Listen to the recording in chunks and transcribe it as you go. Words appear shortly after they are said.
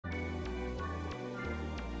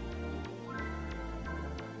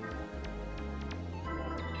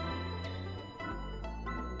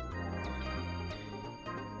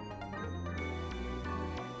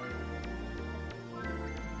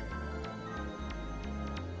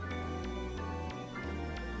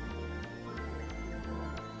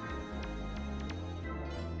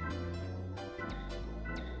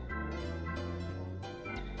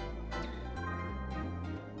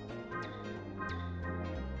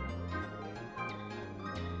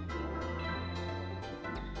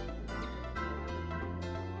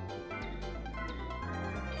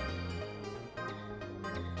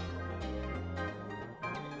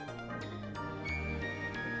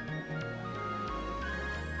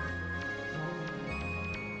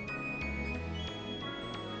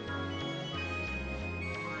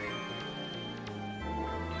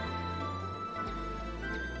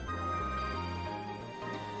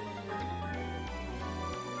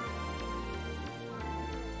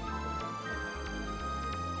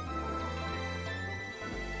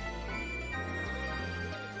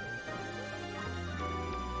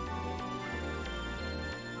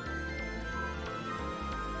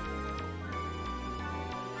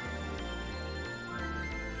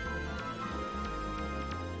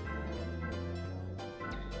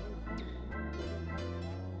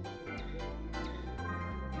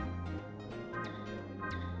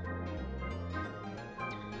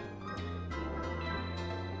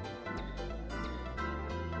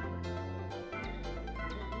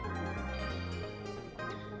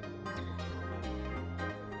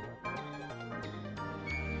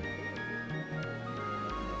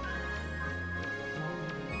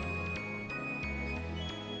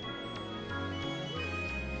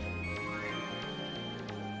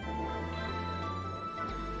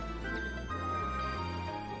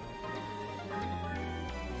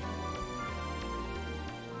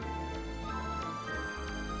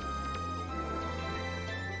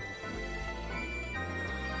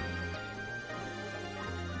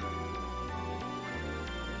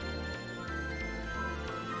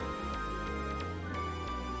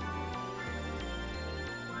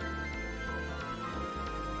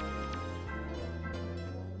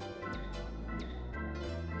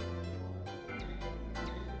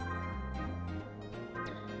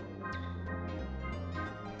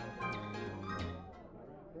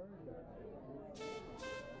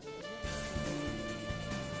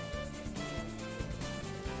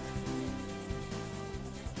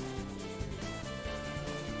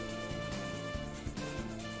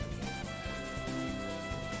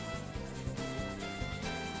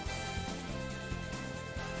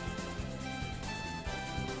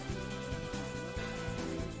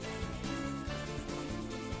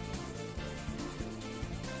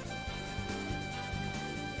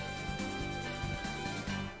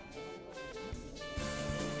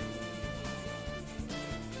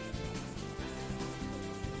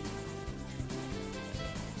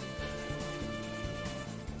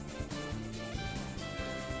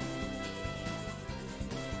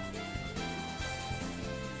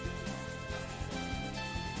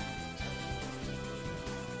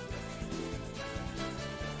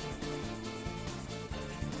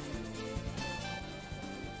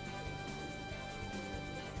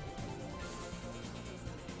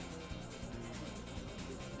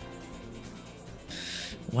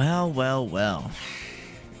Well, well, well.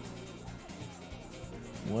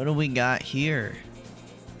 What do we got here?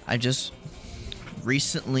 I just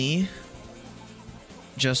recently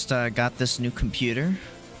got this new computer.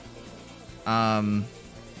 I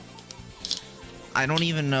don't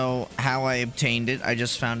even know how I obtained it. I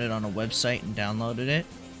just found it on a website and downloaded it.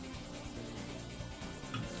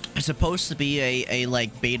 It's supposed to be a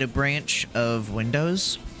like beta branch of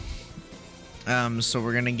Windows. So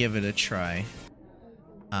we're gonna give it a try.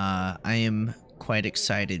 I am quite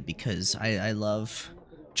excited because I love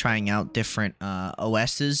trying out different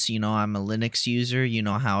OSs. You know, I'm a Linux user. You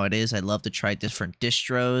know how it is. I love to try different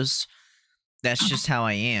distros. That's just how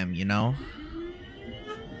I am, you know?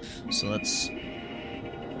 So let's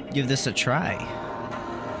give this a try.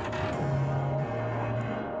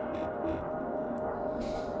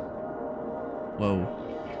 Whoa.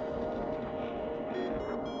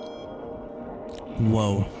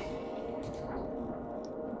 Whoa.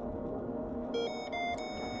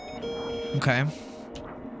 Okay.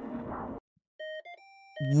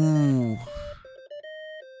 Woo.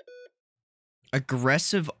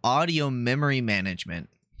 Aggressive audio memory management.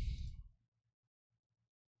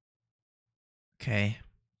 Okay.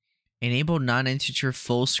 Enable non-integer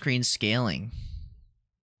full screen scaling.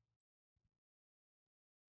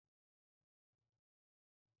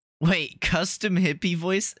 Wait, custom hippie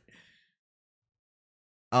voice?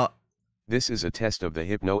 Oh. This is a test of the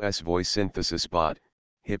Hypnospace voice synthesis bot,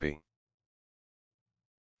 Hippie.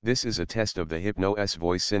 This is a test of the Hypnospace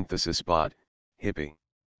voice synthesis bot, Hippie.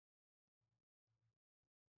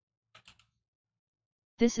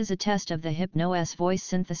 This is a test of the Hypnospace voice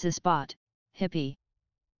synthesis bot, Hippie.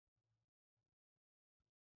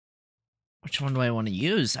 Which one do I want to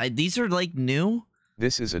use? These are like new?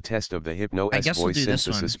 This is a test of the Hypnospace voice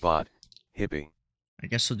synthesis bot, Hippie. I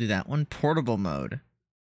guess we'll do that one. Portable mode.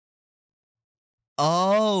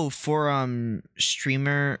 Oh, for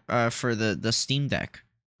streamer for the Steam Deck,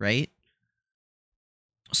 right?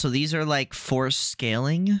 So these are like force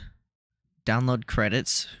scaling, download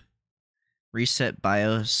credits, reset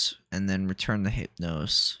BIOS, and then return the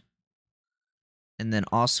Hypnos. And then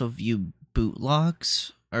also view boot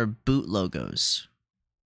logs or boot logos.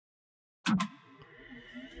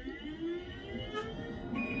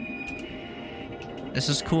 This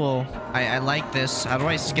is cool. I like this. How do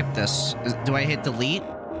I skip this? Do I hit delete?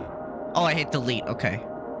 Oh, I hit delete. Okay.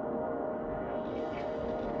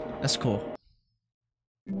 That's cool.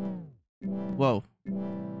 Whoa.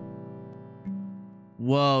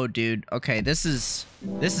 Whoa, dude. Okay, this is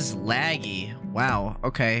laggy. Wow.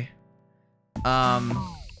 Okay. I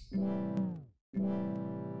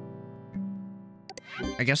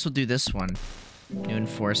guess we'll do this one. New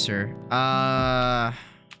enforcer.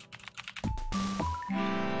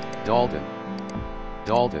 Dalton.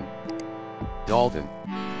 Dalton. Dalton.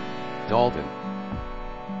 Dalton.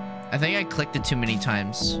 I think I clicked it too many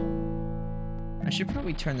times. I should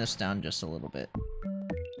probably turn this down just a little bit.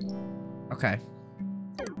 Okay.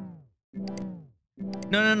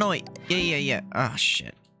 No, wait. Yeah. Oh,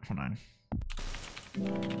 shit. Hold on.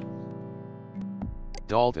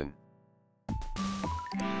 Dalton.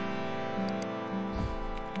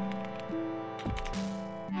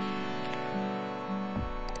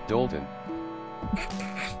 Dalton.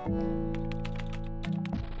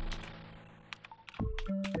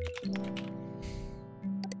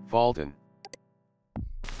 Falden.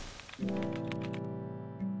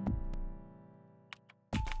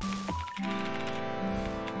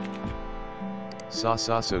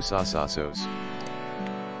 Sasasos.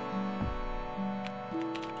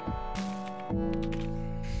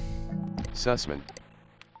 Sussman.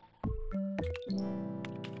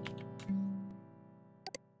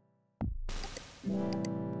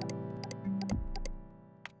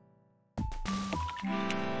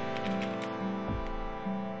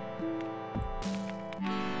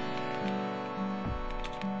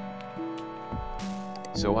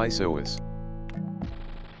 So isois.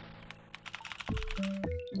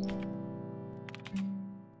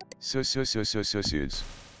 So.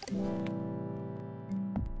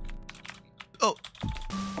 Oh.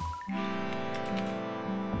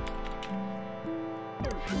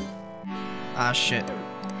 Ah, shit.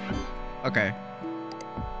 Okay.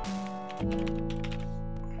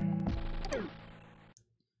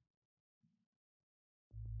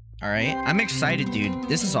 Alright. I'm excited, dude.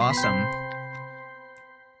 This is awesome.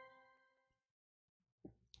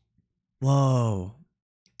 Whoa.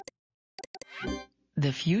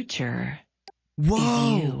 The future Whoa.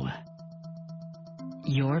 is you.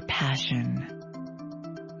 Your passion.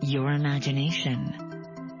 Your imagination.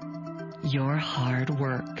 Your hard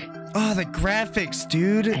work. Oh, the graphics,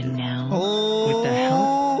 dude. And now, Oh. with the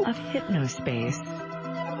help of Hypnospace,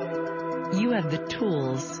 you have the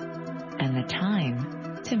tools and the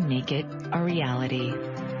time to make it a reality.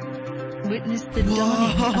 Witness the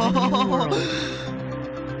dawning of a new world,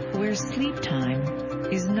 where sleep time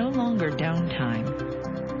is no longer downtime.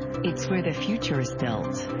 It's where the future is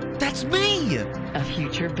built. That's me! A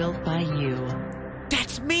future built by you.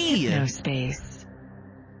 That's me! Hypnospace.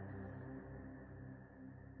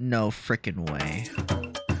 No frickin' way.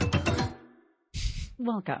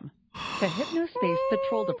 Welcome to Hypnospace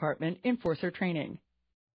Patrol Department Enforcer Training.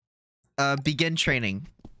 Begin training.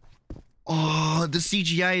 Oh, the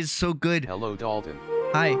CGI is so good. Hello, Dalton.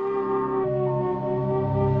 Hi.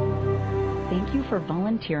 Thank you for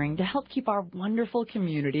volunteering to help keep our wonderful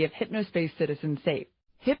community of Hypnospace citizens safe.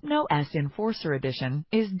 Hypno-S Enforcer Edition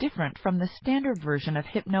is different from the standard version of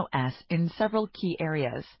Hypno-S in several key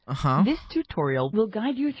areas. Uh-huh. This tutorial will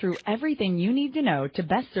guide you through everything you need to know to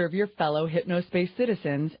best serve your fellow Hypnospace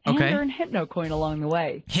citizens and earn HypnoCoin along the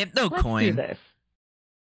way. HypnoCoin? Let's do this.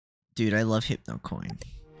 Dude, I love HypnoCoin.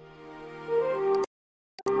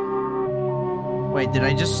 Wait, did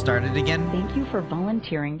I just start it again? Thank you for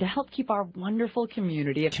volunteering to help keep our wonderful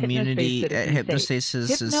community of Community Hypnospace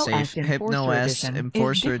is safe. Hypno-S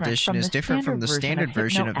Enforcer Edition is different from the standard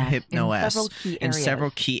version of Hypno-S in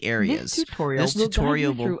several key areas. This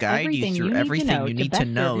tutorial will guide you through everything you need to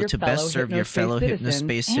know to best serve your fellow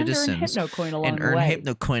Hypnospace citizens and earn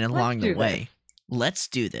HypnoCoin along the way. Let's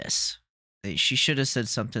do this. She should have said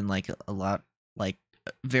something like a lot, like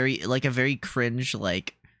a very cringe,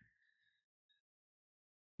 like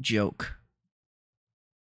joke.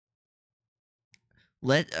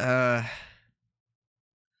 Let's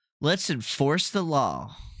enforce the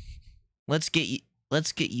law. Let's get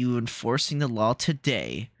you enforcing the law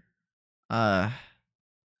today.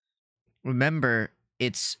 Remember,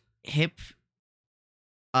 it's Hypnus.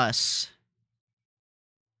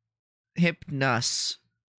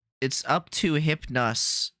 It's up to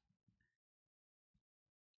Hypnus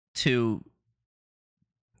to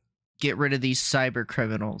get rid of these cyber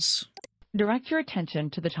criminals. Direct your attention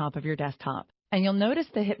to the top of your desktop, and you'll notice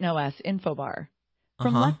the Hypno-S info bar.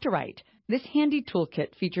 From left to right, this handy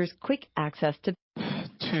toolkit features quick access to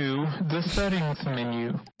the settings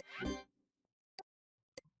menu.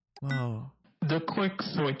 Whoa. The quick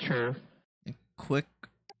switcher. Quick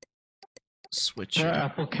switcher. The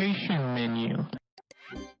application menu.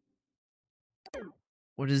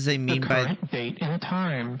 What does they mean the by current date and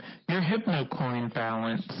time? Your HypnoCoin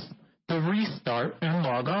balance. The restart and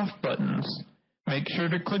log off buttons. Make sure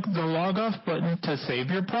to click the log off button to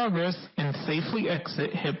save your progress and safely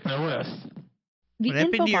exit Hypno-S. The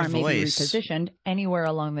info bar may be repositioned anywhere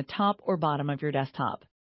along the top or bottom of your desktop.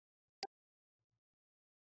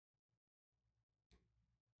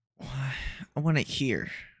 I want it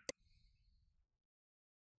here.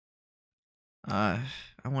 I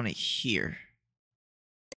want it here.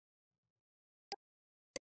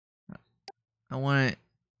 I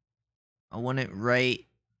want it right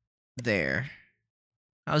there.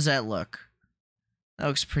 How's that look? That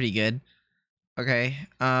looks pretty good. Okay.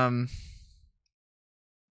 I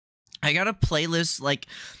got a playlist, like,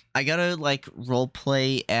 I gotta, like,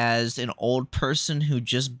 roleplay as an old person who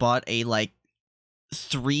just bought a, like,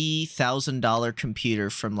 $3,000 computer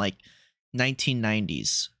from, like,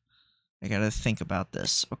 1990s. I gotta think about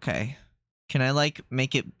this. Okay. Can I, like,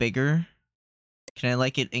 make it bigger? Can I,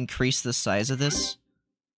 like, increase the size of this?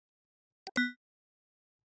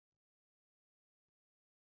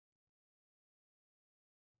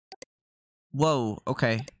 Whoa,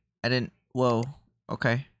 okay. I didn't... Whoa,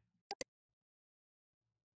 okay.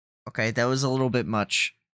 Okay, that was a little bit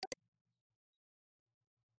much.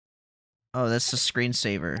 Oh, that's the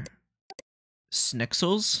screensaver.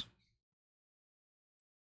 Snixels?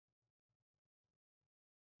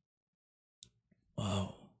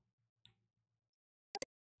 Whoa.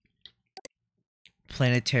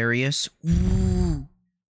 Planetarius? Ooh.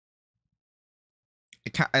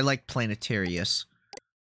 I like Planetarius.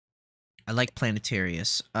 I like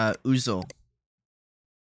Planetarius. Uzel.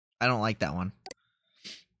 I don't like that one.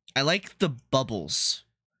 I like the bubbles.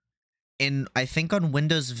 And I think on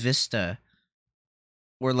Windows Vista,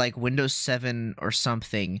 or like Windows 7 or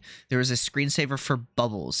something, there was a screensaver for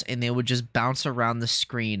bubbles, and they would just bounce around the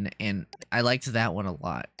screen, and I liked that one a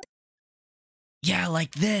lot. Yeah,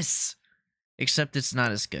 like this! Except it's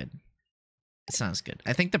not as good. It's not as good.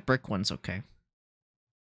 I think the brick one's okay.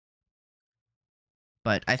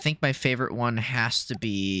 But I think my favorite one has to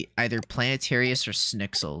be either Planetarius or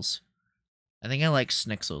Snixels. I think I like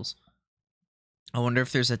Snixels. I wonder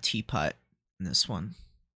if there's a teapot in this one.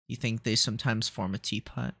 You think they sometimes form a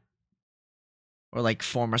teapot? Or like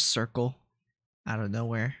form a circle out of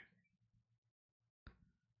nowhere.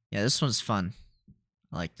 Yeah, this one's fun.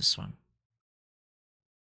 I like this one.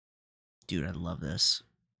 Dude, I love this.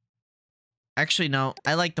 Actually, no,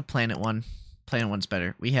 I like the planet one. Planet one's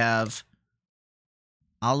better. We have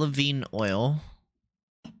olivine oil,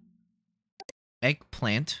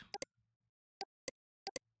 eggplant,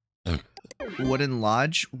 wooden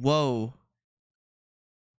lodge. Whoa.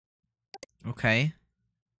 Okay.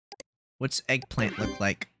 What's eggplant look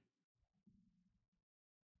like?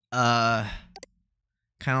 Kind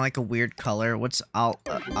of like a weird color. What's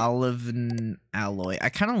olivine alloy? I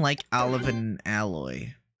kind of like olivine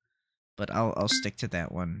alloy, but I'll stick to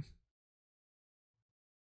that one.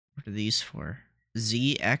 What are these for?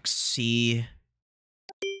 ZXC.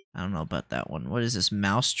 I don't know about that one. What is this?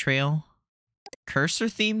 Mouse trail? Cursor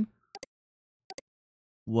theme?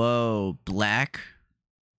 Whoa, black.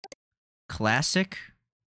 Classic?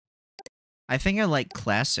 I think I like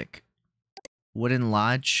classic. Wooden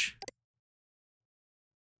lodge.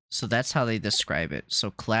 So that's how they describe it.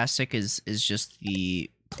 So classic is just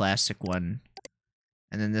the classic one.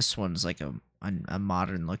 And then this one's like a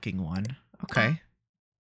modern looking one. Okay.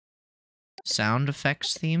 Sound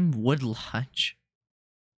effects theme? Wood lodge.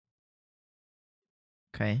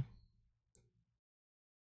 Okay.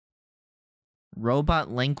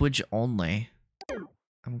 Robot language only.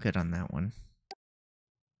 I'm good on that one.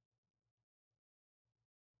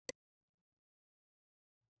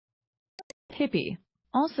 Hippie,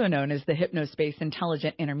 also known as the Hypnospace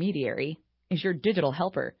Intelligent Intermediary, is your digital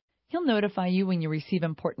helper. He'll notify you when you receive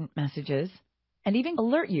important messages and even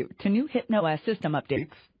alert you to new HypnoS system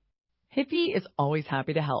updates. Hippie is always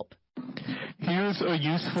happy to help. Here's a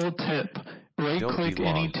useful tip. Right-click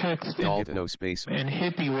any text in Hypnospace, and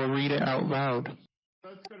Hippie will read it out loud.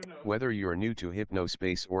 Whether you're new to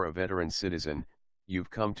Hypnospace or a veteran citizen,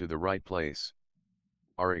 you've come to the right place.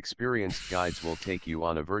 Our experienced guides will take you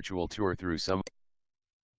on a virtual tour through some.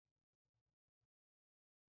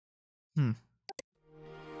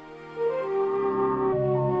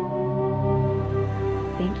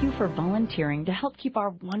 Thank you for volunteering to help keep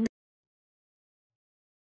our one.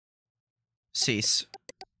 Cease.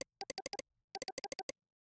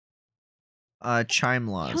 Chime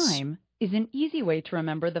laws. Chime is an easy way to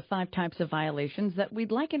remember the 5 types of violations that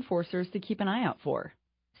we'd like enforcers to keep an eye out for.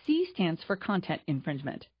 C stands for content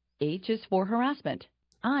infringement. H is for harassment.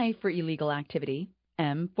 I for illegal activity.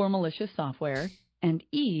 M for malicious software. And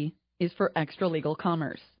E is for extra-legal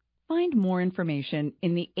commerce. Find more information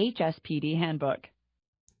in the HSPD handbook.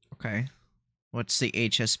 Okay. What's the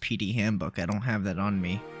HSPD handbook? I don't have that on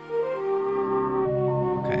me.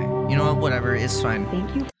 Okay. You know what? Whatever. It's fine.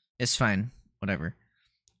 Thank you. It's fine. Whatever.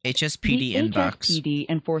 HSPD the inbox. HSPD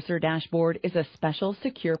Enforcer Dashboard is a special,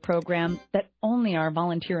 secure program that only our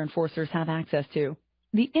volunteer enforcers have access to.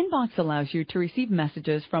 The inbox allows you to receive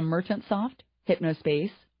messages from MerchantSoft,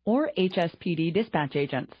 Hypnospace, or HSPD dispatch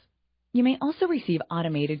agents. You may also receive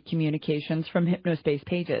automated communications from Hypnospace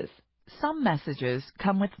pages. Some messages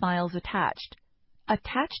come with files attached.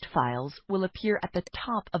 Attached files will appear at the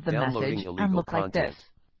top of the message and look like this.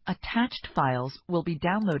 Attached files will be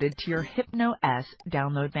downloaded to your HypnoS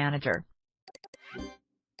download manager.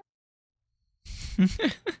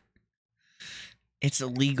 It's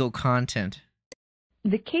illegal content.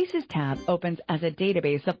 The Cases tab opens as a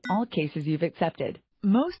database of all cases you've accepted.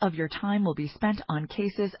 Most of your time will be spent on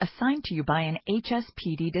cases assigned to you by an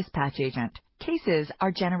HSPD dispatch agent. Cases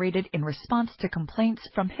are generated in response to complaints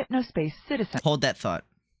from Hypnospace citizens. Hold that thought.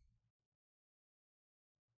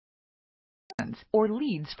 Or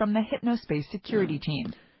leads from the Hypnospace security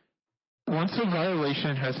team. Once a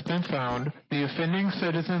violation has been found, the offending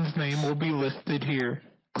citizen's name will be listed here.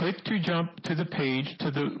 Click to jump to the page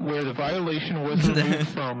where the violation was removed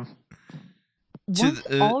from. Once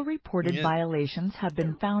all reported violations have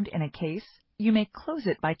been found in a case, you may close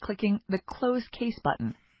it by clicking the Close Case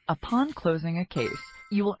button. Upon closing a case,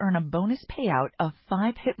 you will earn a bonus payout of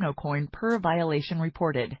 5 HypnoCoin per violation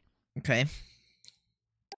reported. Okay.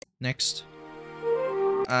 Next.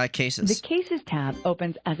 Cases. The Cases tab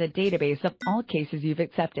opens as a database of all cases you've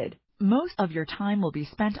accepted. Most of your time will be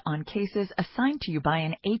spent on cases assigned to you by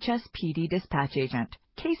an HSPD dispatch agent.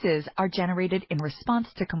 Cases are generated in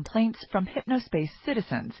response to complaints from Hypnospace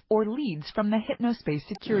citizens or leads from the Hypnospace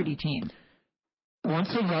security team.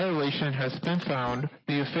 Once a violation has been found,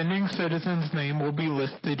 the offending citizen's name will be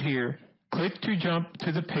listed here. Click to jump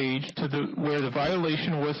to the page where the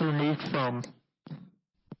violation was removed from.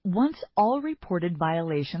 Once all reported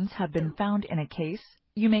violations have been found in a case,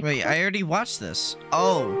 you may... Wait, I already watched this.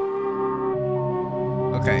 Oh.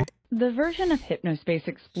 Okay. The version of Hypnospace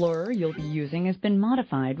Explorer you'll be using has been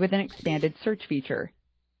modified with an expanded search feature,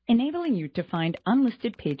 enabling you to find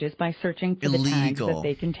unlisted pages by searching for the tags that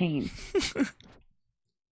they contain.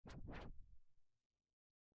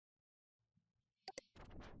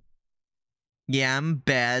 Yeah, I'm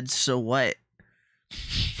bad, so what?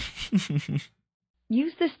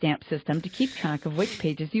 Use the stamp system to keep track of which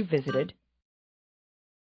pages you visited.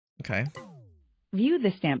 Okay. View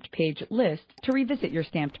the stamped page list to revisit your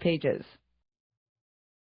stamped pages.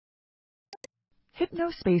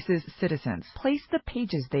 Hypnospace's citizens place the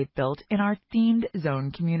pages they've built in our themed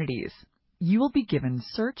zone communities. You will be given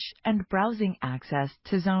search and browsing access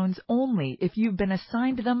to zones only if you've been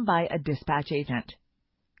assigned them by a dispatch agent.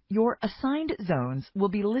 Your assigned zones will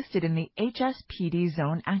be listed in the HSPD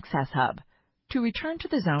Zone Access Hub. To return to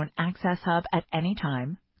the Zone Access Hub at any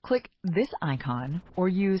time, click this icon or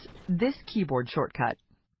use this keyboard shortcut.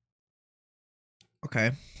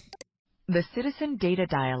 Okay. The Citizen Data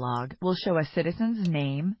dialog will show a citizen's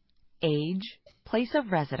name, age, place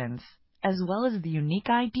of residence, as well as the unique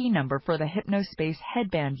ID number for the Hypnospace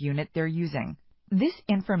headband unit they're using. This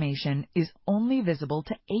information is only visible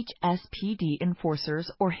to HSPD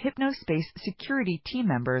enforcers or Hypnospace security team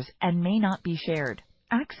members and may not be shared.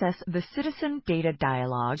 Access the Citizen Data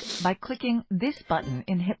dialog by clicking this button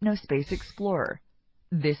in Hypnospace Explorer,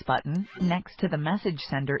 this button next to the message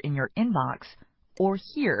sender in your inbox, or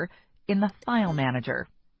here in the File Manager.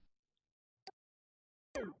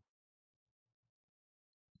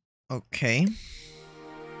 Okay.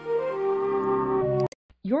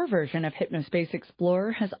 Your version of Hypnospace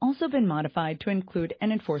Explorer has also been modified to include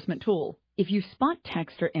an enforcement tool. If you spot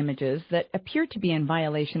text or images that appear to be in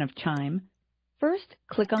violation of Chime, first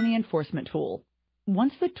click on the enforcement tool.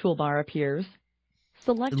 Once the toolbar appears,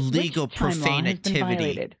 select Illegal which Chime law profane has been activity.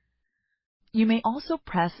 violated. You may also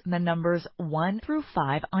press the numbers 1 through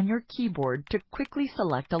 5 on your keyboard to quickly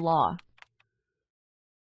select a law.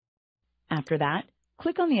 After that,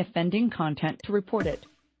 click on the offending content to report it.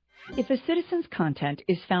 If a citizen's content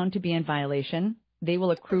is found to be in violation, they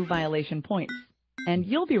will accrue violation points, and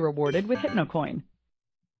you'll be rewarded with HypnoCoin.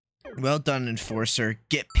 Well done, Enforcer.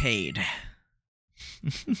 Get paid.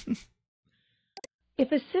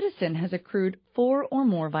 If a citizen has accrued 4 or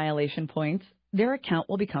more violation points, their account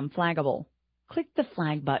will become flaggable. Click the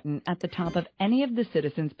flag button at the top of any of the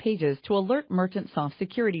citizens' pages to alert MerchantSoft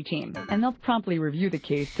security team, and they'll promptly review the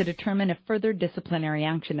case to determine if further disciplinary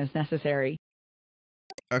action is necessary.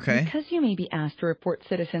 Okay. Because you may be asked to report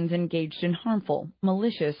citizens engaged in harmful,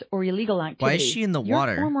 malicious, or illegal activity, Why is she in the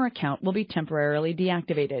water? Your former account will be temporarily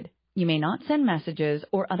deactivated. You may not send messages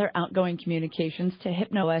or other outgoing communications to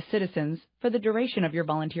HypnoS citizens for the duration of your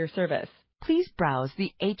volunteer service. Please browse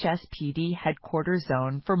the HSPD Headquarters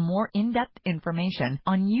Zone for more in-depth information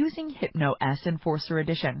on using HypnoS Enforcer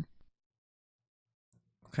Edition.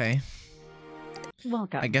 Okay.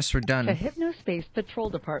 Welcome. I guess we're done. To Hypnospace Patrol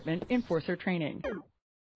Department Enforcer Training.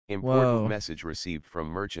 Important Whoa. message received from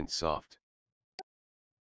MerchantSoft.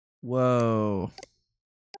 Whoa.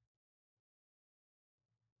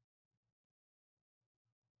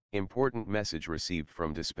 Important message received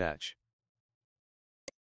from dispatch.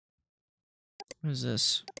 What is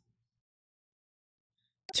this?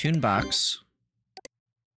 Toonbox.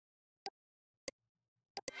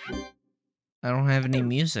 I don't have any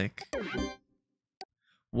music.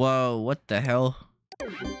 Whoa, what the hell?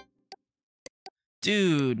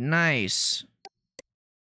 Dude, nice.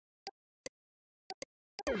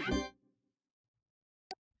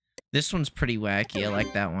 This one's pretty wacky. I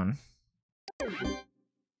like that one.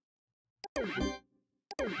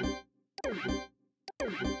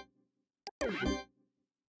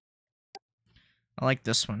 I like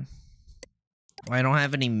this one. Well, I don't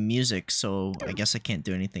have any music, so I guess I can't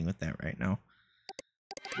do anything with that right now.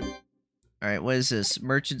 Alright, what is this?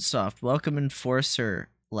 MerchantSoft. Welcome, Enforcer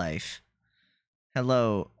Life.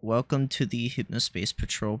 Hello, welcome to the Hypnospace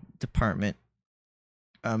Patrol Department.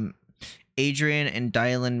 Adrian and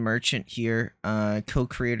Dylan Merchant here,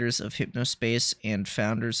 co-creators of Hypnospace and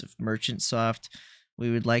founders of MerchantSoft. We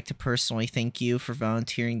would like to personally thank you for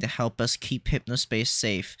volunteering to help us keep Hypnospace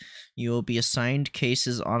safe. You will be assigned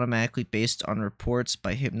cases automatically based on reports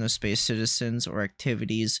by Hypnospace citizens or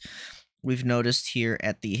activities we've noticed here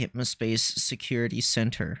at the Hypnospace Security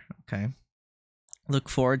Center. Okay. Look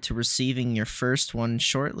forward to receiving your first one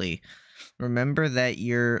shortly. Remember that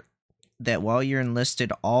while you're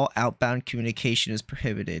enlisted, all outbound communication is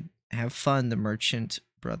prohibited. Have fun, the Merchant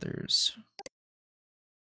Brothers.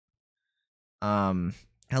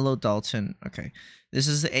 Hello, Dalton. Okay. This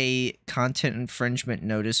is a content infringement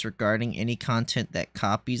notice regarding any content that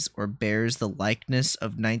copies or bears the likeness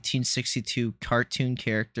of 1962 cartoon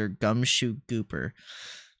character Gumshoe Gooper.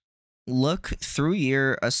 Look through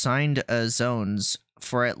your assigned zones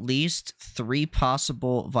for at least 3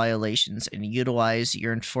 possible violations and utilize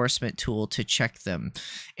your enforcement tool to check them.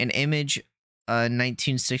 An image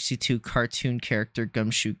 1962 cartoon character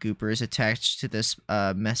Gumshoe Gooper is attached to this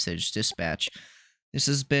message dispatch. This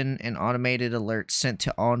has been an automated alert sent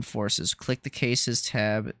to all enforcers. Click the Cases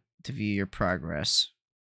tab to view your progress.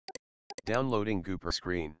 Downloading Gooper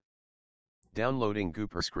screen. Downloading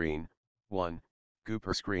Gooper screen. 1.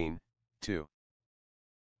 Gooper screen. 2.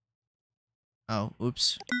 Oh,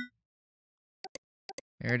 oops.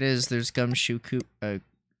 There it is. There's Gumshoe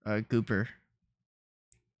Gooper.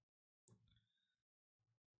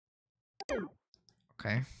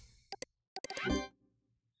 Okay.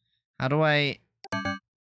 How do I...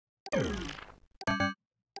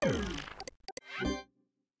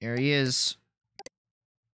 Here he is.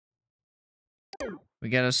 We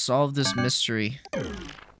gotta solve this mystery.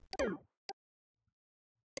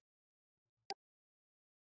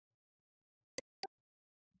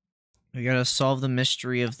 We gotta solve the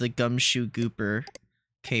mystery of the Gumshoe Gooper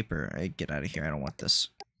caper. Get out of here. I don't want this.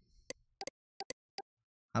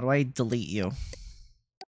 How do I delete you?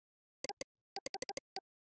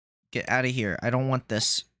 Get out of here. I don't want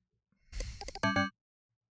this.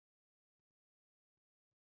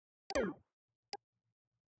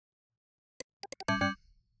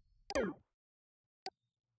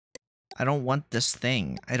 I don't want this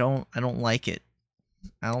thing. I don't like it.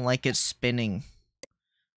 I don't like it spinning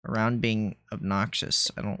around being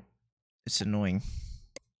obnoxious. It's annoying.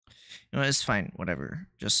 You know, it's fine. Whatever.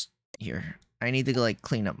 Just here. I need to like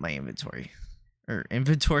clean up my inventory. Or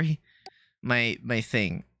inventory? My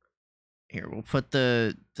thing. Here, we'll put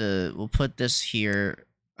we'll put this here.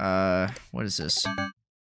 What is this?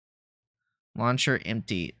 Launcher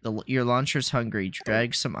empty. Your launcher's hungry.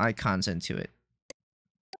 Drag some icons into it.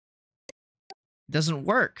 It doesn't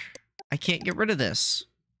work. I can't get rid of this.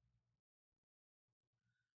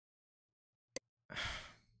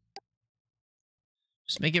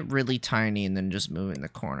 Just make it really tiny and then just move it in the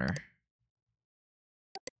corner.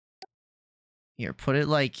 Here, put it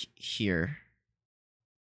like here.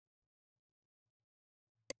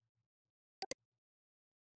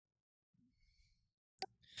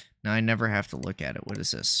 Now I never have to look at it. What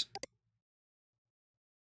is this?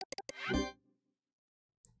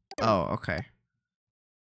 Oh, okay.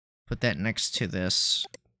 Put that next to this.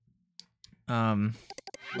 Those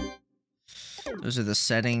are the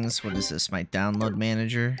settings. What is this? My download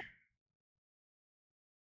manager.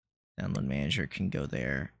 Download manager can go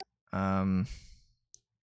there.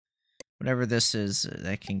 Whatever this is,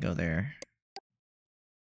 that can go there.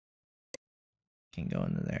 Can go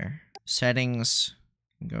into there. Settings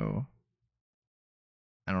can go,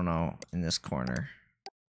 I don't know, in this corner.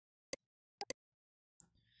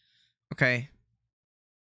 Okay.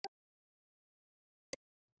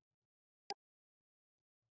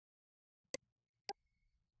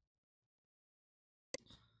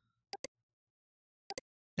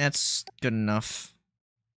 That's good enough.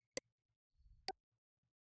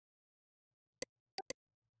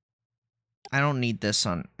 I don't need this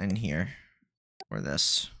in here. Or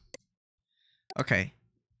this. Okay.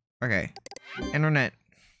 Okay. Internet.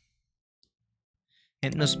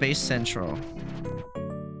 Hypnospace Central.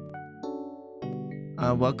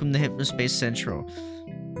 Welcome to Hypnospace Central.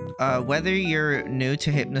 Whether you're new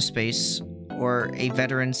to Hypnospace or a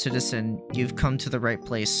veteran citizen, you've come to the right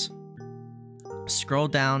place. Scroll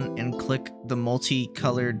down and click the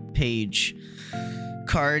multicolored page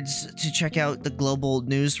cards to check out the global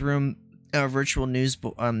newsroom, virtual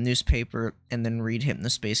newspaper, and then read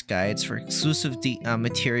Hypnospace guides for exclusive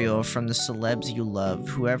material from the celebs you love.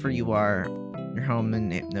 Whoever you are, you're home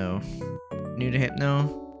in Hypno. New to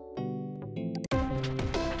Hypno?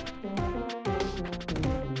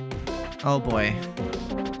 Oh boy.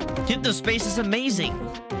 Hypnospace is amazing!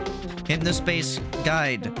 Hypnospace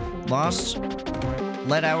guide. Lost?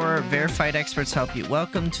 Let our verified experts help you.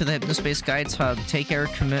 Welcome to the Hypnospace Guides Hub. Take our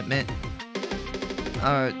commitment.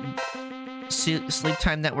 Sleep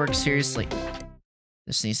Time Network seriously.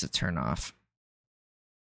 This needs to turn off.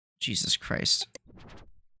 Jesus Christ.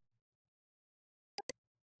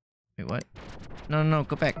 Wait, what? No,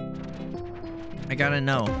 go back. I gotta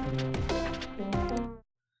know.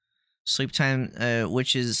 Sleep Time,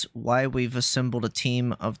 which is why we've assembled a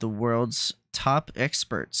team of the world's top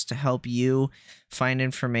experts to help you find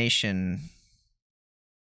information.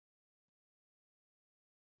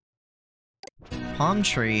 Palm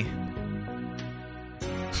tree.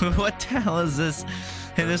 What the hell is this?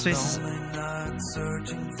 Hypnospace.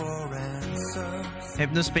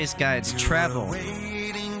 Hypnospace guides travel.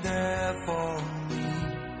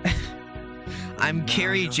 I'm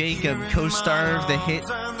Carrie Jacob, co-star of the hit.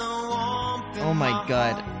 Oh my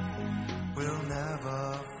god.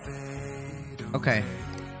 Okay.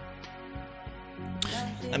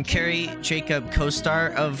 I'm Carrie Jacob, co-star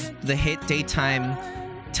of the hit daytime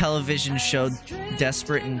television show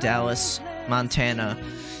Desperate in Dallas, Montana.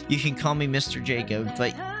 You can call me Mr. Jacob,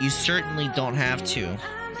 but you certainly don't have to.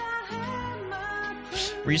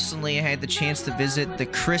 Recently, I had the chance to visit the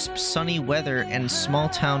crisp, sunny weather and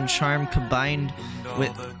small-town charm combined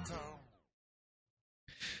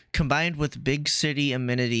with big city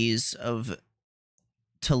amenities of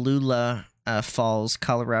Tallulah Falls,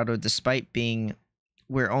 Colorado, despite being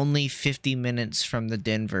we're only 50 minutes from the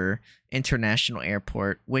Denver International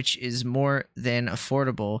Airport, which is more than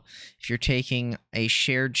affordable if you're taking a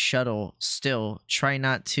shared shuttle. Still, try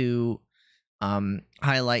not to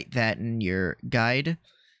highlight that in your guide.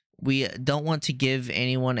 We don't want to give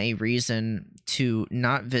anyone a reason to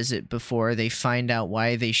not visit before they find out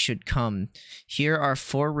why they should come. Here are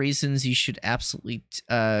 4 reasons you should absolutely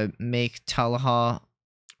make Tallulah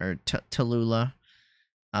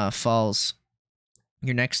Falls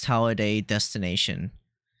your next holiday destination.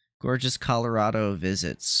 Gorgeous Colorado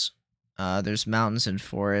visits. There's mountains and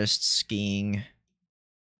forests, skiing.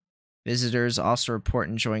 Visitors also report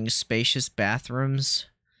enjoying spacious bathrooms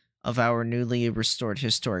of our newly restored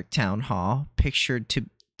historic town hall, pictured to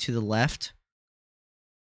the left.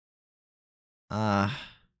 Yep,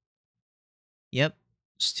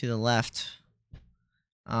 it's to the left.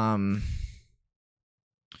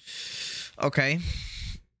 Okay.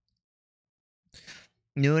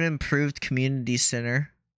 New and improved community center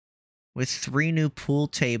with 3 new pool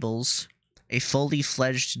tables, a fully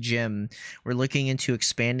fledged gym. We're looking into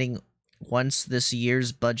expanding once this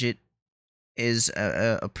year's budget is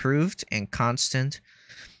approved and constant.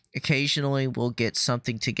 Occasionally we'll get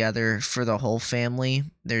something together for the whole family.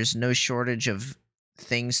 There's no shortage of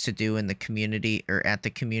things to do in the community or at the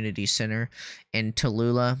community center in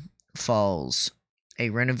Tallulah Falls. A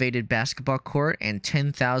renovated basketball court and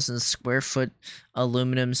 10,000 square foot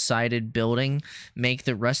aluminum sided building make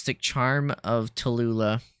the rustic charm of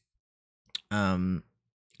Tallulah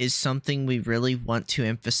is something we really want to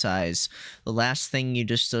emphasize. The last thing you'd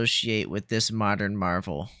associate with this modern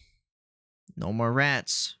marvel. No more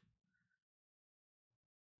rats.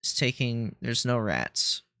 There's no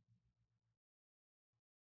rats.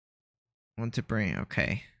 Want to bring,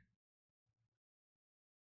 okay.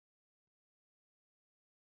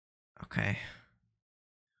 Okay.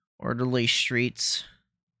 Orderly streets.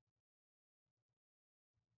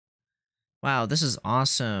 Wow, this is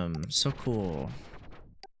awesome. So cool.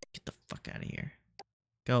 Get the fuck out of here.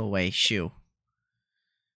 Go away, shoo.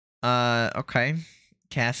 Okay.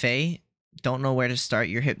 Cafe. Don't know where to start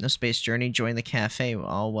your Hypnospace journey? Join the cafe.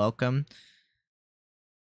 All welcome.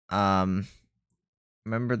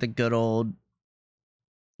 Remember the good old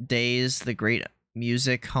days, the great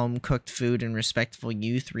music, home-cooked food, and respectful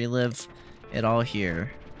youth. Relive it all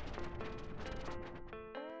here.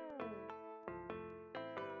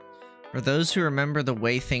 For those who remember the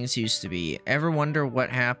way things used to be, ever wonder what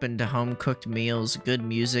happened to home-cooked meals, good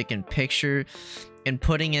music, and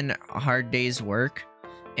putting in a hard day's work?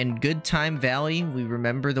 In Good Time Valley, we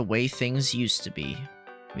remember the way things used to be.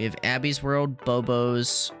 We have Abby's World,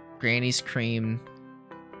 Bobo's, Granny's Cream,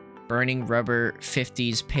 Burning Rubber,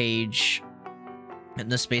 50s page,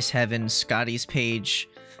 Hypnospace Heaven, Scotty's page,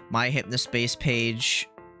 My Hypnospace page,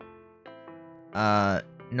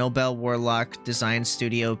 Nobel Warlock Design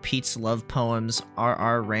Studio, Pete's Love Poems,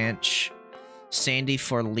 RR Ranch, Sandy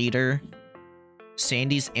for Leader,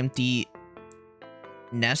 Sandy's Empty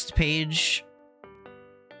Nest page,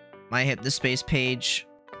 My Hypnospace page,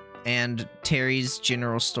 and Terry's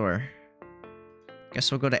General Store. Guess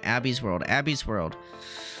we'll go to Abby's World. Abby's World.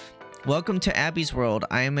 Welcome to Abby's World.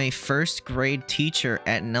 I am a first grade teacher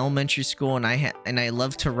at an elementary school, and I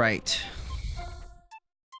love to write.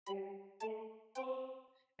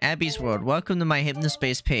 Abby's World. Welcome to my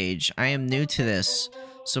Hypnospace page. I am new to this,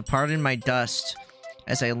 so pardon my dust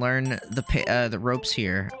as I learn the ropes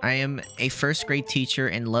here. I am a first grade teacher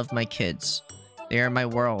and love my kids. They are my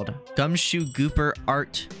world. Gumshoe Gooper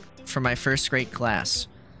art for my first grade class.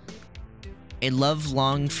 A love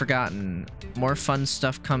long forgotten. More fun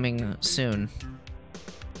stuff coming soon.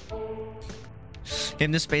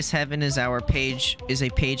 Hypnospace Heaven is a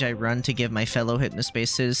page I run to give my fellow Hypnospace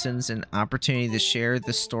citizens an opportunity to share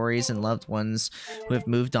the stories and loved ones who have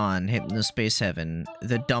moved on. Hypnospace Heaven.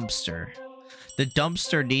 The dumpster. The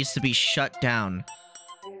dumpster needs to be shut down.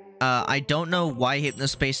 I don't know why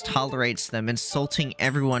Hypnospace tolerates them, insulting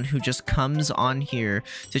everyone who just comes on here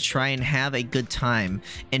to try and have a good time.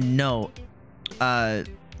 And no,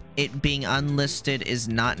 it being unlisted is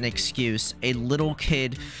not an excuse. A little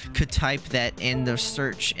kid could type that in the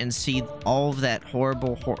search and see all of that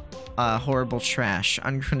horrible trash,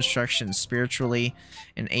 unconstruction, spiritually,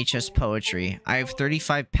 and HS poetry. I have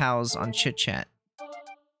 35 pals on Chit Chat.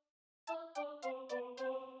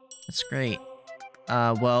 That's great.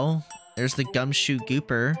 Well, there's the Gumshoe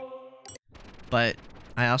Gooper, but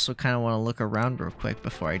I also kind of want to look around real quick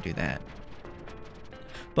before I do that.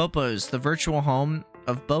 Bopo's, the virtual home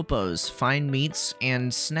of Bopo's, fine meats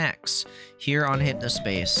and snacks here on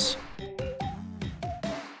Hypnospace.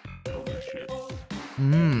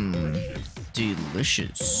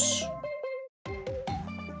 Delicious.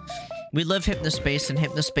 We love Hypnospace, and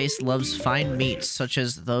Hypnospace loves fine meats such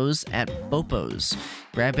as those at Bopo's.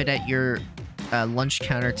 Grab it at your lunch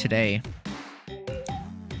counter today.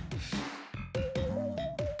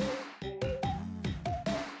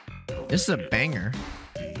 This is a banger.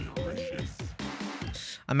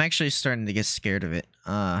 I'm actually starting to get scared of it.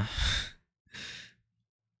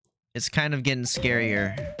 It's kind of getting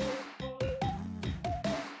scarier.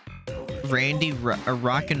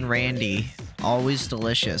 Rockin' Randy, always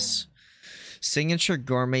delicious. Signature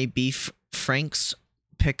gourmet beef franks.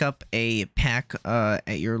 Pick up a pack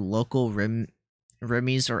at your local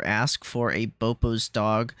Remy's or ask for a Bopo's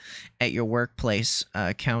dog at your workplace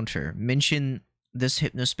counter. Mention this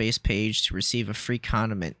Hypnospace page to receive a free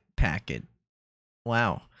condiment packet.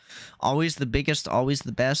 Wow. Always the biggest, always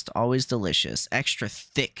the best, always delicious. Extra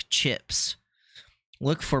thick chips.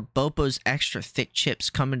 Look for Bopo's extra thick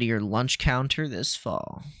chips coming to your lunch counter this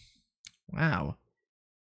fall. Wow.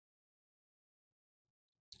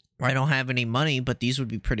 I don't have any money, but these would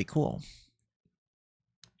be pretty cool.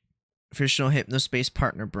 Official Hypnospace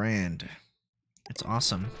partner brand. It's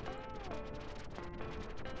awesome.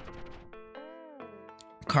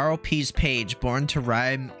 Carl P's page, born to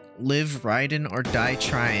ride, live riding or die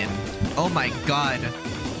trying. Oh my god.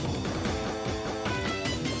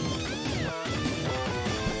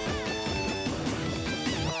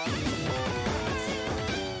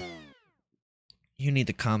 You need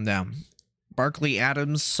to calm down. Barkley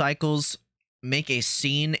Adams cycles make a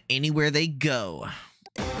scene anywhere they go.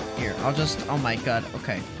 Here, I'll just... Oh my god,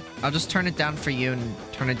 okay. I'll just turn it down for you and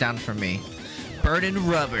turn it down for me. Bird and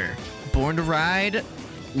Rubber. Born to ride,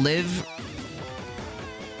 live...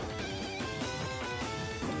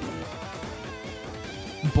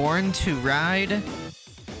 Born to ride,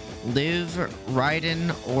 live,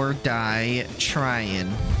 riding, or die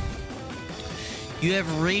trying. You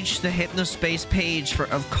have reached the Hypnospace page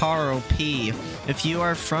of Carl P. If you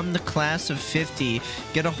are from the class of 50,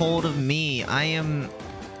 get a hold of me. I am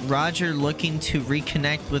Roger looking to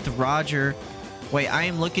reconnect with Roger. Wait, I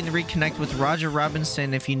am looking to reconnect with Roger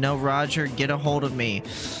Robinson. If you know Roger, get a hold of me.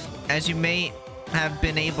 As you may have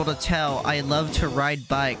been able to tell, I love to ride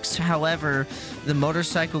bikes. However, the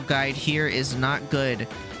motorcycle guide here is not good.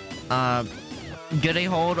 Get a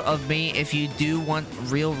hold of me if you do want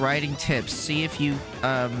real riding tips. See if you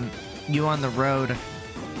on the road.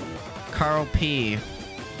 Carl P.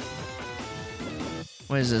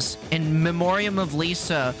 What is this? In memoriam of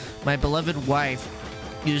Lisa, my beloved wife,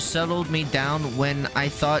 you settled me down when I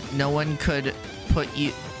thought no one could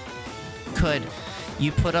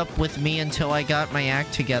You put up with me until I got my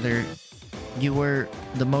act together. You were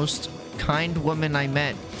the most kind woman I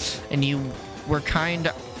met, and you were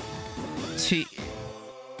kind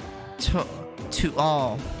to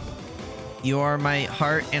all. You are my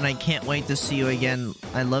heart, and I can't wait to see you again.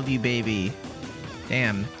 I love you, baby.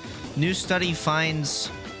 Damn. New study finds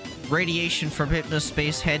radiation from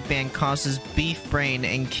Hypnospace headband causes beef brain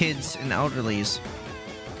in kids and elderlies.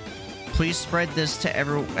 Please spread this to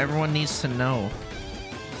everyone needs to know.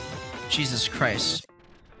 Jesus Christ.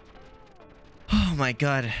 Oh my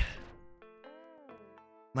god.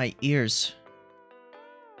 My ears.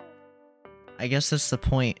 I guess that's the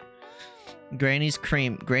point. Granny's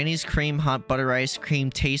cream. Granny's cream hot butter ice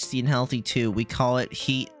cream, tasty and healthy too. We call it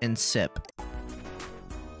heat and sip.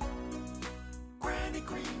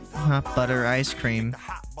 Hot butter ice cream.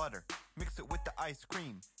 Hot butter. Mix it with the ice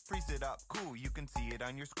cream. Freeze it up cool, you can see it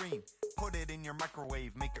on your screen. Put it in your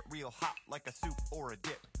microwave, make it real hot like a soup or a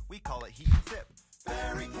dip. We call it heat and sip.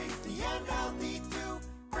 Very tasty and healthy too.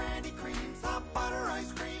 Granny Cream's hot butter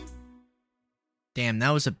ice cream. Damn,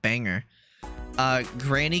 that was a banger.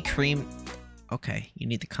 Granny cream. Okay, you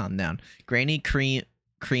need to calm down. Granny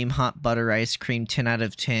cream hot butter ice cream, 10 out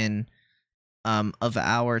of 10. Of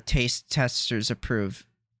our taste testers approve.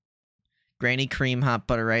 Granny cream hot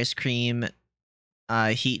butter ice cream.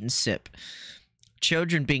 heat and sip.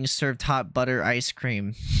 Children being served hot butter ice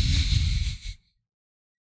cream.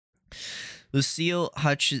 Lucille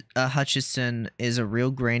Hutchison is a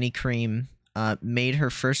real granny cream. Made her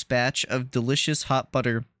first batch of delicious hot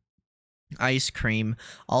butter ice cream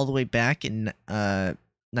all the way back in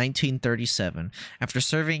 1937. After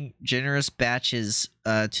serving generous batches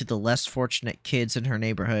to the less fortunate kids in her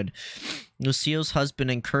neighborhood, Lucille's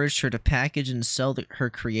husband encouraged her to package and sell her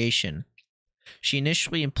creation. She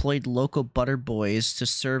initially employed local butter boys to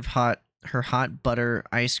serve her hot butter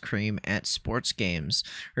ice cream at sports games.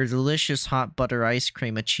 Her delicious hot butter ice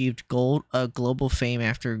cream achieved global fame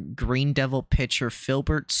after Green Devil pitcher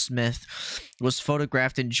Filbert Smith was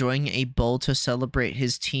photographed enjoying a bowl to celebrate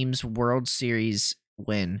his team's World Series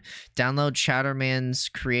win. Download Chowderman's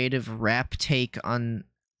creative rap take on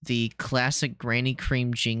the classic Granny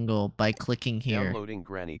Cream jingle by clicking here. Downloading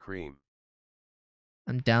Granny Cream.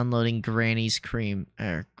 I'm downloading Granny's Cream.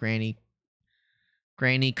 Granny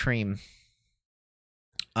Cream.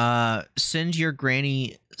 Send your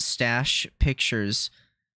granny stash pictures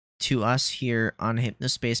to us here on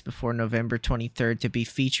Hypnospace before November 23rd to be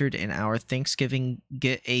featured in our Thanksgiving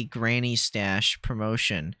Get a Granny Stash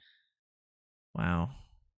promotion. Wow.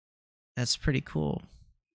 That's pretty cool.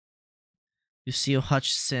 Lucille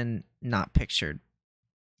Hutchison not pictured.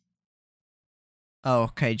 Oh,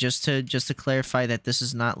 okay, just to clarify that this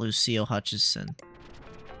is not Lucille Hutchison.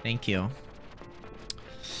 Thank you.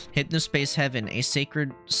 Hypnospace Heaven, a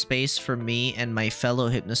sacred space for me and my fellow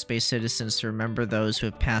Hypnospace citizens to remember those who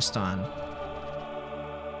have passed on.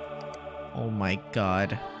 Oh my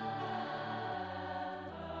god.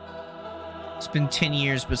 It's been 10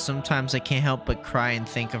 years, but sometimes I can't help but cry and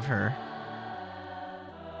think of her.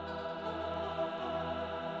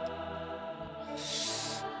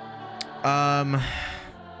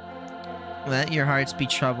 Let your hearts be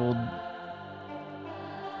troubled.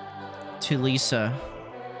 To Lisa.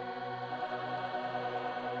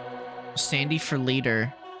 Sandy for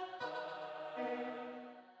leader.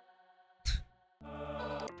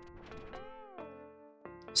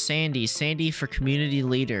 Sandy for community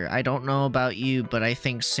leader. I don't know about you, but I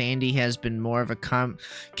think Sandy has been more of a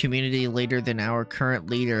community leader than our current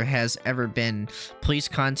leader has ever been. Please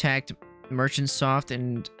contact Merchantsoft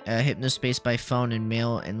and Hypnospace by phone and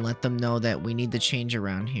mail and let them know that we need the change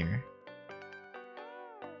around here.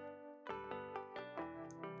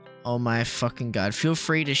 Oh my fucking god. Feel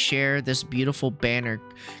free to share this beautiful banner.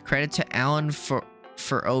 Credit to Alan for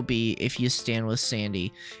OB if you stand with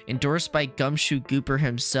Sandy. Endorsed by Gumshoe Gooper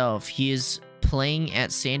himself. He is playing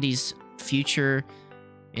at Sandy's future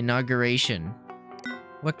inauguration.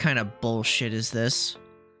 What kind of bullshit is this?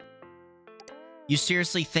 You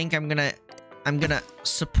seriously think I'm gonna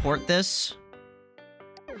support this?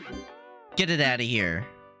 Get it out of here.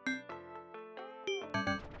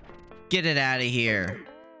 Get it out of here.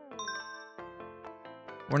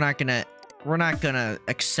 We're not gonna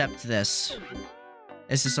accept this.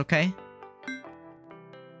 Is this okay?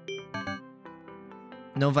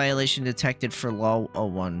 No violation detected for Law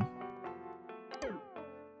 01.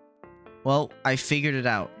 Well, I figured it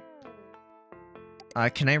out.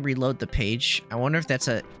 Can I reload the page? I wonder if that's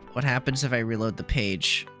what happens if I reload the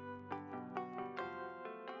page.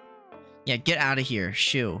 Yeah, get out of here,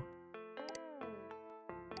 shoo.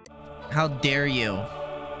 How dare you?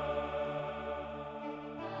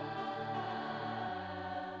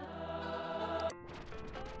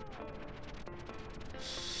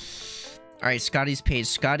 Alright, Scotty's page.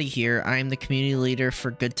 Scotty here. I am the community leader for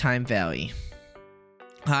Good Time Valley.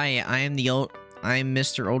 Hi, I am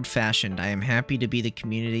Mr. Old Fashioned. I am happy to be the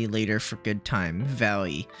community leader for Good Time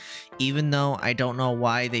Valley. Even though I don't know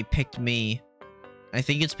why they picked me. I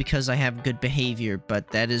think it's because I have good behavior, but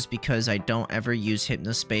that is because I don't ever use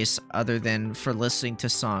Hypnospace other than for listening to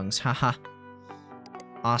songs. Haha.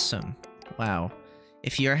 Awesome. Wow.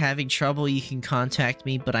 If you're having trouble, you can contact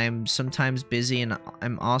me, but I am sometimes busy and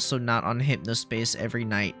I'm also not on Hypnospace every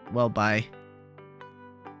night. Well, bye.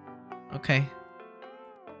 Okay.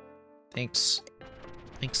 Thanks.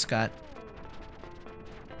 Thanks, Scott.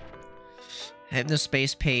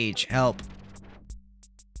 Hypnospace page. Help.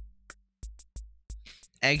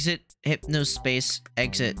 Exit. Hypnospace.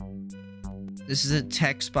 Exit. This is a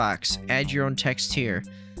text box. Add your own text here.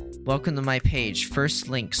 Welcome to my page. First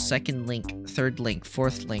link, second link, third link,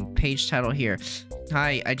 fourth link. Page title here.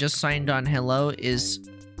 Hi, I just signed on. Hello, is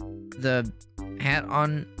the hat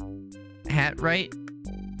right?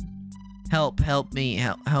 Help me.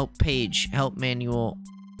 Help page. Help manual.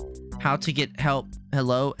 How to get help.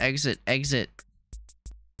 Hello, exit.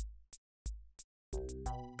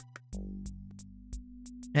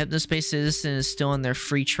 Hypnospace Citizen is still in their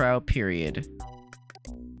free trial period.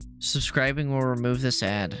 Subscribing will remove this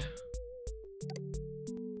ad.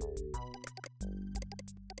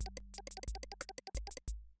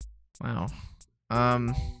 Wow.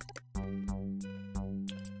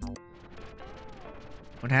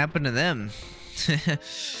 What happened to them?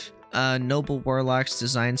 Noble Warlock's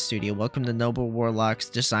Design Studio. Welcome to Noble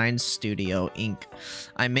Warlock's Design Studio, Inc.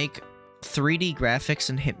 I make 3D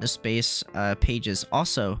graphics and Hypnospace pages.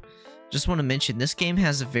 Also, just want to mention, this game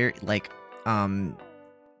has a very, like,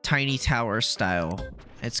 tiny tower style.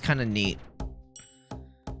 It's kind of neat.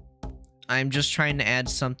 I'm just trying to add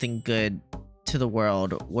something good to the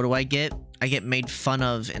world. What do I get? I get made fun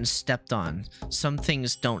of and stepped on. Some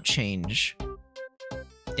things don't change.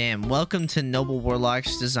 Damn, welcome to Noble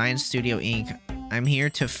Warlock's Design Studio, Inc. I'm here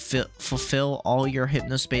to fulfill all your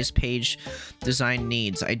Hypnospace page design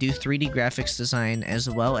needs. I do 3D graphics design as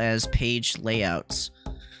well as page layouts.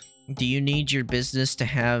 Do you need your business to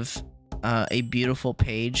have a beautiful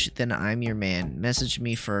page? Then I'm your man. Message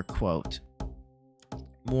me for a quote.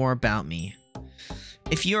 More about me.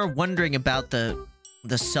 If you're wondering about the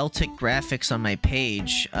Celtic graphics on my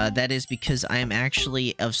page, that is because I am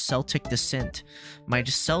actually of Celtic descent. My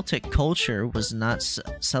Celtic culture was not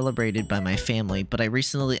celebrated by my family, but I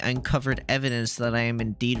recently uncovered evidence that I am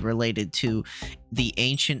indeed related to the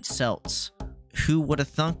ancient Celts. Who would have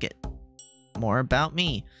thunk it? More about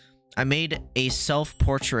me. I made a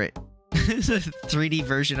self-portrait 3D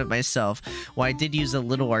version of myself. Well, I did use a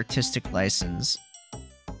little artistic license.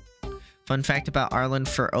 Fun fact about Ireland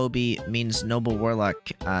for Obi means Noble Warlock,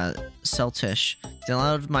 Celtish.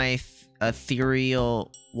 Download my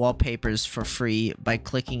ethereal wallpapers for free by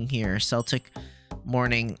clicking here. Celtic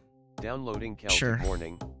Morning. Downloading Celtic Sure.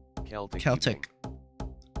 Morning. Celtic.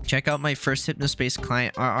 Check out my first Hypnospace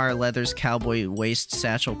client, RR Leather's Cowboy Waist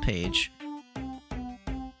Satchel page.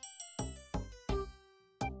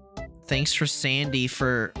 Thanks for Sandy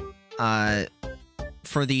for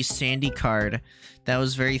the Sandy card. That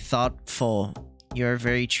was very thoughtful. You're a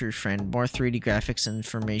very true friend. More 3D graphics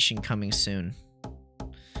information coming soon.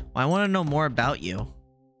 Well, I want to know more about you.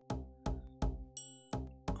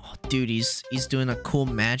 Oh, dude, he's doing a cool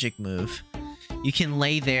magic move. You can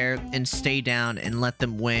lay there and stay down and let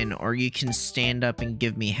them win, or you can stand up and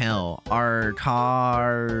give me hell.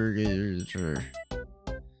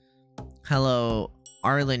 Hello,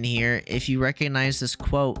 Arlen here. If you recognize this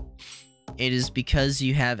quote, it is because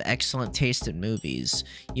you have excellent taste in movies.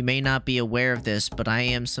 You may not be aware of this, but I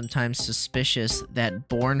am sometimes suspicious that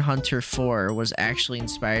Born Hunter 4 was actually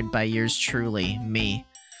inspired by yours truly, me.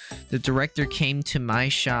 The director came to my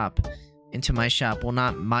shop, well,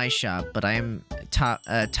 not my shop, but I am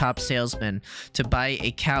top salesman, to buy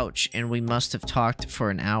a couch, and we must have talked for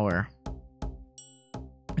an hour.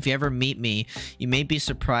 If you ever meet me, you may be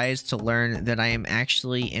surprised to learn that I am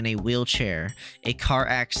actually in a wheelchair. A car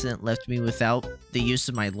accident left me without the use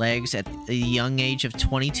of my legs at the young age of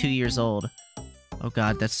 22 years old. Oh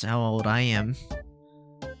god, that's how old I am.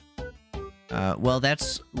 Well,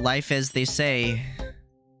 that's life as they say.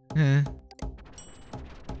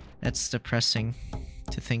 That's depressing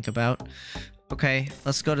to think about. Okay,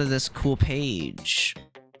 let's go to this cool page.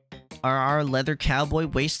 RR Leather Cowboy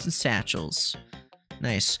Waist and Satchels.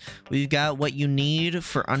 Nice. We've got what you need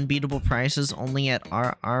for unbeatable prices only at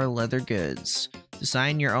RR Leather Goods.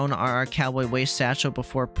 Design your own RR Cowboy Waist Satchel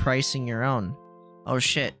before pricing your own. Oh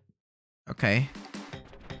shit. Okay.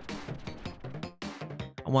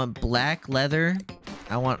 I want black leather.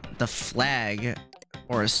 I want the flag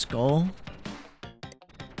or a skull.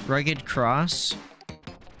 Rugged cross.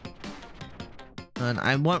 And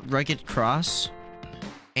I want rugged cross.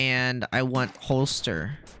 And I want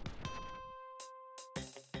holster.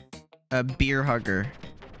 A beer hugger.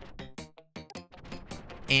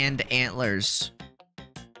 And antlers.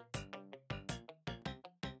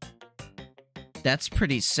 That's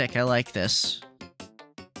pretty sick. I like this.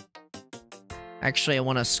 Actually, I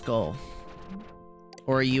want a skull.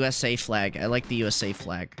 Or a USA flag. I like the USA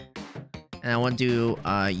flag. And I want to do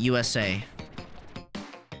USA.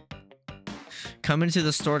 Come into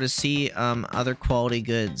the store to see other quality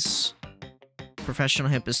goods. Professional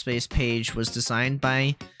Hypnospace page was designed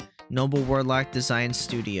by Noble Warlock Design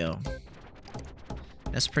Studio.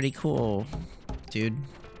 That's pretty cool, dude.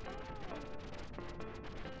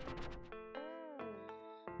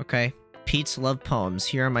 Okay. Pete's love poems.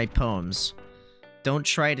 Here are my poems. Don't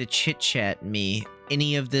try to chit-chat me.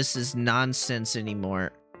 Any of this is nonsense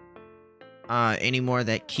anymore.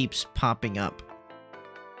 That keeps popping up.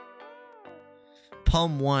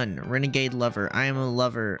 Poem 1. Renegade Lover. I am a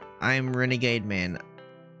lover. I am Renegade Man.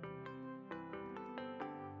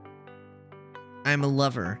 I'm a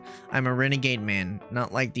lover. I'm a renegade man,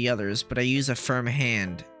 not like the others, but I use a firm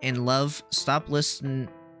hand. In love, stop listening.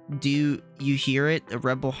 Do you hear it? The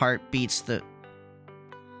rebel heart beats the...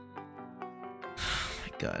 Oh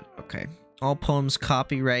my god, okay. All poems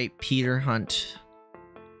copyright Peter Hunt.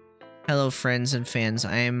 Hello friends and fans,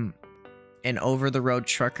 I am an over-the-road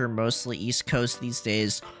trucker, mostly East Coast these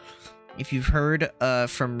days. If you've heard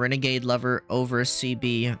from Renegade Lover over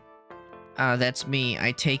CB, that's me.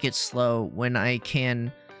 I take it slow when I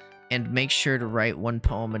can and make sure to write one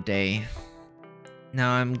poem a day.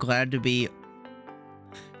 Now I'm glad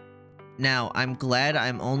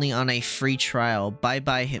I'm only on a free trial.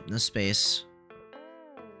 Bye-bye, Hypnospace.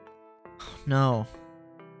 No.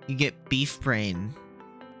 You get beef brain.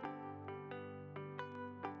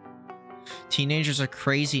 Teenagers are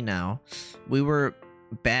crazy now. We were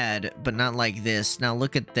bad, but not like this. Now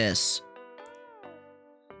look at this.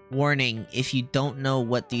 Warning, if you don't know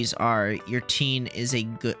what these are, your teen is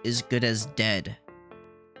good as dead.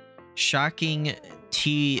 Shocking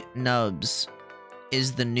T-nubs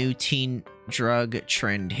is the new teen drug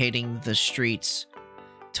trend hitting the streets.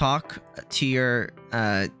 Talk to your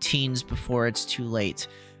teens before it's too late.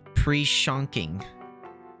 Pre-shonking.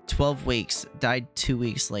 12 weeks, died 2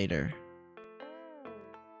 weeks later.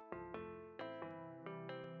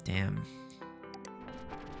 Damn.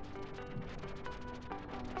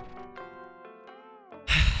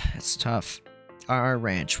 That's tough. RR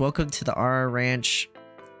Ranch. Welcome to the RR Ranch.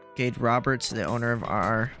 Gade Roberts, the owner of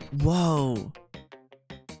RR. Whoa!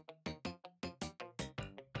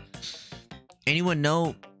 Anyone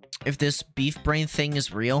know if this beef brain thing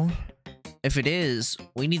is real? If it is,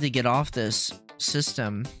 we need to get off this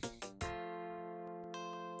system.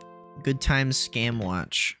 Good times scam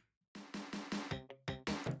watch.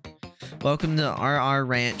 Welcome to RR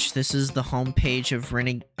Ranch. This is the homepage of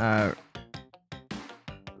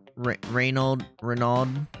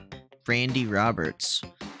Randy Roberts.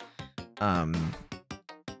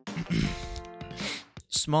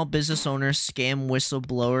 Small business owner, scam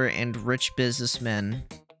whistleblower, and rich businessman.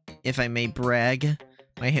 If I may brag,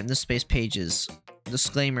 my Hypnospace pages.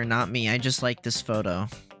 Disclaimer, not me, I just like this photo.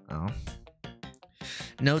 Oh.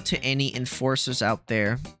 Note to any enforcers out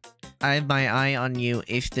there. I have my eye on you.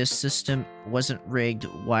 If this system wasn't rigged,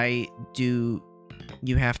 why do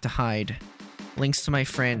you have to hide? Links to my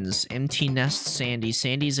friends. MT Nest Sandy.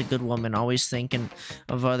 Sandy's a good woman, always thinking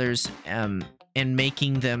of others and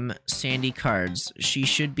making them Sandy cards. She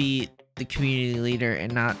should be the community leader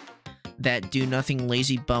and not that do-nothing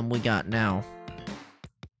lazy bum we got now.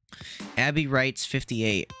 Abby writes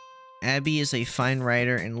 58. Abby is a fine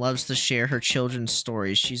writer and loves to share her children's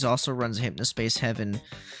stories. She also runs Hypnospace Heaven,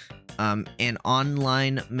 an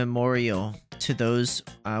online memorial to those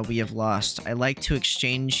we have lost. I like to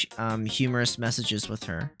exchange humorous messages with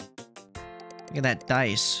her. Look at that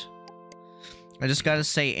dice. I just gotta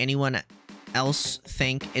say, anyone else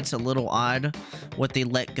think it's a little odd what they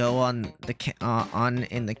let go on the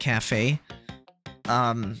in the cafe?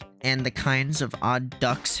 And the kinds of odd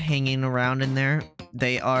ducks hanging around in there.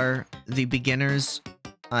 They are the beginners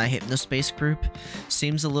Hypnospace group.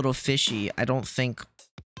 Seems a little fishy. I don't think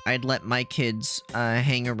I'd let my kids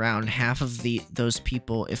hang around half of those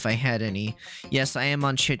people if I had any. Yes, I am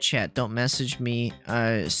on Chit Chat. Don't message me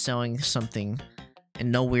selling something.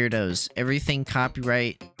 And no weirdos. Everything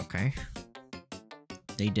copyright. Okay.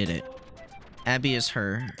 They did it. Abby is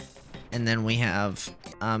her. And then we have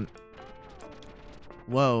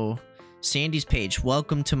whoa. Sandy's page.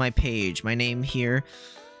 Welcome to my page. My name here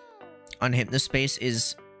on Hypnospace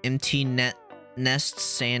is MT Nest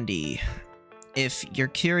Sandy. If you're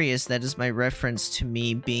curious, that is my reference to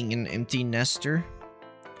me being an empty nester,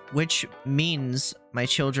 which means my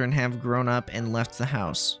children have grown up and left the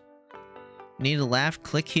house. Need a laugh?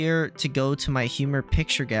 Click here to go to my humor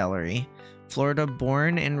picture gallery. Florida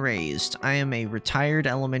born and raised. I am a retired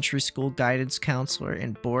elementary school guidance counselor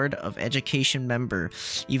and board of education member.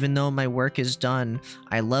 Even though my work is done,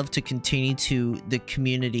 I love to continue to the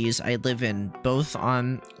communities I live in, both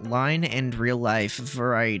online and real life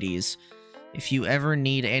varieties. If you ever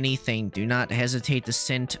need anything, do not hesitate to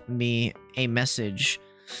send me a message.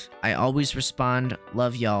 I always respond.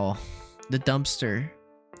 Love y'all. The dumpster.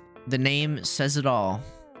 The name says it all.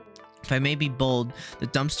 If I may be bold, the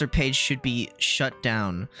dumpster page should be shut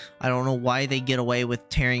down. I don't know why they get away with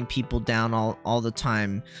tearing people down all the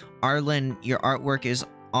time. Arlen, your artwork is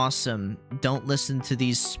awesome. Don't listen to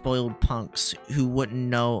these spoiled punks who wouldn't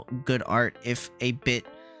know good art if it bit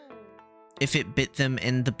them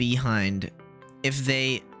in the behind. If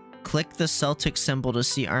they click the Celtic symbol to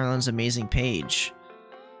see Arlen's amazing page.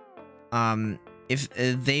 If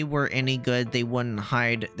they were any good, they wouldn't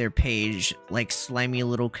hide their page like slimy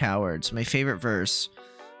little cowards. My favorite verse.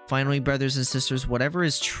 Finally, brothers and sisters, whatever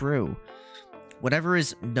is true, whatever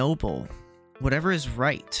is noble, whatever is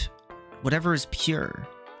right, whatever is pure,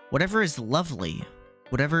 whatever is lovely,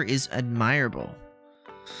 whatever is admirable,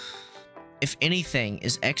 if anything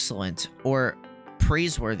is excellent or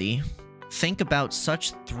praiseworthy, think about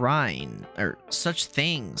such such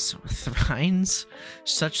things.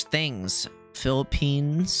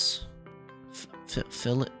 Philippines.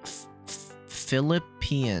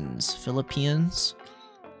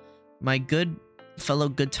 My good fellow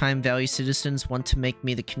good time value citizens want to make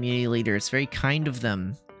me the community leader. It's very kind of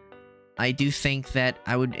them. I do think that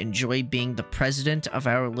I would enjoy being the president of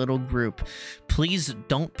our little group. Please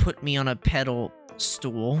don't put me on a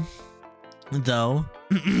pedestal, though.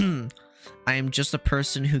 I am just a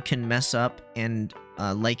person who can mess up and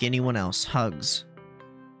like anyone else. Hugs.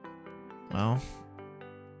 Well,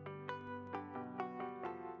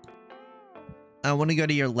 I want to go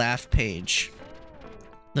to your laugh page.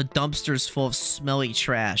 The dumpster's full of smelly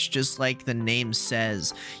trash, just like the name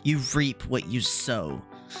says. You reap what you sow.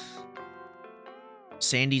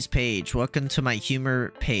 Sandy's page. Welcome to my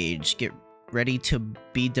humor page. Get ready to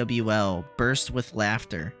BWL. Burst with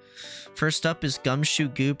laughter. First up is Gumshoe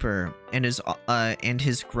Gooper and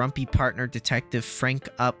his grumpy partner Detective Frank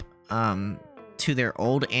up to their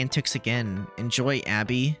old antics again. Enjoy,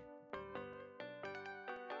 Abby.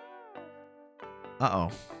 Uh-oh.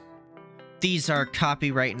 These are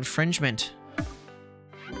copyright infringement.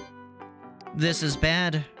 This is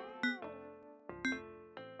bad.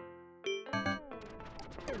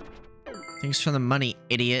 Thanks for the money,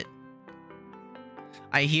 idiot.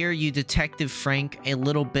 I hear you, Detective Frank, a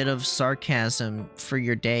little bit of sarcasm for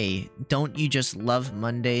your day. Don't you just love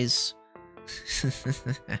Mondays?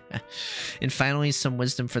 And finally, some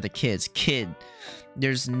wisdom for the kids. Kid,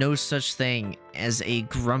 there's no such thing as a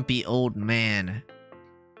grumpy old man.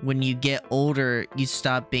 When you get older, you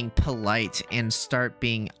stop being polite and start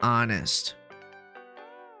being honest.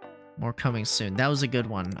 More coming soon. That was a good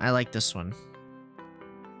one. I like this one.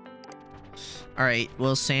 Alright,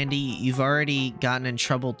 well, Sandy, you've already gotten in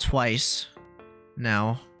trouble twice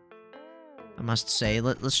now, I must say.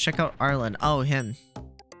 Let's check out Arlen. Oh, him.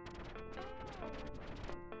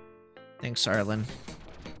 Thanks, Arlen.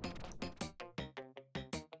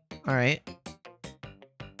 Alright.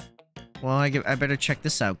 Well, I better check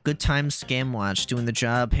this out. Good Time Scam Watch, doing the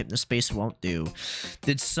job Hypnospace won't do.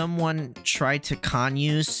 Did someone try to con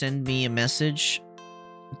you? Send me a message.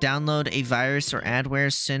 Download a virus or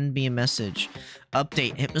adware, send me a message.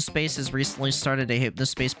 Update, Hypnospace has recently started a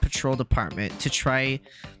Hypnospace patrol department to try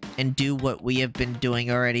and do what we have been doing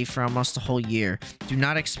already for almost a whole year. Do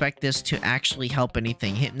not expect this to actually help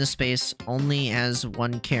anything. Hypnospace only has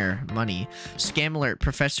one care, money. Scam alert,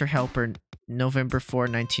 Professor Helper, November 4,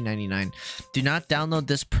 1999. Do not download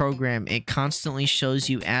this program. It constantly shows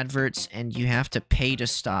you adverts and you have to pay to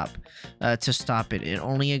stop it. It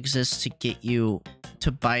only exists to get you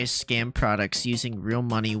to buy scam products using real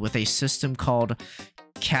money with a system called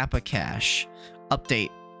Kappa Cash. Update.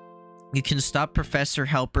 You can stop Professor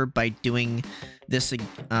Helper by doing this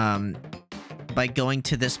by going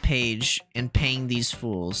to this page and paying these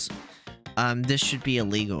fools. This should be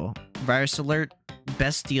illegal. Virus alert.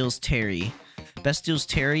 Best Deals Terry. Best Deals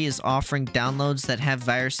Terry is offering downloads that have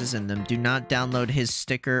viruses in them. Do not download his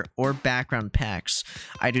sticker or background packs.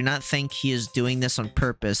 I do not think he is doing this on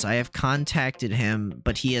purpose. I have contacted him,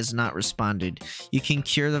 but he has not responded. You can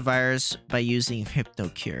cure the virus by using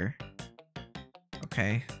HypnoCure.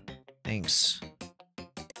 Okay. Thanks.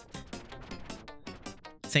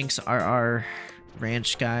 Thanks, RR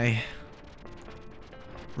Ranch guy.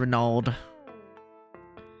 Renauld.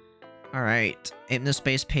 Alright,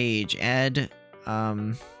 Hypnospace page. Add,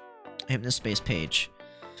 Hypnospace page.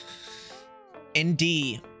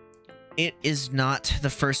 ND. It is not the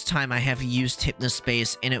first time I have used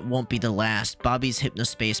Hypnospace, and it won't be the last. Bobby's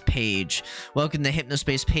Hypnospace page. Welcome to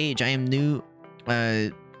Hypnospace page. I am new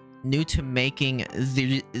to making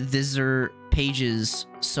these pages,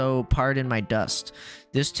 so pardon my dust.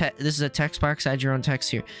 This is a text box. Add your own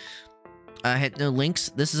text here. Hit the links.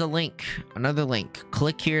 This is a link. Another link.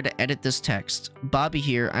 Click here to edit this text. Bobby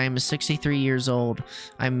here. I am 63 years old.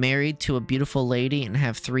 I'm married to a beautiful lady and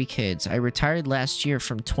have 3 kids. I retired last year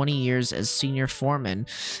from 20 years as senior foreman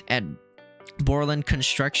at Borland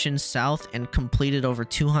Construction South and completed over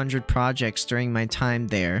 200 projects during my time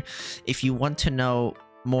there. If you want to know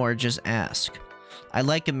more, just ask. I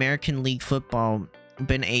like American League football.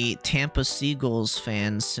 Been a Tampa Seagulls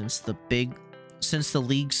fan since the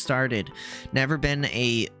league started. Never been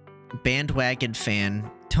a bandwagon fan.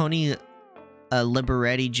 Tony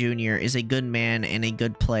Liberetti Jr. is a good man and a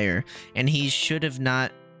good player, and he should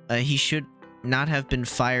not have been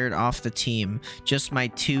fired off the team. Just my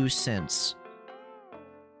 2 cents.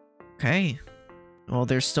 Okay. Well,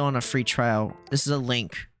 they're still on a free trial. This is a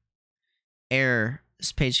link. Error.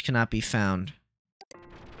 This page cannot be found.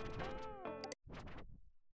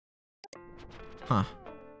 Huh.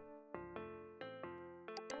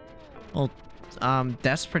 Well,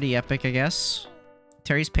 that's pretty epic, I guess.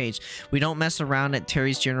 Terry's page. We don't mess around at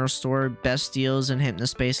Terry's General Store. Best deals in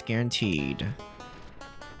Hypnospace guaranteed.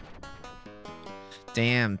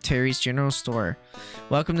 Damn, Terry's General Store.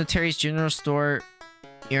 Welcome to Terry's General Store.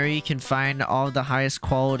 Here you can find all the highest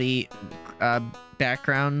quality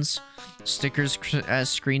backgrounds, stickers,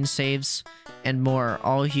 screen saves, and more,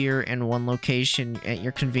 all here in one location at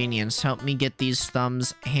your convenience. Help me get these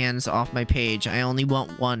hands off my page. I only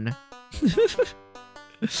want one.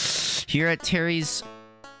 Here at Terry's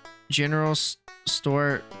General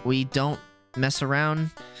Store, we don't mess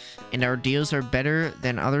around, and our deals are better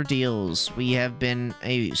than other deals. We have been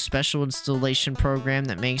a special installation program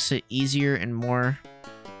that makes it easier and more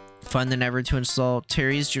fun than ever to install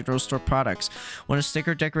Terry's General Store products. Want a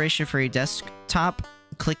sticker decoration for your desktop?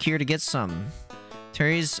 Click here to get some.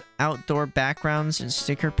 Terry's outdoor backgrounds and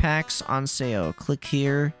sticker packs on sale. Click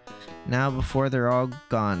here now before they're all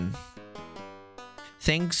gone.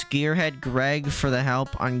 Thanks Gearhead Greg for the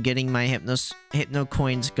help on getting my Hypno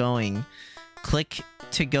coins going. Click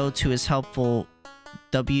to go to his helpful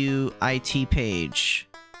WIT page.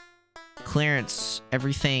 Clearance.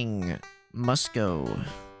 Everything must go.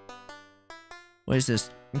 What is this?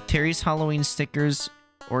 Terry's Halloween stickers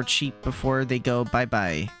or cheap before they go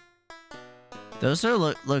bye-bye. Those are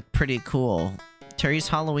look pretty cool. Terry's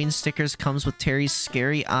Halloween stickers comes with Terry's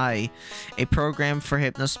Scary Eye, a program for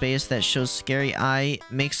Hypnospace that shows Scary Eye,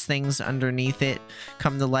 makes things underneath it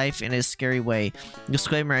come to life in a scary way.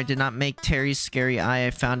 Disclaimer, I did not make Terry's Scary Eye,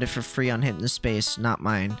 I found it for free on Hypnospace, not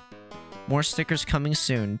mine. More stickers coming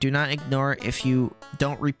soon. Do not ignore if you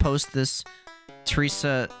don't repost this.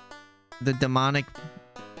 Teresa, the demonic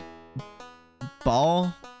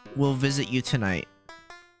ball will visit you tonight.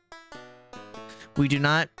 We do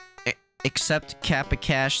not accept Kappa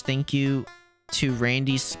Cash. Thank you to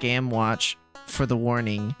Randy Scam Watch for the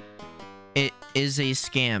warning. It is a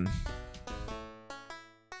scam.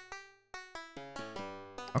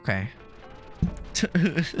 Okay.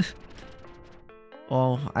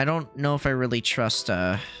 Well, I don't know if I really trust,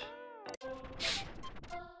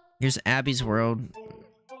 Here's Abby's World.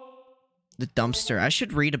 The dumpster. I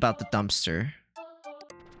should read about the dumpster.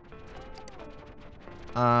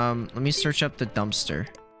 Let me search up the dumpster.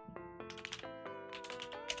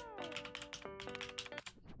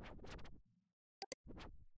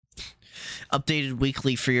 Updated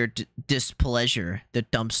weekly for your displeasure. The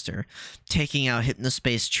dumpster. Taking out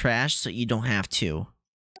Hypnospace trash so you don't have to.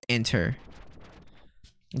 Enter.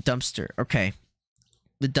 Dumpster. Okay.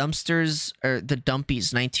 The dumpsters, or the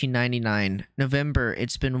dumpies, 1999. November,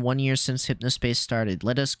 it's been 1 year since Hypnospace started.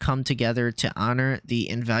 Let us come together to honor the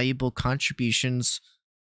invaluable contributions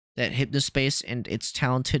that Hypnospace and its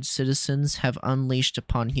talented citizens have unleashed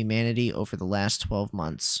upon humanity over the last 12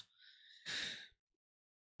 months.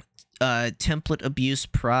 Template Abuse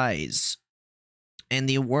Prize. And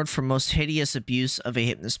the award for most hideous abuse of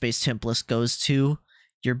a Hypnospace template goes to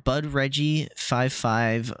your Bud Reggie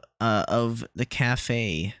 55 of the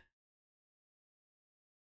cafe.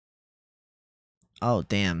 Oh,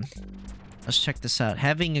 damn. Let's check this out.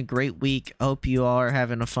 Having a great week. Hope you all are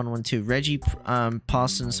having a fun one too. Reggie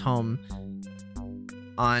Paulson's home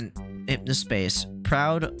on Hypnospace.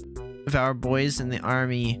 Proud of our boys in the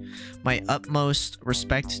army. My utmost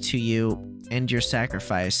respect to you and your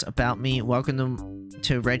sacrifice. About me, welcome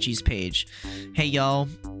to Reggie's page. Hey y'all,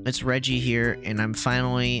 it's Reggie here, and I'm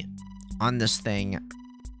finally on this thing.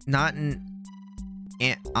 Not an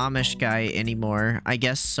Amish guy anymore. I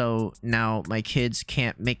guess so now my kids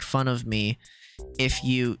can't make fun of me. If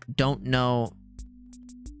you don't know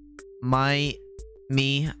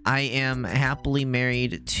me, I am happily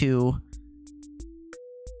married to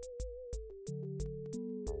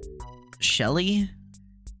Shelly,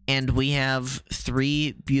 and we have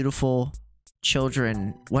 3 beautiful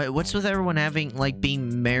children. What's with everyone having, like,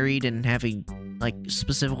 being married and having, like,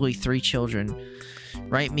 specifically 3 children?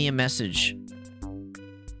 Write me a message.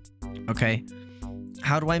 Okay.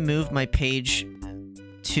 How do I move my page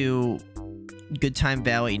to Good Time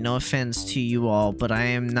Valley? No offense to you all, but I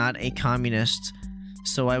am not a communist,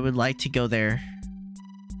 so I would like to go there.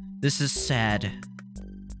 This is sad.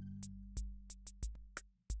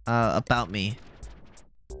 About me.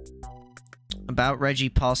 About Reggie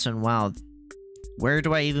Paulson. Wow. Where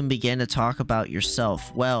do I even begin to talk about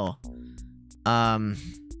yourself? Well, oh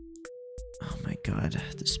my god,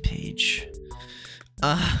 this page.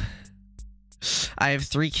 I have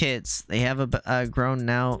 3 kids. They have grown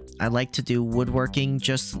now. I like to do woodworking,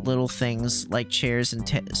 just little things like chairs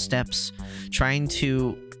and steps. Trying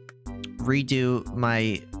to redo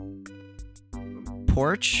my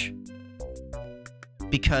porch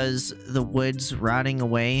because the wood's rotting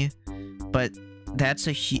away, but that's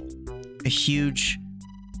a huge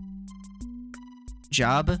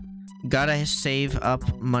job. Gotta save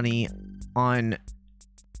up money on...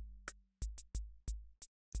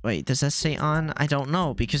 Wait, does that say on? I don't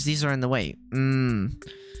know, because these are in the way.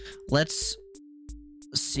 Let's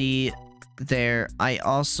see there. I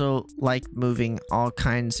also like moving all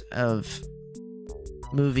kinds of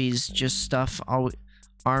movies, just stuff.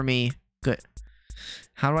 Army. Good.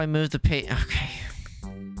 How do I move the page? Okay.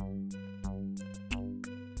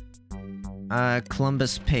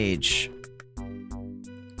 Columbus page.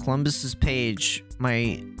 Columbus's page.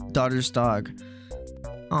 My daughter's dog.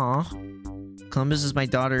 Aw. Columbus is my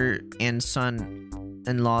daughter and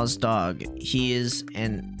son-in-law's dog. He is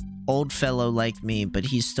an old fellow like me, but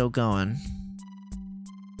he's still going.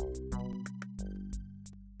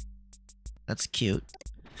 That's cute.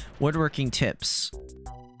 Woodworking tips.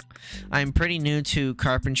 I'm pretty new to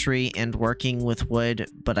carpentry and working with wood,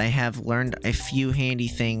 but I have learned a few handy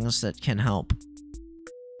things that can help.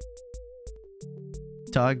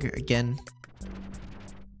 Dog again.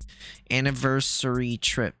 Anniversary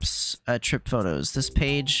trips, trip photos. This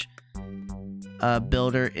page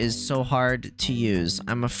builder is so hard to use.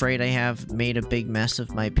 I'm afraid I have made a big mess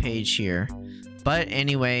of my page here. But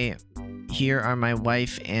anyway, here are my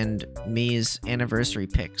wife and me's anniversary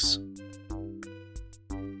pics.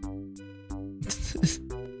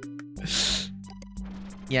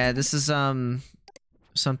 Yeah, this is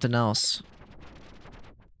something else.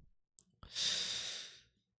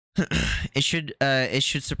 It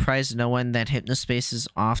should surprise no one that Hypnospace's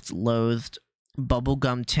oft-loathed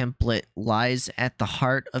bubblegum template lies at the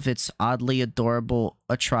heart of its oddly adorable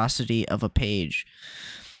atrocity of a page.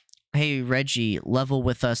 Hey, Reggie, level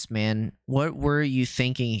with us, man. What were you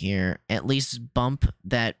thinking here? At least bump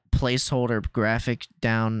that placeholder graphic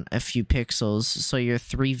down a few pixels so your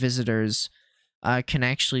 3 visitors can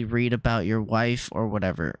actually read about your wife or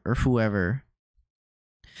whatever, or whoever.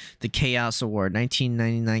 The Chaos Award,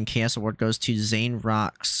 1999 Chaos Award goes to Zane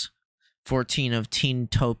Rocks, 14 of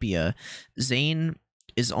Teentopia. Zane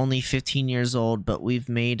is only 15 years old, but we've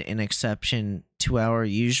made an exception to our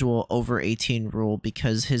usual over 18 rule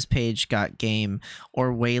because his page Got Game,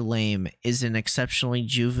 or Way Lame, is an exceptionally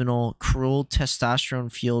juvenile, cruel,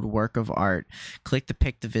 testosterone-fueled work of art. Click the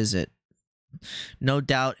pic to visit. No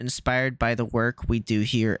doubt inspired by the work we do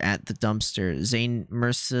here at the dumpster. Zane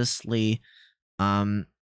mercilessly,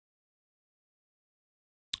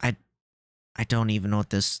 I don't even know what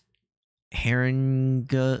this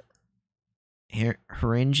haranges? I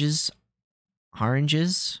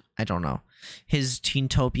don't know. His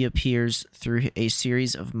Teentopia peers through a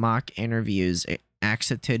series of mock interviews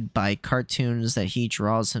accented by cartoons that he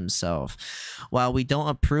draws himself. While we don't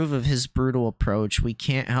approve of his brutal approach, we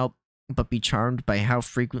can't help but be charmed by how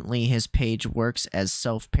frequently his page works as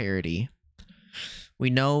self-parody. We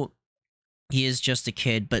know he is just a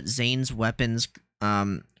kid, but Zane's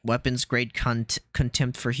weapons-grade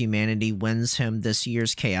contempt for humanity wins him this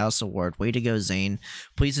year's Chaos Award. Way to go, Zane.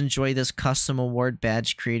 Please enjoy this custom award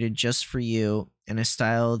badge created just for you in a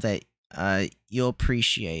style that you'll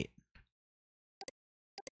appreciate.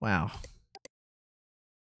 Wow.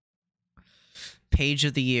 Page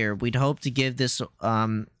of the Year. We'd hope to give this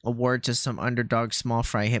award to some underdog small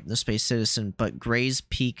fry Hypnospace citizen, but Gray's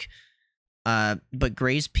Peak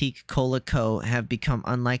Cola Co. have become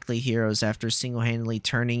unlikely heroes after single-handedly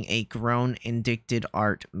turning a grown, indicted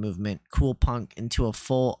art movement, Cool Punk, into a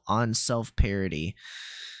full-on self-parody.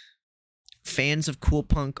 Fans of Cool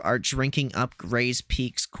Punk are drinking up Gray's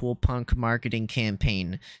Peak's Cool Punk marketing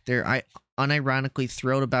campaign. They're unironically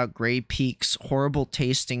thrilled about Gray Peak's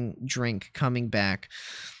horrible-tasting drink coming back.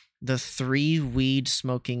 The 3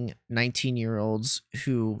 weed-smoking 19-year-olds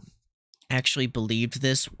who actually believed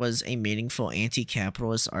this was a meaningful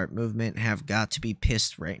anti-capitalist art movement have got to be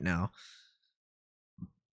pissed right now.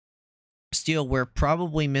 Still, we're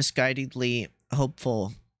probably misguidedly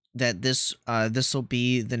hopeful that this will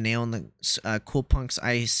be the nail in the Cool Punk's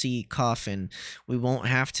IC coffin. We won't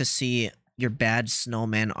have to see your bad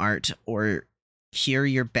snowman art or hear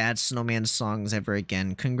your bad snowman songs ever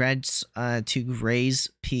again. Congrats to Gray's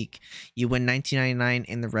Peak. You win 1999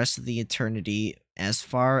 and the rest of the eternity as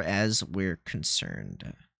far as we're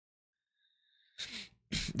concerned.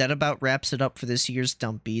 That about wraps it up for this year's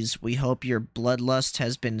Dumpies. We hope your bloodlust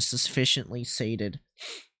has been sufficiently sated.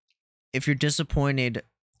 If you're disappointed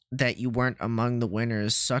that you weren't among the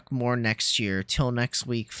winners, suck more next year. Till next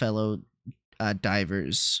week, fellow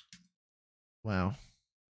divers. Wow.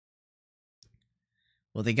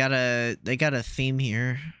 Well, they got a theme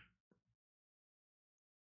here.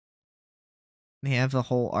 They have a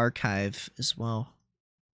whole archive as well.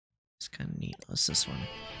 It's kind of neat. What's this one?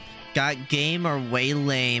 Got game or way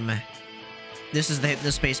lame? This is the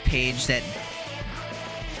Hypnospace page that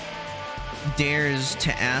dares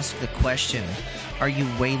to ask the question, are you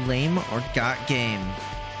way lame or got game?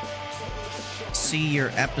 See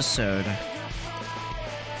your episode.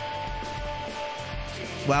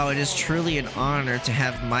 Wow, it is truly an honor to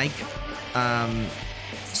have Mike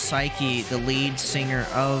Psyche, the lead singer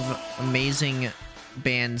of amazing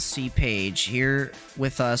band C-Page, here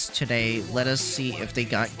with us today. Let us see if they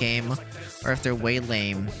got game or if they're way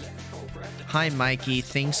lame. Hi Mikey,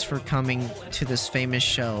 thanks for coming to this famous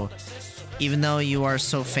show. Even though you are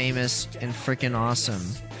so famous and freaking awesome.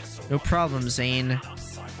 No problem, Zane.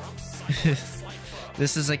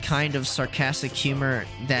 This is a kind of sarcastic humor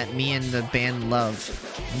that me and the band love.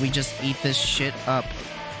 We just eat this shit up.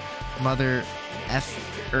 Mother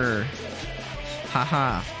F-er.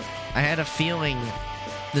 Haha. I had a feeling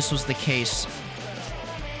this was the case.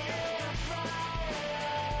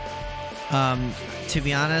 To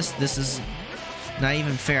be honest, this is not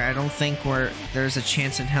even fair. I don't think there's a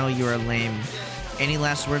chance in hell you are lame. Any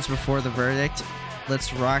last words before the verdict?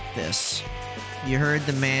 Let's rock this. You heard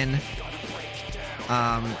the man.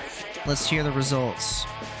 Let's hear the results.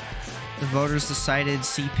 The voters decided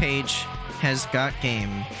C-Page has got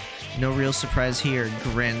game. No real surprise here,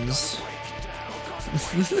 grins.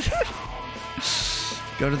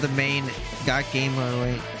 Go to the main got game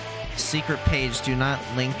secret page. Do not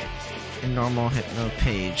link in normal Hypno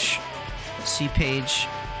page. C-Page.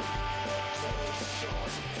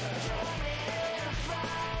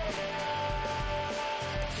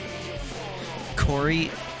 Corey,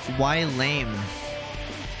 why lame?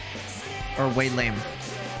 Or way lame.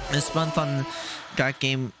 This month on Got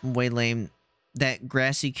Game Way Lame, that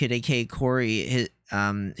grassy kid, aka Corey,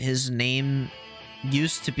 his name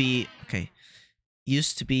used to be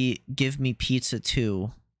Give Me Pizza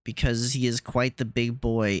Too, because he is quite the big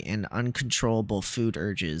boy and uncontrollable food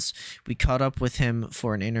urges. We caught up with him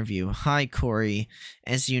for an interview. Hi Corey,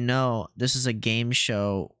 as you know, this is a game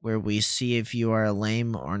show where we see if you are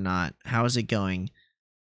lame or not. How's it going?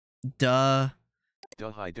 Duh,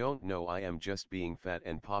 I don't know, I am just being fat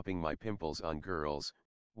and popping my pimples on girls.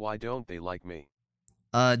 Why don't they like me?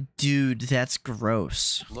 Dude, that's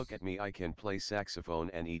gross. Look at me, I can play saxophone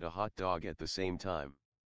and eat a hot dog at the same time.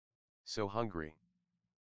 So hungry.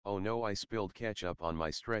 Oh no, I spilled ketchup on my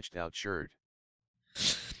stretched out shirt.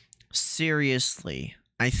 Seriously,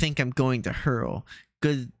 I think I'm going to hurl.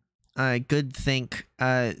 Good think,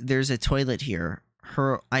 there's a toilet here.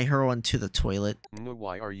 I hurl into the toilet. No,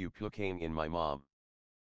 why are you puking in my mom?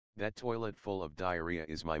 That toilet full of diarrhea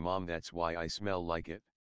is my mom, that's why I smell like it.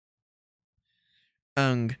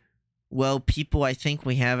 Well, people, I think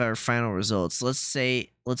we have our final results. Let's see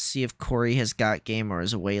if Corey has got game or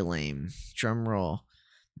is way lame. Drum roll.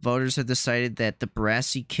 Voters have decided that the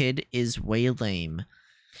brassy kid is way lame.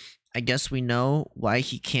 I guess we know why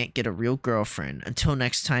he can't get a real girlfriend. Until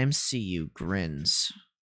next time, see you, grins.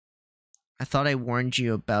 I thought I warned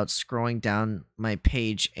you about scrolling down my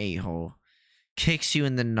page, a-hole. Kicks you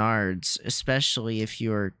in the nards, especially if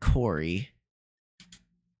you're Corey.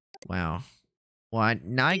 Wow. Well,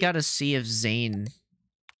 now I gotta see if Zane...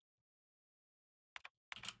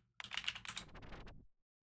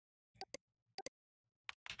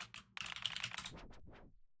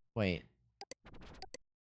 Wait.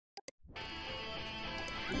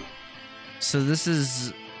 So this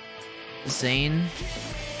is... Zane?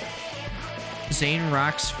 Zane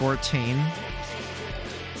rocks 14.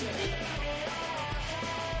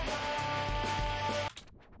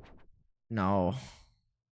 No.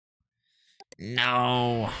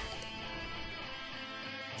 No.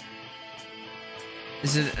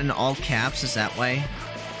 Is it in all caps? Is that way?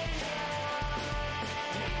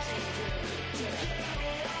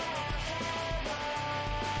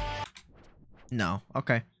 No.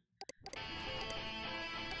 Okay.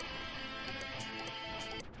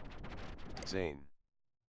 Zane.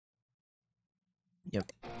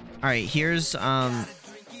 Yep. Alright, here's,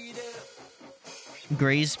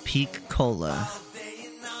 Gray's Peak Cola.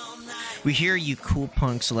 We hear you cool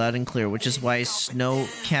punks loud and clear, which is why Snow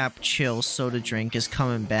Cap Chill soda drink is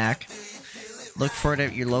coming back. Look for it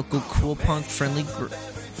at your local cool punk friendly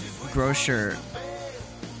grocer.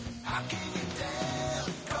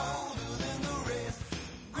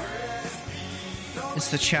 It's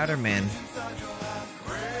the Chowder Man.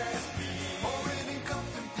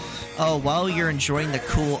 Oh, while you're enjoying the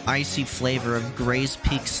cool icy flavor of Gray's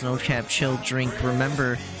Peak Snowcap Chill drink,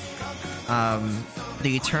 remember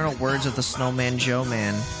the eternal words of the Snowman Joe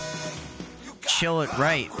Man. Chill it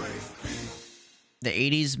right. The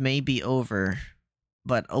 80s may be over,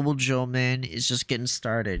 but old Joe Man is just getting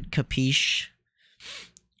started. Capiche?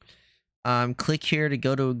 Click here to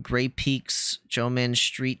go to Gray Peak's Joe Man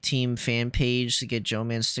Street Team fan page to get Joe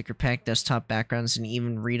Man sticker pack, desktop backgrounds, and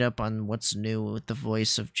even read up on what's new with the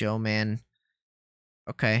voice of Joe Man.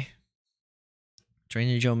 Okay. Join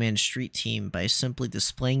the Joe Man Street Team by simply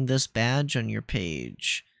displaying this badge on your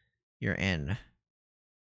page. You're in.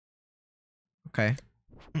 Okay.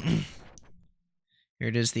 Here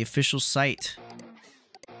it is, the official site.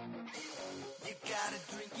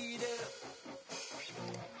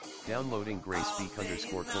 Downloading Grayspeak _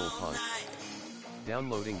 Cole Punk.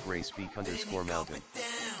 Downloading Grayspeak _ Malvin.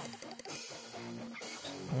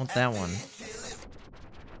 I want that one.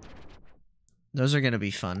 Those are gonna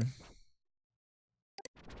be fun.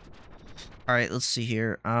 Alright, let's see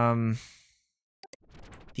here.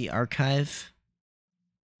 The archive.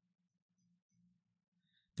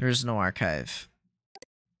 There is no archive.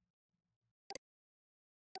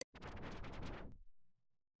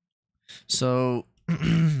 So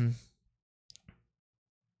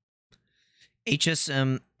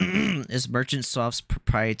HSM is Merchant Soft's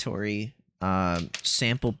proprietary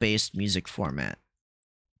sample-based music format.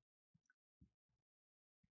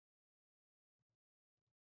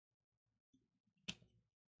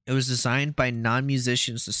 It was designed by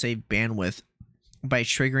non-musicians to save bandwidth by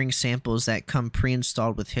triggering samples that come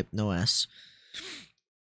pre-installed with HypnoS.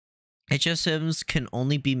 HSMs can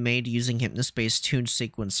only be made using Hypnospace Tune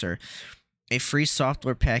Sequencer, a free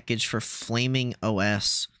software package for Flaming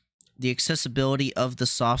OS. The accessibility of the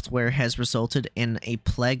software has resulted in a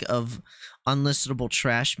plague of unlistenable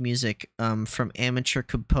trash music from amateur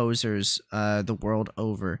composers the world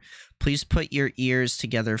over. Please put your ears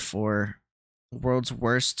together for world's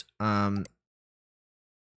worst HSM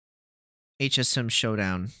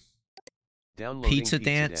showdown. Downloading Pizza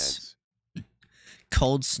Dance.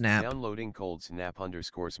 Cold Snap. Downloading Cold Snap _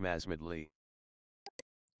 Smasmedly.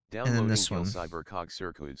 then Downloading this Kill one. Cybercog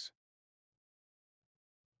Circus.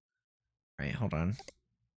 Right, hold on.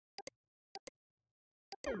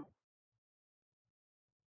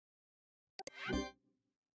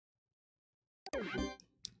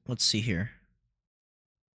 Let's see here.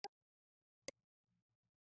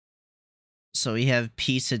 So we have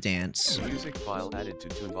Pizza Dance. Music file added to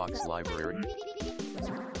Toonbox library.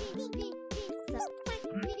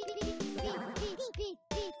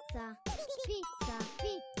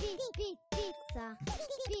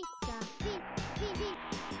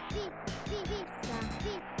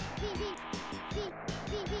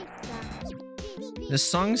 This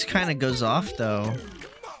song's kind of goes off though.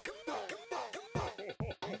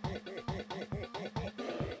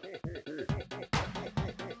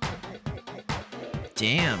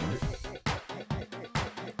 Damn.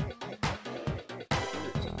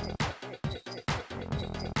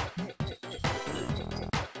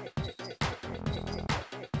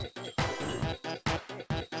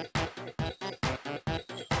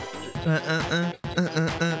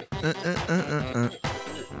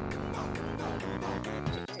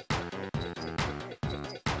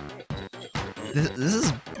 This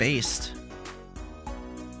is based.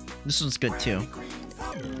 This one's good too.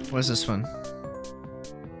 What's this one?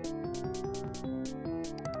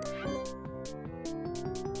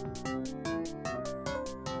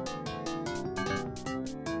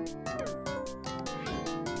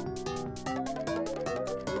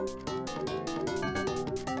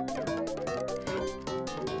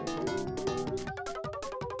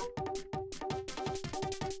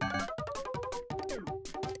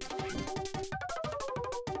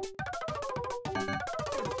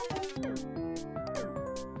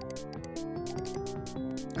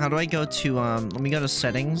 How do I go to, let me go to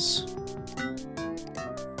settings.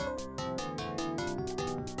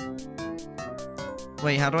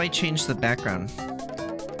 Wait, how do I change the background?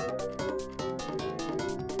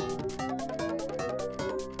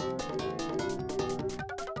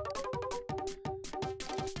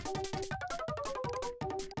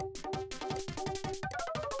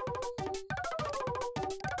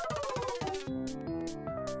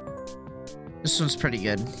 This one's pretty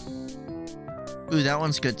good. Ooh, that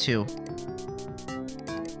one's good too.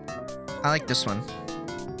 I like this one.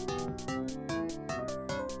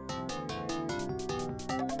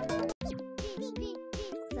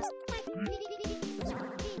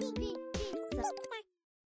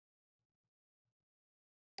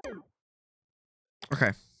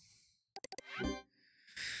 Okay.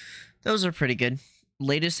 Those are pretty good.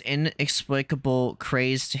 Latest inexplicable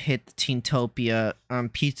craze to hit the Teentopia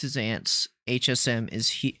Pizzas Ants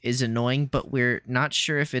HSM is annoying, but we're not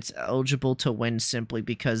sure if it's eligible to win simply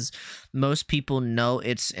because most people know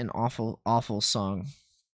it's an awful song.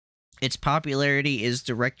 Its popularity is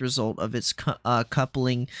direct result of its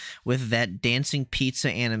coupling with that dancing pizza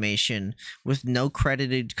animation with no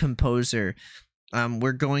credited composer.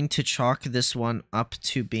 We're going to chalk this one up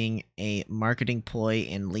to being a marketing ploy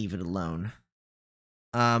and leave it alone.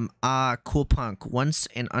 Cool punk, once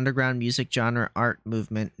an underground music genre art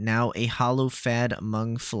movement, now a hollow fad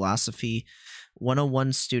among philosophy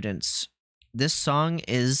 101 students. This song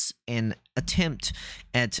is an attempt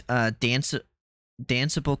at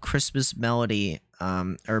danceable Christmas melody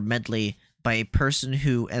or medley by a person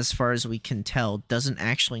who, as far as we can tell, doesn't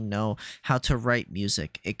actually know how to write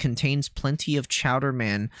music. It contains plenty of Chowder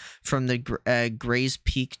Man from the Gray's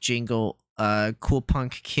Peak jingle, Cool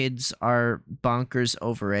Punk Kids Are Bonkers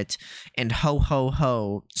Over It, and Ho Ho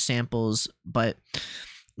Ho samples, but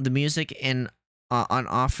the music on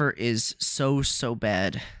offer is so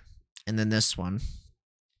bad. And then this one.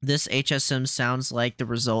 This HSM sounds like the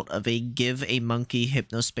result of a Give a Monkey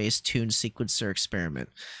Hypnospace tune sequencer experiment.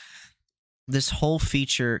 This whole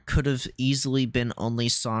feature could have easily been only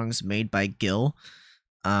songs made by Gil,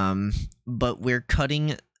 but we're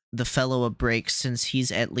cutting the fellow a break since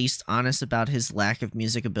he's at least honest about his lack of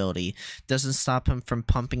music ability. Doesn't stop him from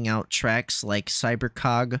pumping out tracks like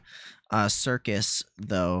Cybercog Circus,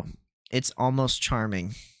 though. It's almost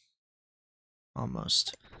charming.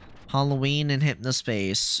 Almost. Halloween and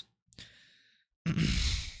Hypnospace.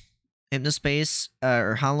 Hypnospace,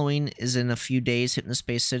 or Halloween is in a few days.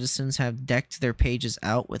 Hypnospace citizens have decked their pages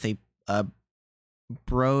out with a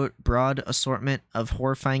broad assortment of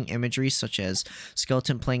horrifying imagery such as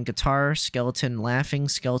skeleton playing guitar, skeleton laughing,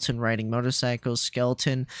 skeleton riding motorcycles,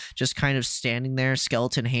 skeleton just kind of standing there,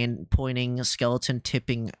 skeleton hand pointing, skeleton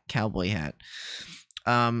tipping cowboy hat.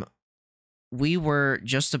 We were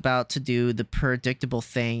just about to do the predictable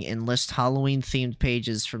thing and list Halloween-themed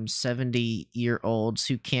pages from 70-year-olds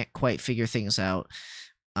who can't quite figure things out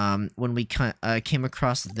when we came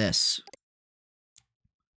across this.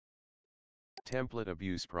 Template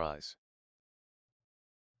Abuse Prize.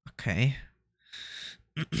 Okay.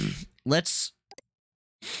 Let's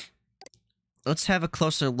have a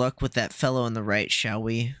closer look with that fellow on the right, shall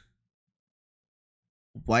we?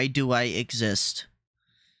 Why do I exist?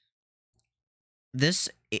 This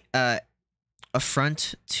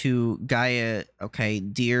affront to Gaia, okay,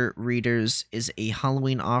 dear readers, is a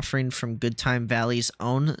Halloween offering from Goodtime Valley's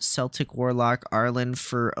own Celtic warlock Arlen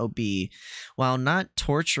for OB. While not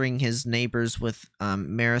torturing his neighbors with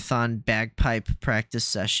marathon bagpipe practice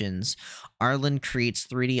sessions, Arlen creates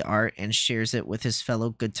 3D art and shares it with his fellow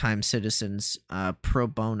Goodtime citizens pro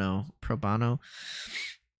bono.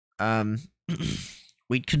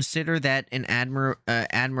 We'd consider that an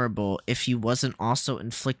admirable if he wasn't also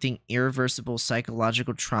inflicting irreversible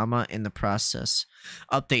psychological trauma in the process.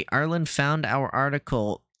 Update: Arlen found our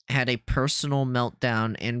article, had a personal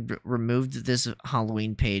meltdown, and removed this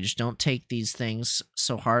Halloween page. Don't take these things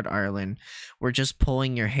so hard, Arlen. We're just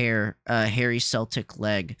pulling your hair, hairy Celtic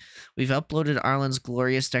leg. We've uploaded Arlen's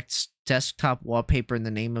glorious desktop wallpaper in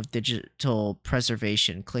the name of digital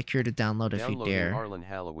preservation. Click here to download if you dare. Arlen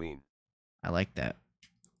Halloween. I like that.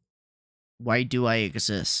 Why do I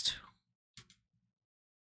exist?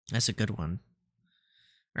 That's a good one.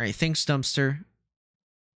 Alright, thanks, Dumpster.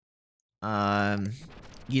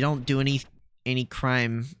 You don't do any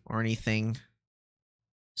crime or anything.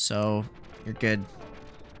 So, you're good.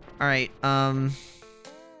 Alright, man,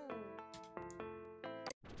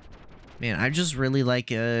 I just really like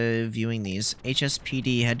viewing these.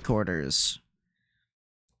 HSPD headquarters.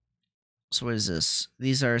 So what is this?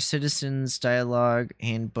 These are citizens, dialogue,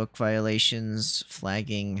 handbook violations,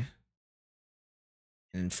 flagging,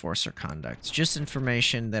 and enforcer conduct. Just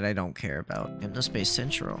information that I don't care about. Hypnospace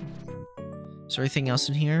Central. Is there anything else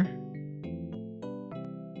in here?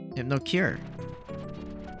 Hypnocure.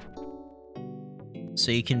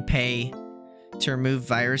 So you can pay to remove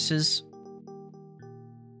viruses.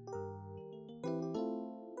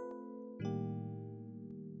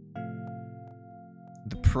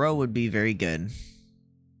 The Pro would be very good.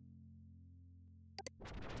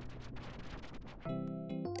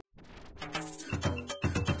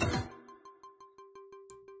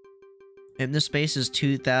 Hypnospace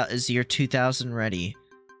is year 2000 ready.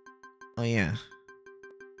 Oh yeah.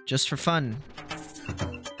 Just for fun.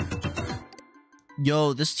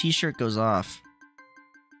 Yo, this t-shirt goes off.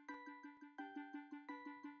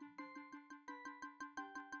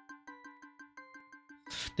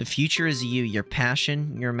 The future is you, your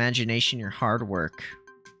passion, your imagination, your hard work.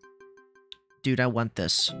 Dude, I want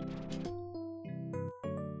this.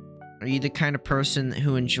 Are you the kind of person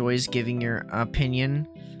who enjoys giving your opinion?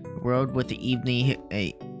 World with the easy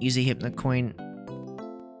Hypnocoin.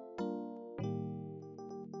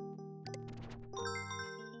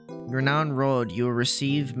 You're now enrolled. You will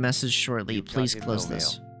receive message shortly. You've Please got close Hypno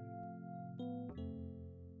this.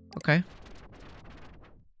 Okay.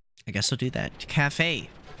 I guess I'll do that. Cafe.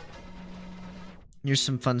 Here's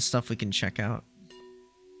some fun stuff we can check out.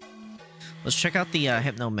 Let's check out the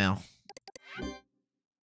Hypno Mail.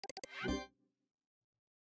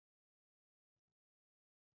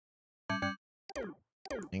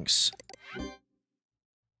 Thanks.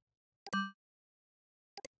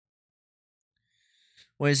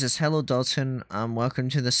 What is this? Hello, Dalton. Welcome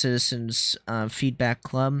to the Citizens Feedback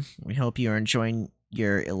Club. We hope you are enjoying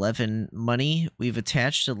your 11 money. We've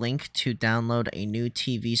attached a link to download a new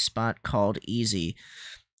TV spot called Easy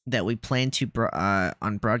that we plan to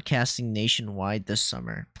on broadcasting nationwide this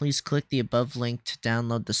summer. Please click the above link to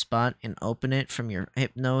download the spot and open it from your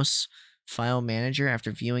Hypnos file manager.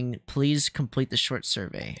 After viewing, please complete the short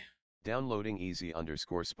survey. Downloading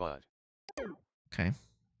easy_spot. Okay.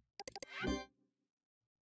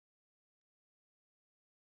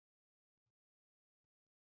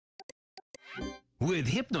 With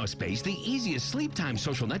Hypnospace, the easiest sleep time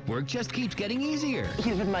social network just keeps getting easier.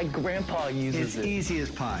 Even my grandpa uses it. It's easy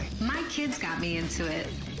as pie. My kids got me into it.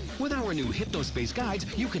 With our new Hypnospace guides,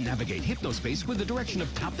 you can navigate Hypnospace with the direction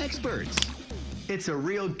of top experts. It's a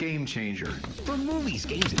real game changer. From movies,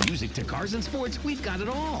 games, and music to cars and sports, we've got it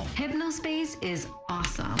all. Hypnospace is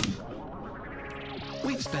awesome.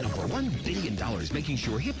 We've spent over $1 billion making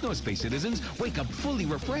sure Hypnospace citizens wake up fully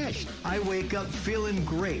refreshed. I wake up feeling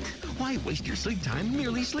great. Why waste your sleep time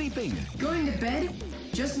merely sleeping? Going to bed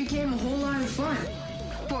just became a whole lot of fun.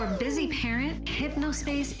 For a busy parent,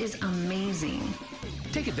 Hypnospace is amazing.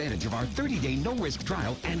 Take advantage of our 30-day no-risk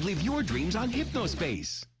trial and live your dreams on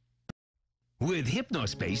Hypnospace. With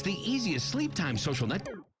Hypnospace, the easiest sleep time social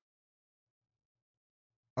network.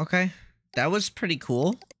 Okay, that was pretty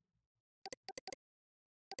cool.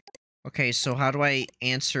 Okay, so how do I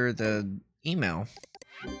answer the email?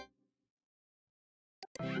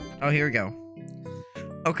 Oh, here we go.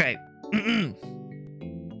 Okay.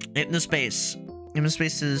 Hypnospace.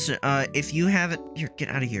 Hypnospace is, if you haven't... Here, get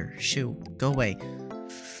out of here. Shoo. Go away.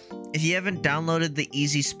 If you haven't downloaded the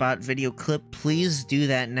Easy Spot video clip, please do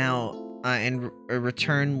that now and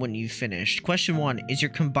return when you've finished. Question 1. Is your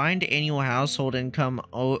combined annual household income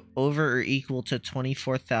over or equal to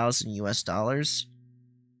 $24,000 US?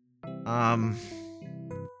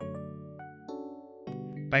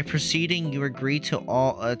 By proceeding, you agree to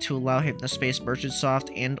allow Hypnospace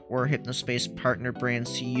Merchantsoft and/or Hypnospace partner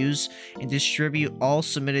brands to use and distribute all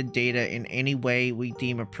submitted data in any way we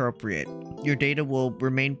deem appropriate. Your data will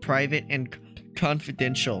remain private and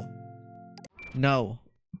confidential. No.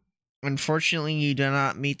 Unfortunately, you do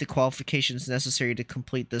not meet the qualifications necessary to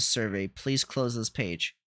complete this survey. Please close this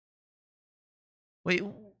page. Wait,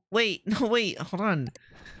 no, wait, hold on.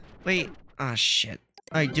 Wait, ah, shit.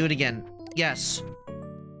 Alright, do it again. Yes.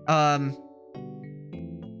 Are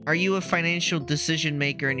you a financial decision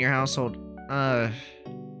maker in your household?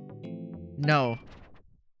 No.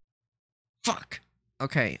 Fuck.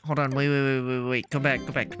 Okay, hold on, wait, go back.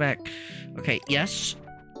 Okay, yes.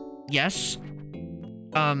 Yes.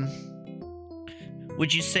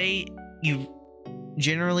 Would you say you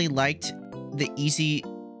generally liked the Easy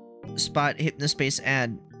Spot Hypnospace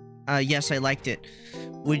ad? Yes, I liked it.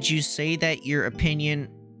 Would you say that your opinion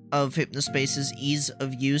of Hypnospace's ease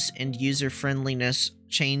of use and user-friendliness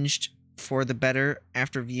changed for the better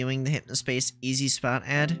after viewing the Hypnospace Easy Spot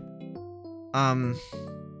ad?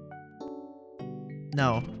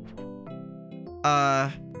 No.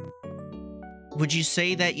 Would you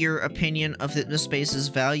say that your opinion of Hypnospace's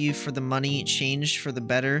value for the money changed for the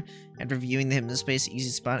better after viewing the Hypnospace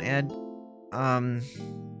Easy Spot ad?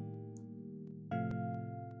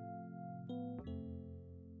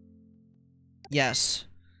 Yes.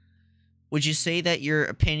 Would you say that your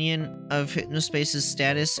opinion of Hypnospace's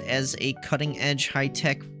status as a cutting-edge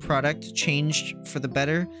high-tech product changed for the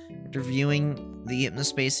better after viewing the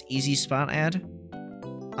Hypnospace Easy Spot ad?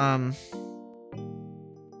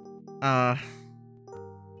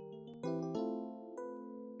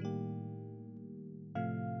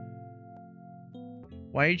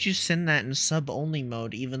 Why did you send that in sub-only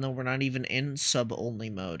mode, even though we're not even in sub-only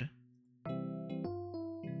mode?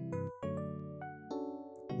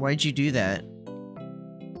 Why'd you do that?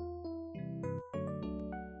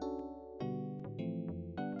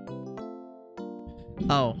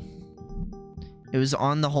 Oh. It was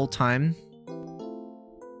on the whole time.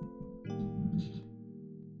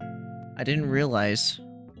 I didn't realize.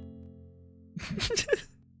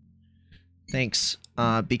 Thanks.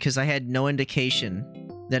 Because I had no indication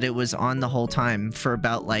that it was on the whole time for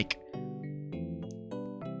about, like,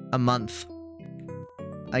 a month.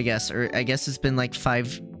 I guess. Or I guess it's been, like,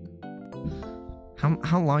 5...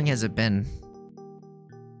 How long has it been?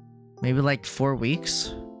 Maybe, like, 4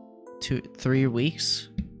 weeks? 3 weeks?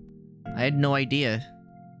 I had no idea.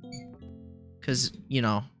 Because, you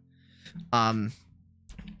know...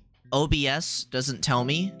 OBS doesn't tell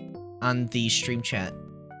me on the stream chat.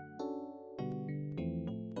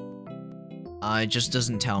 It just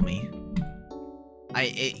doesn't tell me.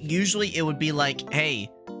 Usually it would be like, hey,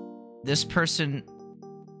 this person,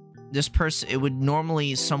 it would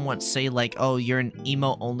normally somewhat say like, oh, you're in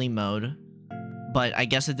emote only mode, but I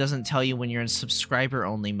guess it doesn't tell you when you're in subscriber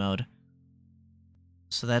only mode.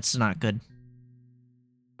 So that's not good.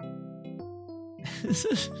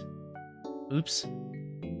 Oops.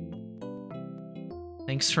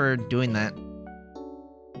 Thanks for doing that.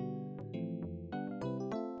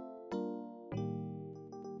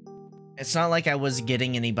 It's not like I was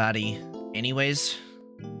getting anybody anyways,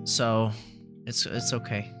 so it's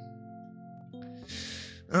okay.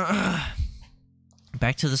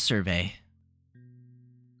 Back to the survey.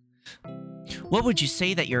 What would you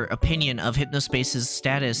say that your opinion of Hypnospace's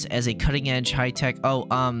status as a cutting-edge high-tech... Oh,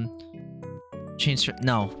 change...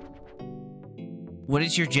 No. What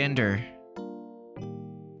is your gender?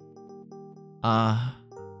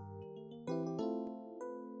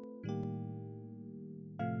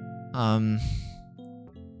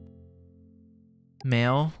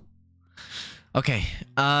 Male? Okay,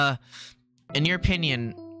 in your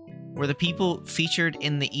opinion, were the people featured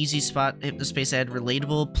in the Easy Spot Hypnospace ad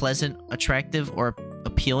relatable, pleasant, attractive, or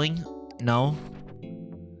appealing? No.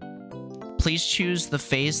 Please choose the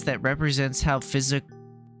face that represents how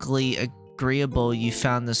physically agreeable you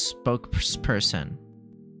found the spokesperson.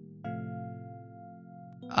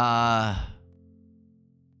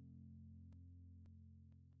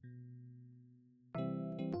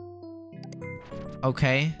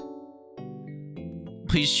 Okay.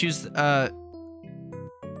 Please choose, the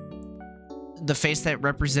face that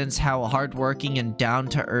represents how hardworking and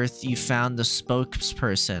down-to-earth you found the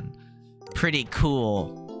spokesperson. Pretty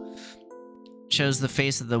cool. Chose the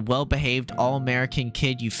face of the well-behaved, all-American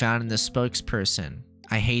kid you found in the spokesperson.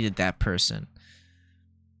 I hated that person.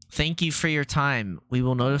 Thank you for your time. We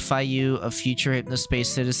will notify you of future Hypnospace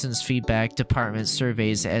Citizens Feedback Department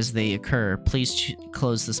surveys as they occur. Please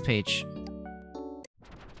close this page.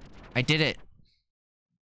 I did it.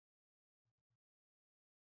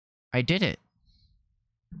 I did it.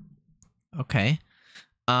 Okay.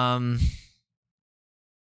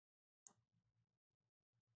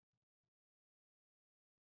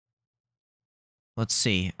 Let's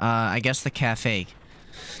see. I guess the cafe.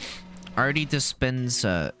 Already dispense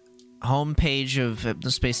homepage of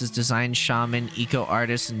Hypnospace's design shaman, eco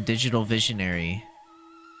artist, and digital visionary.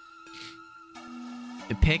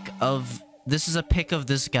 A pic of... This is a pic of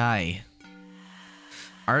this guy.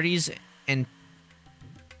 Artie's and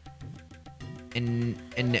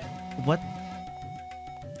what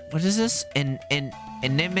is this?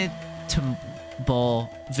 Inimitable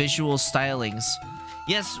visual stylings.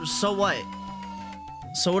 Yes, so what?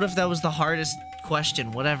 So what if that was the hardest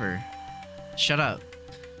question? Whatever. Shut up.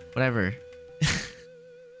 Whatever.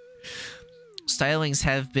 Stylings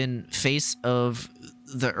have been face of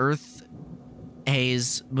the Earth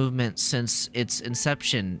Haze movement since its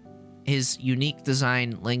inception. His unique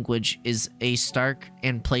design language is a stark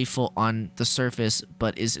and playful on the surface,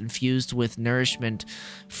 but is infused with nourishment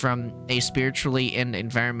from a spiritually and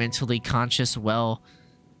environmentally conscious well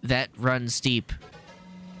that runs deep.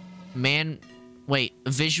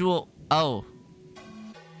 Visual... Oh.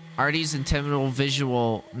 Artie's intimidable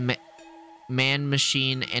visual... Man,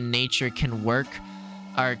 machine, and nature can work...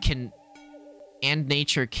 And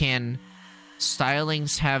nature can...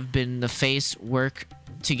 Stylings have been the face work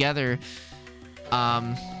together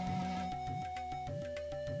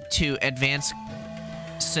to advance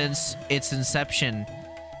since its inception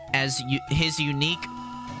as his unique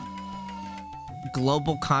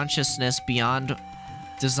global consciousness beyond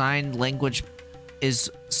design language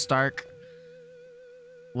is stark.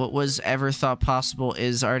 What was ever thought possible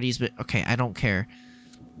is Artie's... Okay, I don't care.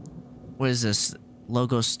 What is this?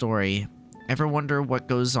 Logo story. Ever wonder what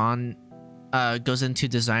goes into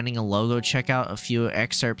designing a logo? Check out a few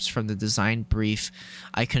excerpts from the design brief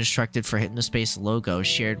I constructed for Hypnospace logo,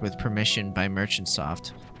 shared with permission by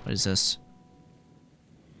Merchantsoft. What is this?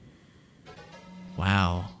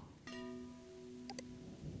 Wow.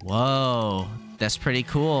 Whoa. That's pretty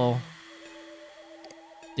cool.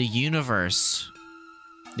 The universe.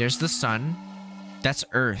 There's the sun. That's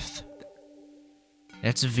Earth.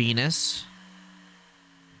 That's Venus.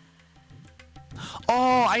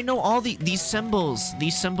 Oh, I know all these symbols.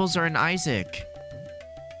 These symbols are in Isaac.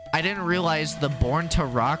 I didn't realize the Born to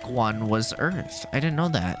Rock one was Earth. I didn't know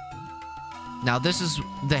that. Now this is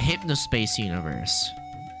the Hypnospace universe.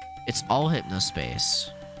 It's all Hypnospace.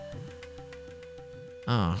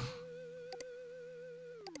 Oh.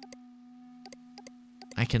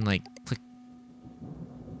 I can like click.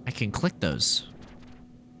 I can click those.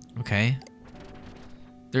 Okay.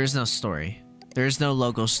 There is no story. There is no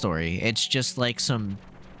logo story. It's just like some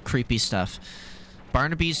creepy stuff.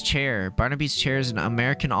 Barnaby's Chair. Barnaby's Chair is an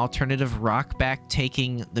American alternative rock band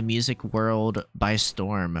taking the music world by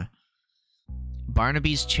storm.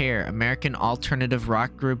 Barnaby's Chair, American alternative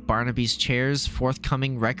rock group Barnaby's Chair's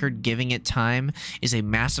forthcoming record, Giving It Time, is a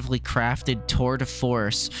massively crafted tour de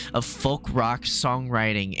force of folk rock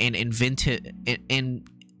songwriting and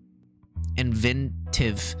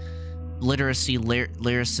inventive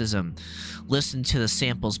lyricism. Listen to the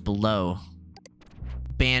samples below.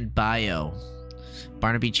 Band bio.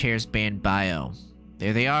 Barnaby Chair's band bio.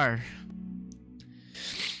 There they are.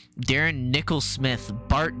 Darren Nicholsmith,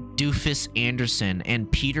 Bart Doofus Anderson,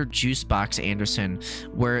 and Peter Juicebox Anderson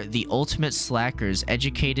were the ultimate slackers,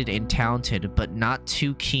 educated and talented, but not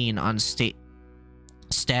too keen on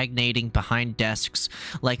stagnating behind desks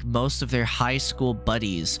like most of their high school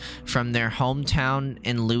buddies from their hometown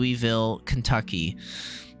in Louisville, Kentucky.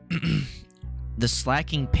 The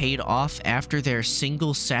slacking paid off after their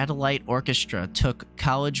single satellite orchestra took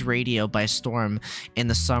college radio by storm in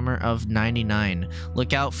the summer of '99.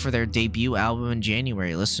 Look out for their debut album in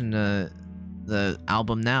January. Listen to the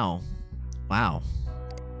album now. Wow.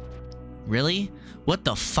 Really? What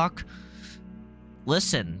the fuck?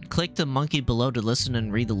 Listen. Click the monkey below to listen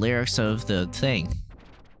and read the lyrics of the thing.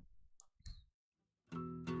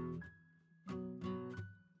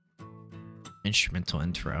 Instrumental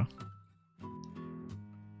intro.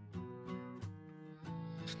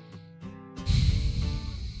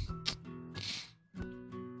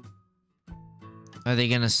 Are they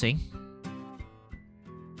gonna sing?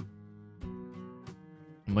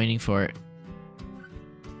 I'm waiting for it.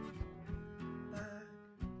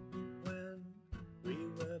 When we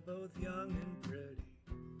were both young and pretty,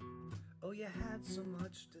 oh, you had so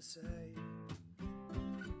much to say, but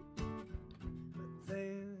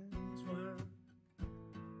things weren't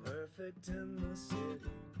perfect in the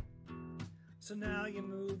city, so now you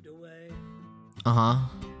moved away. Uh-huh.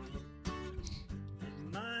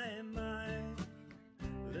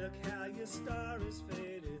 Look how your star is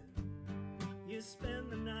faded. You spend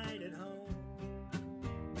the night at home,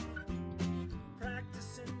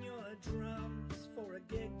 practicing your drums for a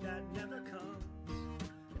gig that never comes,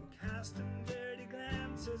 and casting dirty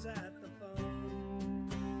glances at the phone.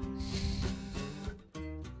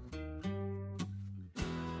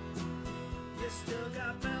 You still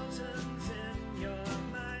got mountains in your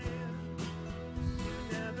mind. You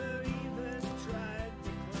never even tried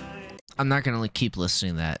to climb. I'm not gonna keep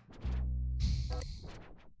listening to that.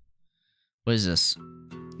 What is this?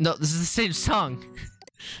 No, this is the same song.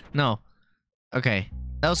 No. Okay.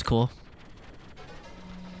 That was cool.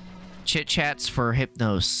 Chit Chats for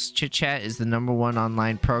Hypnos. Chit Chat is the #1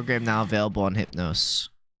 online program now available on Hypnos.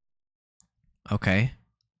 Okay.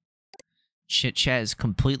 Chit Chat is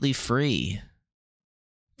completely free.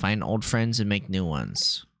 Find old friends and make new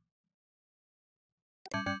ones.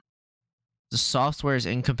 The software is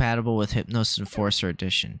incompatible with Hypnos Enforcer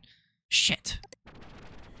Edition. Shit.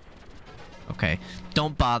 Okay.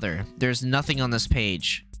 Don't bother. There's nothing on this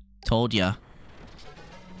page. Told ya.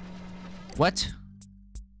 What?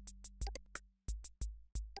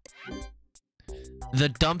 The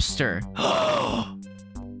dumpster.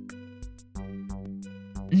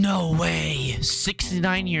 No way.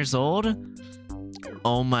 69 years old?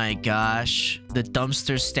 Oh my gosh. The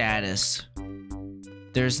dumpster status.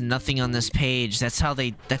 There's nothing on this page. That's how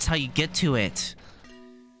you get to it.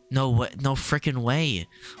 No frickin' way.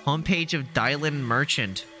 Homepage of Dylan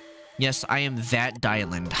Merchant. Yes, I am that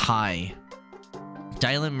Dylan. Hi.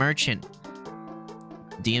 Dylan Merchant.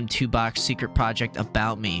 DM2 box secret project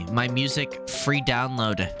about me. My music free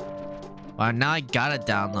download. Wow, now I gotta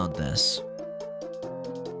download this.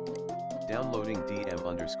 Downloading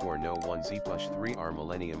DM_no1Z+3R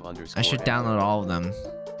millennium_. I should download all of them.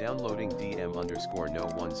 Downloading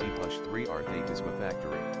DM_no1Z+3R Thetisma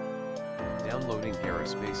Factory. Downloading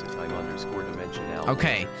Aerospace Time_dimensionality.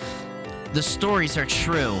 Okay. The stories are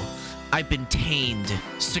true. I've been tamed.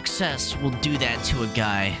 Success will do that to a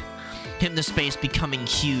guy. Hypnospace becoming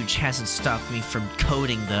huge hasn't stopped me from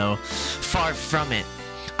coding, though. Far from it.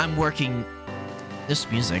 I'm working... This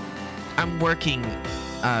music. I'm working...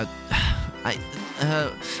 I'm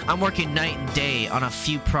working night and day on a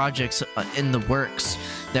few projects in the works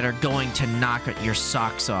that are going to knock your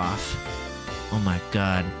socks off. Oh my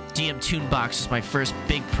god. DM Tunebox was my first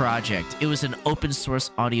big project. It was an open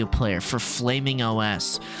source audio player for Flaming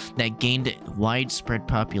OS that gained widespread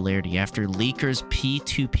popularity after Leaker's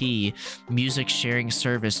P2P music sharing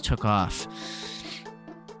service took off.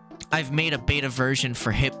 I've made a beta version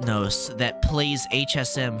for Hypnos that plays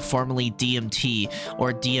HSM, formerly DMT,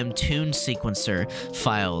 or DM Tune sequencer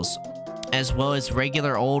files, as well as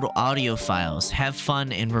regular old audio files. Have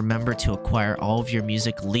fun and remember to acquire all of your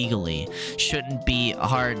music legally. Shouldn't be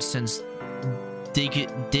hard since Digix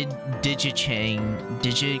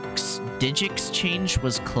Change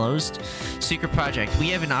was closed. Secret project. We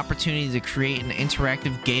have an opportunity to create an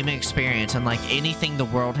interactive gaming experience unlike anything the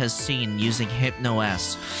world has seen using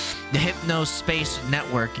HypnoS. The Hypnospace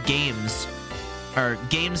network games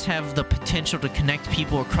have the potential to connect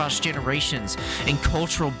people across generations and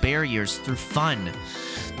cultural barriers through fun.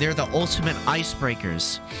 They're the ultimate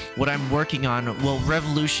icebreakers. What I'm working on will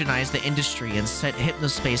revolutionize the industry and set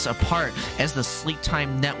Hypnospace apart as the sleep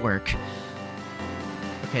time network.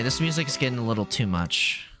 Okay, this music is getting a little too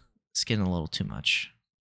much. It's getting a little too much.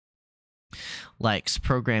 Likes,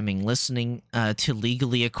 programming, listening to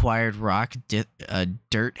legally acquired rock,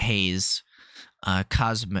 dirt haze,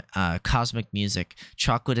 cosmic music,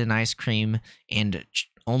 chocolate and ice cream, and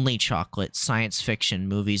only chocolate, science fiction,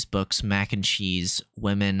 movies, books, mac and cheese,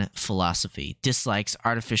 women, philosophy. Dislikes,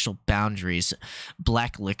 artificial boundaries,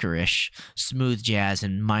 black licorice, smooth jazz,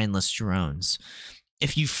 and mindless drones.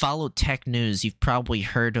 If you follow tech news, you've probably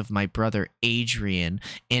heard of my brother Adrian,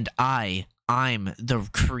 and I'm the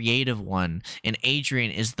creative one, and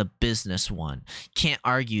Adrian is the business one. Can't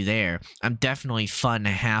argue there. I'm definitely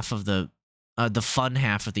the fun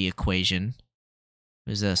half of the equation.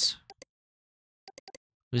 Who's this?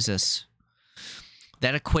 Who's this?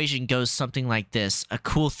 That equation goes something like this. A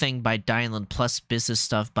cool thing by Dylan plus business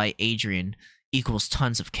stuff by Adrian equals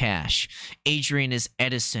tons of cash. Adrian is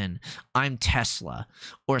Edison. I'm Tesla.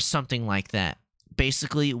 Or something like that.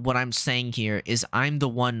 Basically, what I'm saying here is I'm the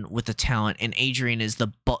one with the talent, and Adrian is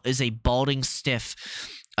a balding stiff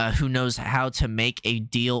who knows how to make a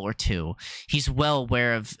deal or two. He's well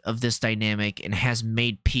aware of this dynamic and has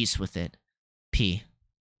made peace with it. P.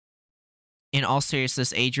 In all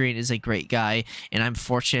seriousness, Adrian is a great guy, and I'm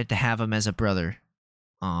fortunate to have him as a brother.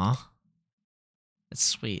 Aw. That's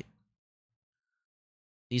sweet.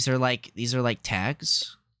 These are like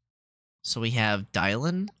tags. So we have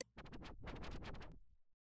Dylan.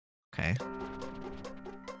 Okay.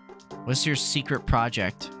 What's your secret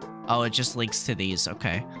project? Oh, it just links to these.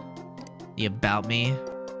 Okay. The About Me.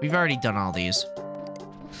 We've already done all these.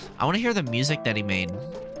 I want to hear the music that he made.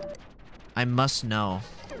 I must know.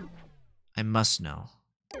 I must know.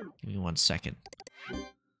 Give me 1 second.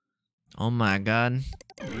 Oh my god.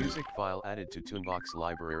 Music file added to Tunebox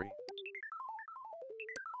library.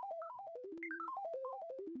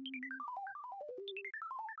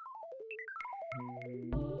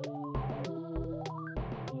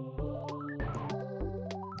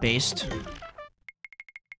 Based.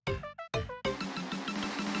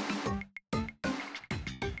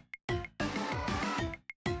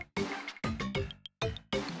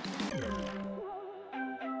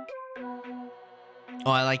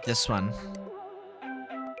 Oh, I like this one.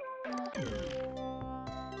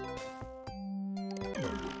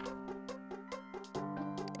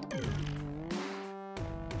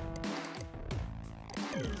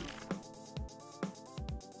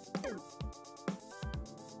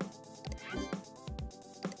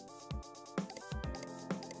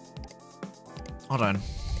 Hold on.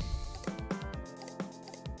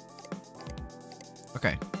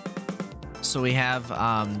 Okay. So we have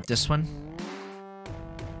this one.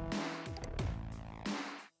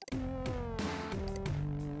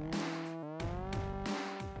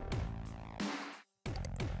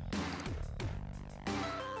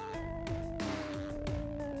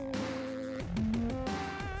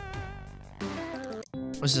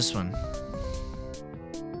 What's this one?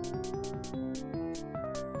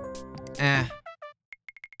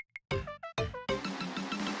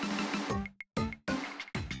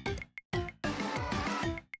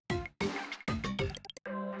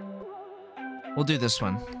 We'll do this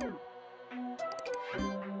one.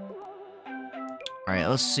 Alright,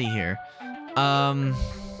 let's see here.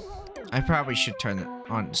 I probably should turn it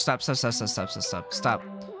on. Stop.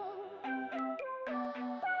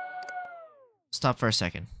 Stop for a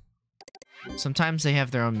second. Sometimes they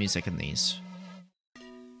have their own music in these.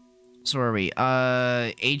 So where are we?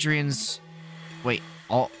 Adrian's... Wait,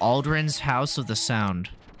 Aldrin's House of the Sound.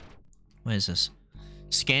 What is this?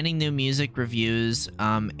 Scanning new music reviews.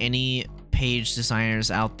 Any page designers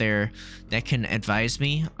out there that can advise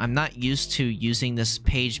me? I'm not used to using this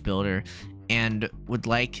page builder and would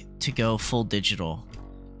like to go full digital.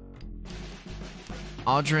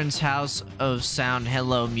 Aldrin's House of Sound.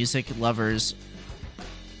 Hello, music lovers.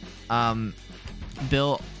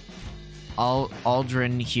 Bill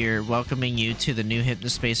Aldrin here, welcoming you to the new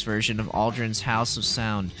Hypnospace version of Aldrin's House of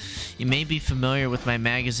Sound. You may be familiar with my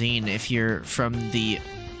magazine if you're from the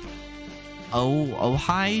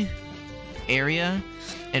Ojai area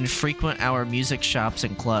and frequent our music shops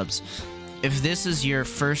and clubs. If this is your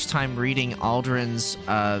first time reading Aldrin's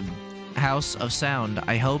House of Sound,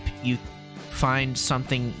 I hope you find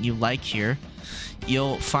something you like here.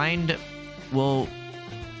 You'll find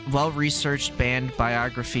well-researched band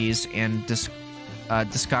biographies and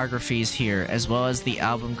discographies here, as well as the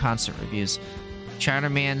album concert reviews.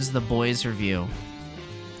 Chowderman's The Boys Review.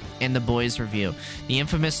 And The Boys Review. The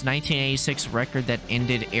infamous 1986 record that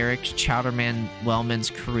ended Eric Chowderman Wellman's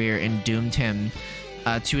career and doomed him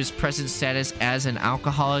to his present status as an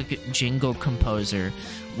alcoholic jingle composer.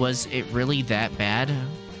 Was it really that bad?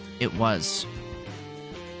 It was.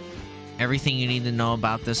 Everything you need to know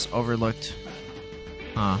about this overlooked.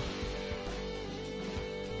 Huh.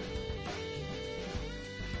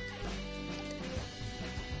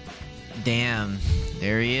 Damn.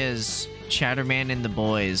 There he is. Chowderman and the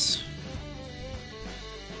Boys.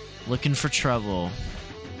 Looking for trouble.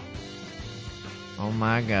 Oh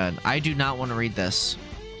my god. I do not want to read this.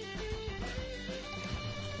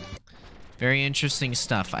 Very interesting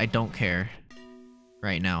stuff. I don't care.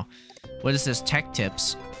 Right now. What is this? Tech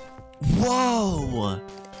tips. Whoa!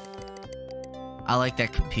 I like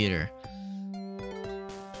that computer.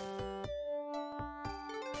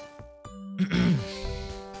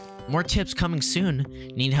 More tips coming soon.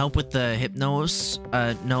 Need help with the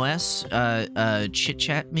chit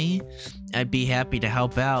chat me? I'd be happy to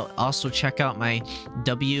help out. Also check out my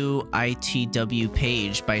WITW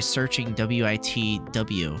page by searching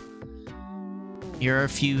WITW. Here are a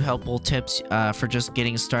few helpful tips for just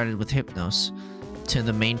getting started with Hypnos. To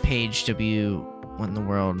the main page, what in the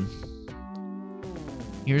world?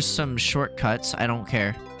 Here's some shortcuts. I don't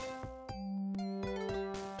care.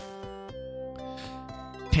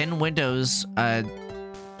 Pin windows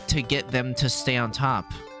to get them to stay on top.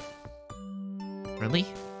 Really?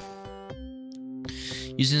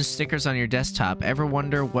 Using stickers on your desktop. Ever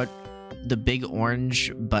wonder what the big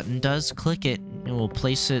orange button does? Click it and it will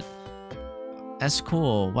place it. That's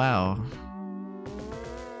cool. Wow.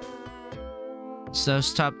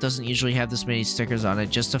 Desktop doesn't usually have this many stickers on it.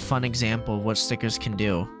 Just a fun example of what stickers can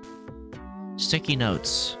do. Sticky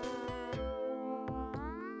notes.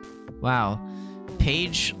 Wow.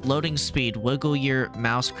 Page loading speed. Wiggle your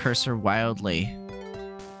mouse cursor wildly.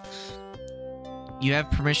 You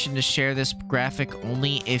have permission to share this graphic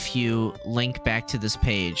only if you link back to this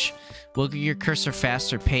page. Wiggle your cursor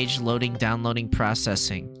faster. Page loading, downloading,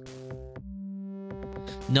 processing.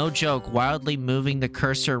 No joke, wildly moving the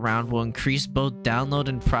cursor around will increase both download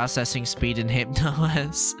and processing speed in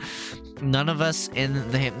HypnoOS. None of us in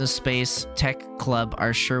the Hypnospace Tech Club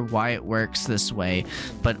are sure why it works this way,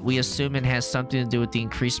 but we assume it has something to do with the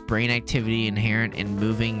increased brain activity inherent in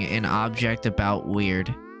moving an object about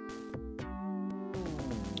weird.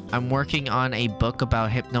 I'm working on a book about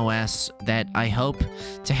HypnoOS that I hope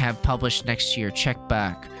to have published next year. Check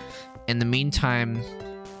back. In the meantime,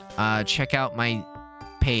 check out my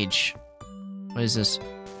page. What is this?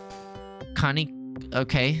 Connie?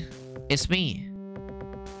 Okay. It's me.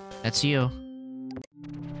 That's you.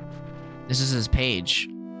 This is his page.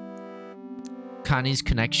 Connie's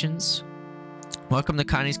Connections. Welcome to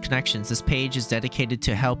Connie's Connections. This page is dedicated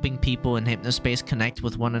to helping people in Hypnospace connect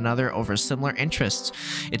with one another over similar interests.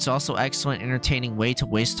 It's also an excellent, entertaining way to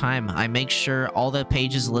waste time. I make sure all the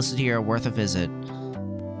pages listed here are worth a visit.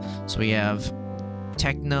 So we have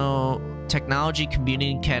technology,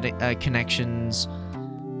 community connections.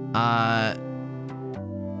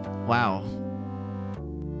 Wow.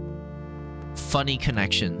 Funny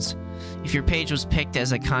connections. If your page was picked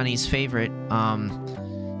as a Connie's favorite,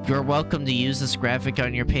 you're welcome to use this graphic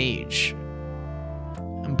on your page.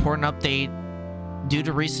 Important update. Due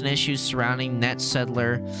to recent issues surrounding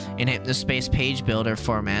NetSettler and Hypnospace page builder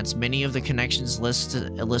formats, many of the connections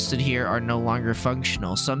listed here are no longer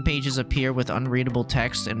functional. Some pages appear with unreadable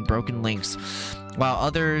text and broken links, while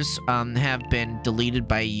others have been deleted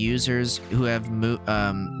by users who have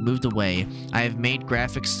moved away. I have made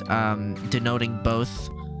graphics denoting both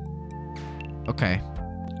Okay.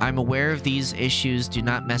 I'm aware of these issues. Do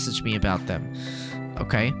not message me about them.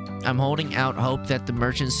 Okay. I'm holding out hope that the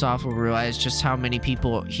merchant soft will realize just how many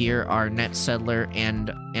people here are net settler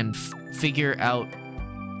and figure out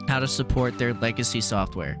how to support their legacy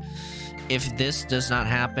software. If this does not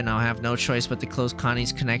happen, I'll have no choice but to close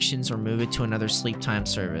Connie's connections or move it to another sleep time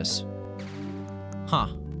service. Huh.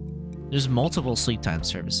 There's multiple sleep time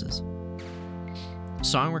services.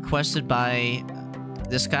 Song requested by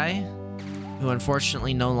this guy, who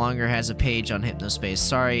unfortunately no longer has a page on Hypnospace.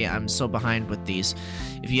 Sorry, I'm so behind with these.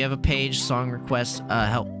 If you have a page, song request,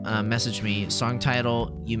 message me. Song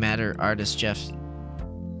title, You Matter, artist Jeff.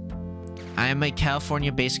 I am a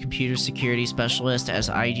California-based computer security specialist. As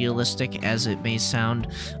idealistic as it may sound,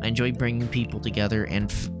 I enjoy bringing people together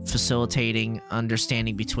and facilitating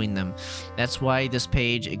understanding between them. That's why this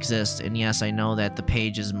page exists, and yes, I know that the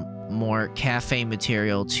page is more cafe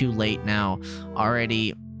material. Too late now.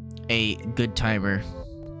 Already a good timer.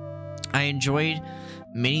 I enjoyed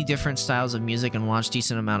many different styles of music and watched a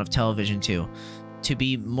decent amount of television too. To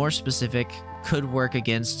be more specific, could work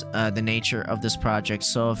against the nature of this project,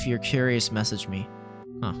 so if you're curious, message me.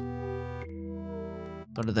 Huh.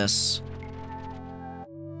 Go to this.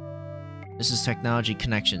 This is technology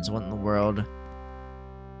connections. What in the world?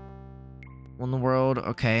 What in the world?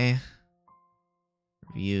 Okay.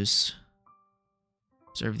 Reviews.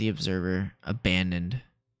 Observe the observer. Abandoned.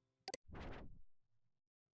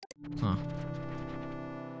 Huh.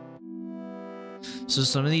 So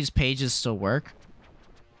some of these pages still work?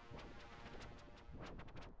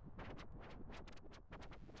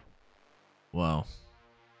 Whoa.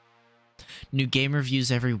 New game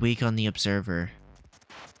reviews every week on the Observer.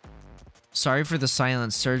 Sorry for the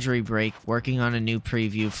silent surgery break. Working on a new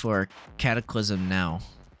preview for Cataclysm now.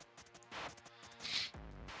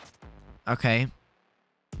 Okay.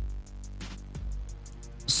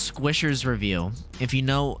 Squishers review. If you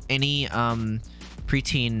know any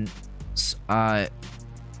preteen,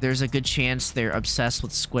 there's a good chance they're obsessed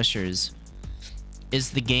with Squishers.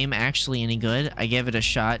 Is the game actually any good? I gave it a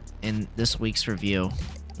shot in this week's review.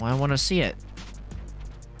 Well, I want to see it.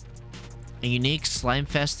 A unique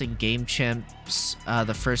Slimefest and Game Champs,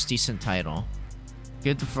 the first decent title.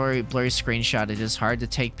 Good blurry screenshot. It is hard to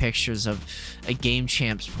take pictures of a Game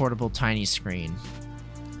Champs portable tiny screen.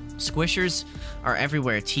 Squishers are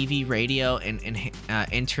everywhere. TV, radio, and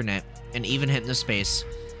internet, and even Hypnospace.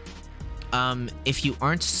 If you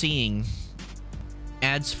aren't seeing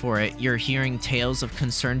ads for it, you're hearing tales of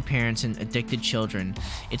concerned parents and addicted children.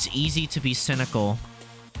 It's easy to be cynical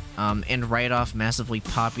and write off massively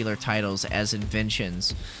popular titles as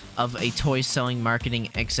inventions of a toy-selling marketing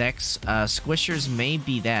execs. Squishers may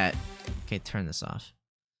be that. Okay, turn this off.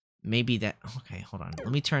 Maybe that. Okay, hold on.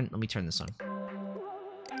 Let me turn this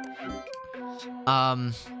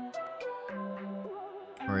on.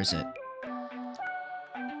 Where is it?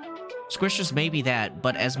 Squishers may be that,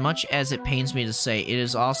 but as much as it pains me to say, it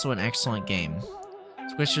is also an excellent game.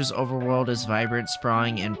 Squishers' overworld is vibrant,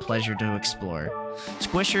 sprawling, and pleasure to explore.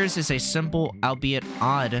 Squishers is a simple, albeit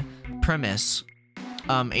odd, premise.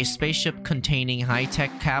 A spaceship containing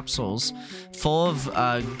high-tech capsules full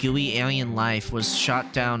of gooey alien life was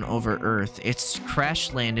shot down over Earth. It's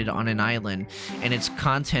crash-landed on an island, and its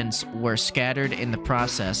contents were scattered in the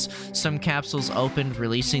process. Some capsules opened,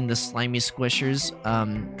 releasing the slimy squishers,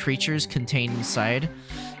 creatures contained inside.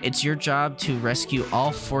 It's your job to rescue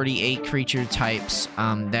all 48 creature types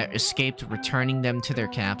that escaped, returning them to their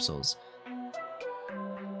capsules.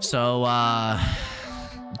 So,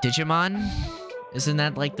 Digimon? Isn't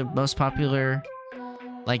that, like, the most popular...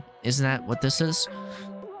 Like, isn't that what this is?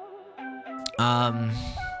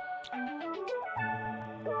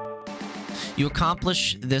 You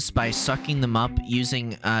accomplish this by sucking them up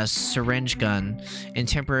using a syringe gun and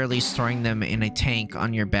temporarily storing them in a tank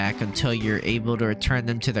on your back until you're able to return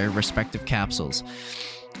them to their respective capsules.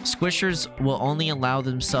 Squishers will only allow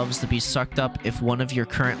themselves to be sucked up if one of your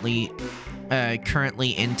currently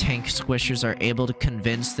in-tank squishers are able to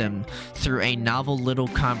convince them through a novel little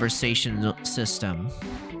conversation system.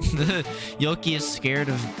 Yoki is scared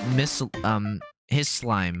of his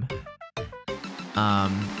slime.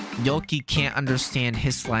 Yoki can't understand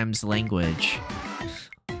his slime's language.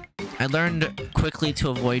 I learned quickly to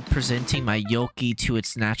avoid presenting my Yoki to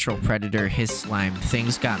its natural predator, his slime.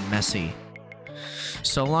 Things got messy.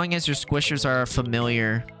 So long as your squishers are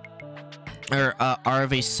familiar, or are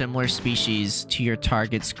of a similar species to your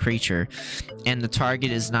target's creature, and the target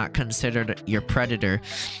is not considered your predator,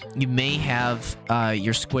 you may have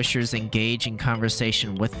your squishers engage in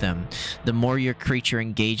conversation with them. The more your creature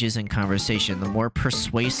engages in conversation, the more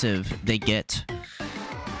persuasive they get.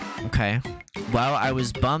 Okay. Well, I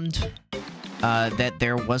was bummed that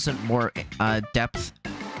there wasn't more depth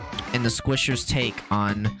in the Squishers' take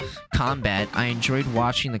on combat. I enjoyed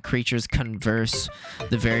watching the creatures converse.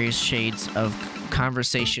 The various shades of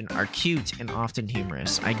conversation are cute and often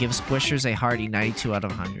humorous. I give Squishers a hearty 92 out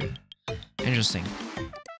of 100. Interesting.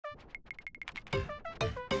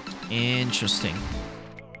 Interesting.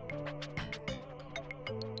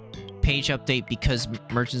 Page update because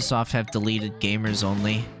Merchantsoft have deleted gamers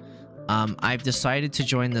only. I've decided to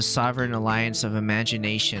join the Sovereign Alliance of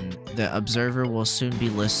Imagination. The Observer will soon be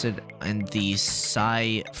listed in the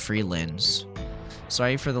Psy Freelance.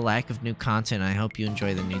 Sorry for the lack of new content. I hope you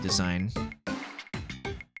enjoy the new design.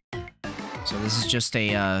 So this is just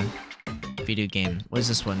a video game. What is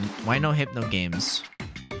this one? Why no Hypno games?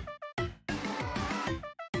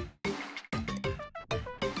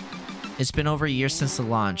 It's been over a year since the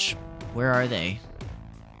launch. Where are they?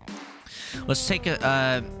 Let's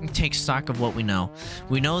take stock of what we know.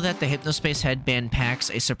 We know that the Hypnospace headband packs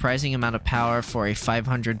a surprising amount of power for a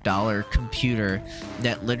 $500 computer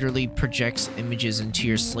that literally projects images into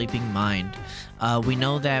your sleeping mind. We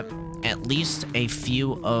know that at least a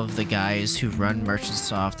few of the guys who run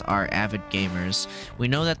Merchantsoft are avid gamers. We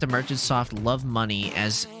know that the Merchantsoft love money,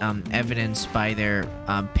 as evidenced by their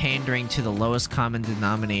pandering to the lowest common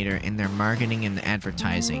denominator in their marketing and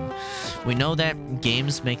advertising. We know that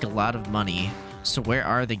games make a lot of money, so where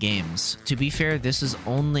are the games? To be fair, this isn't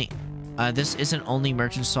only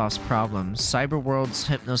Merchantsoft's problem. Cyberworld's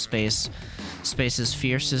Hypnospace's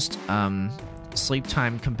fiercest sleep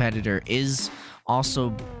time competitor is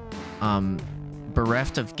also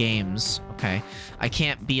bereft of games. Okay, I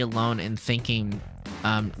can't be alone in thinking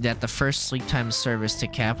that the first sleep time service to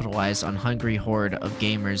capitalize on hungry horde of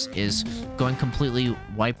gamers is going completely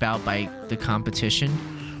wiped out by the competition.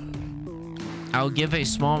 I'll give a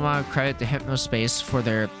small amount of credit to Hypnospace for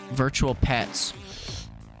their virtual pets,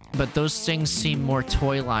 but those things seem more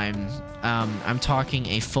toy line. I'm talking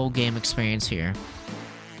a full game experience here.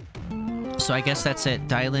 So I guess that's it.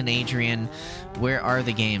 Dylan Adrian, where are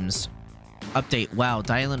the games? Update. Wow,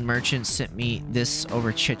 Dylan Merchant sent me this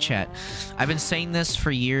over chit chat. I've been saying this for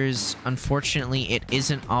years. Unfortunately, it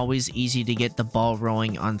isn't always easy to get the ball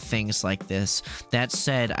rolling on things like this. That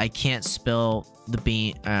said, I can't spill the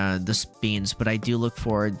beans, but I do look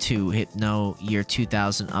forward to Hypno Year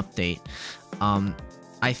 2000 update.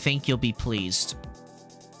 I think you'll be pleased.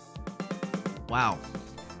 Wow,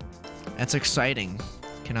 that's exciting.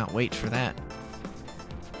 Cannot wait for that.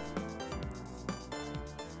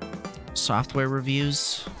 Software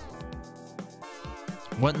reviews.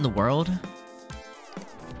 What in the world?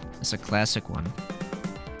 It's a classic one.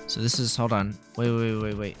 So this is, hold on.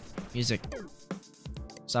 Wait. Music.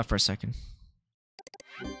 Stop for a second.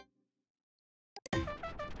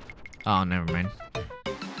 Oh, never mind.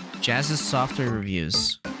 Jazz's software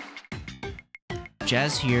reviews.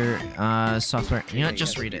 Jazz here, software. You know what?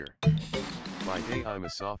 Just read it. By day I'm a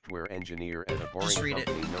software engineer at a boring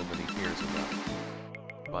company nobody cares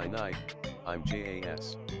about. By night, I'm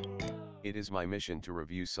JAS. It is my mission to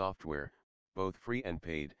review software, both free and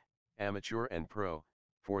paid, amateur and pro,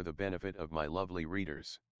 for the benefit of my lovely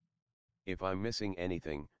readers. If I'm missing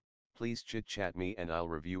anything, please chit-chat me and I'll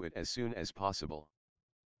review it as soon as possible.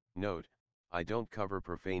 Note, I don't cover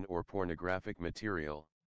profane or pornographic material.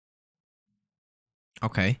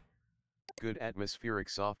 Okay. Good atmospheric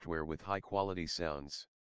software with high-quality sounds.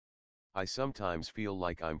 I sometimes feel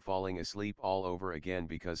like I'm falling asleep all over again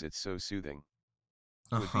because it's so soothing.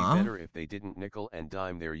 Would be better if they didn't nickel and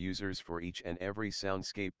dime their users for each and every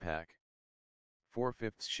soundscape pack.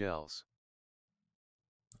 4/5 shells.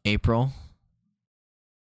 April.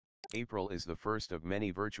 April is the first of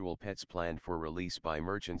many virtual pets planned for release by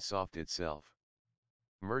Merchantsoft itself.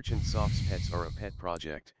 Merchantsoft's pets are a pet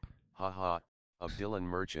project, haha, of Dylan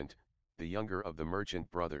Merchant, the younger of the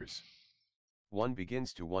Merchant brothers. One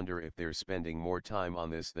begins to wonder if they're spending more time on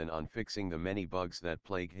this than on fixing the many bugs that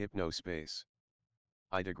plague Hypnospace.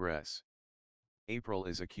 I digress. April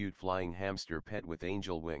is a cute flying hamster pet with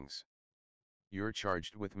angel wings. You're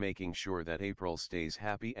charged with making sure that April stays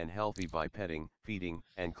happy and healthy by petting, feeding,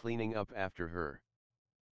 and cleaning up after her.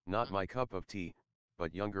 Not my cup of tea,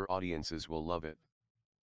 but younger audiences will love it.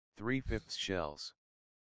 3/5 shells.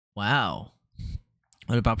 Wow.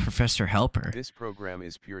 What about Professor Helper? This program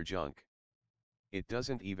is pure junk. It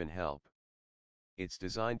doesn't even help. It's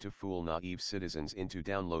designed to fool naive citizens into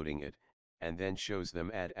downloading it, and then shows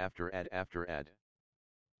them ad after ad after ad.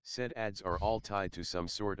 Said ads are all tied to some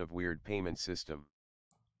sort of weird payment system.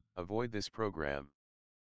 Avoid this program.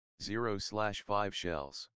 0/5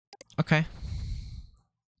 shells. Okay.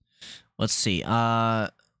 Let's see.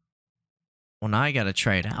 Well, now I gotta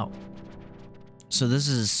try it out. So this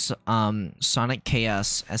is Sonic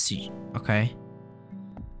Chaos SC. Okay.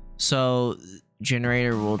 So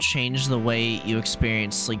generator will change the way you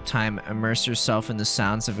experience sleep time. Immerse yourself in the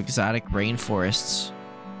sounds of exotic rainforests.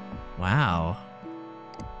 Wow.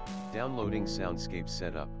 Downloading soundscape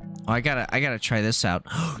setup. Oh, I gotta try this out.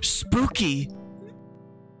 Spooky!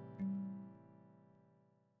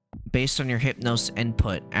 Based on your Hypnos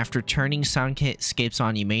input. After turning soundscapes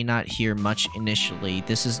on, you may not hear much initially.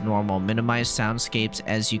 This is normal. Minimize soundscapes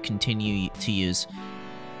as you continue to use.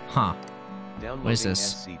 Huh. What is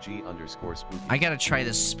this? SCG_spooky. I gotta try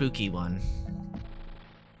this spooky one.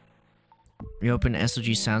 Reopen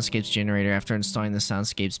SLG Soundscapes generator after installing the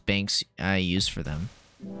soundscapes banks I use for them.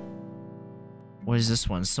 What is this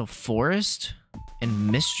one? So forest and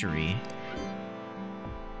mystery.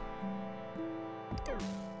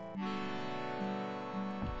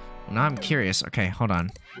 Now I'm curious. Okay, hold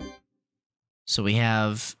on. So we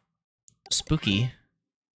have spooky.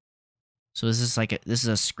 So is this like this is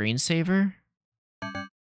a screensaver?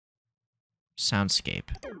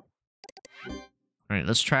 Soundscape. All right,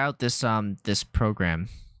 let's try out this this program.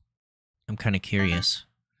 I'm kind of curious.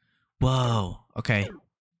 Whoa. Okay.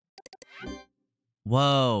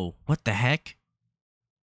 Whoa. What the heck?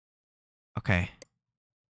 Okay.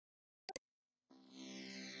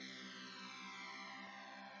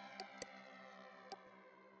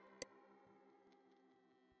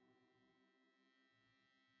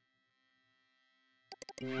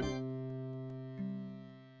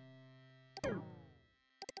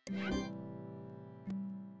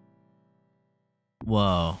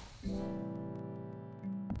 Whoa.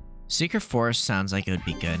 Secret Forest sounds like it would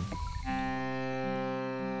be good.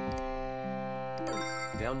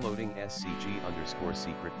 Downloading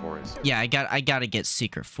SCG_secret forest. Yeah, I gotta get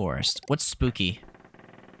Secret Forest. What's spooky?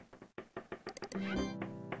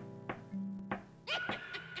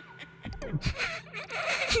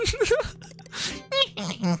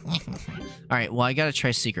 Alright, well I gotta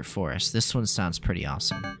try Secret Forest. This one sounds pretty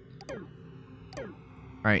awesome.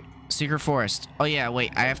 Alright, Secret Forest. Oh yeah,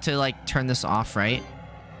 wait, I have to like turn this off, right?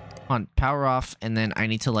 On power off, and then I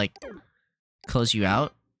need to like close you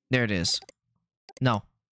out. There it is. No.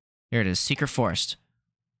 There it is. Secret Forest.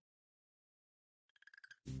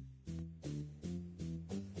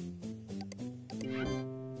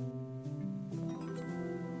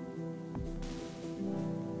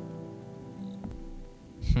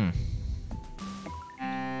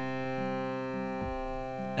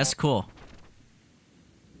 That's cool.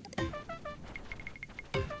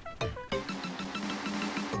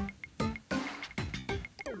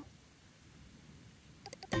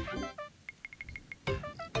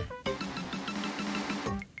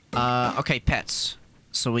 Okay, pets.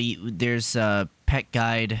 So there's a pet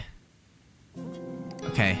guide.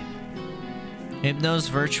 Okay. Hypnos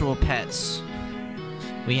virtual pets.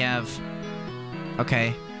 We have...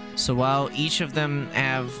 Okay. So while each of them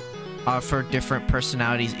offer different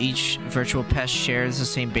personalities, each virtual pet shares the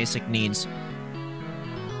same basic needs.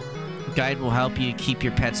 The guide will help you keep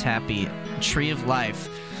your pets happy. Tree of Life.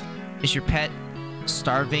 Is your pet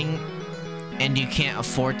starving and you can't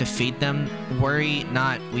afford to feed them? Worry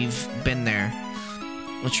not, we've been there.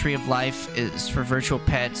 The Tree of Life is for virtual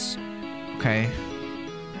pets. Okay.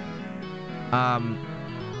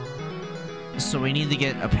 So we need to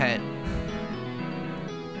get a pet.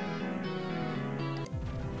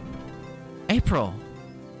 April.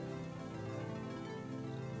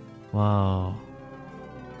 Whoa.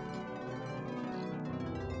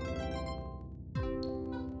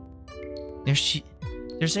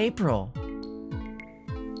 There's April.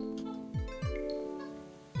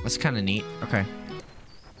 That's kind of neat. Okay.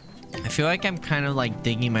 I feel like I'm kind of like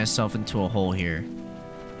digging myself into a hole here.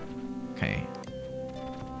 Okay.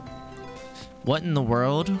 What in the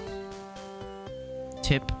world?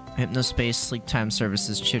 Tip, Hypnospace, sleep time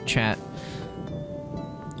services, chip chat,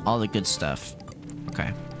 all the good stuff.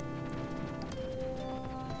 Okay.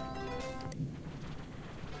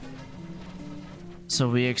 So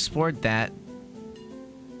we explored that.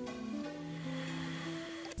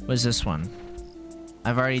 What is this one?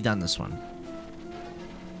 I've already done this one.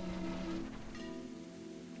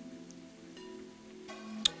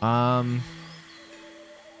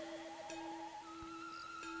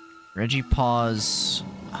 Reggie Paw's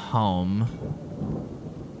home.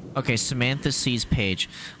 Okay, Samantha C's page.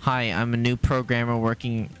 Hi, I'm a new programmer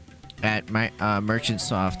working at my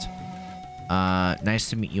Merchantsoft. Nice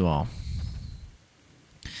to meet you all.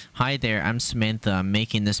 Hi there, I'm Samantha. I'm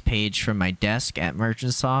making this page from my desk at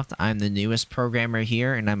Merchantsoft. I'm the newest programmer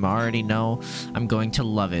here, and I already know I'm going to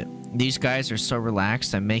love it. These guys are so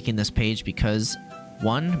relaxed. I'm making this page because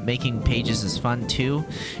 1. Making pages is fun. 2.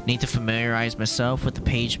 Need to familiarize myself with the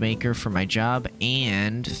page maker for my job.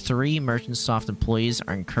 And 3. Merchantsoft employees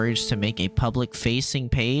are encouraged to make a public-facing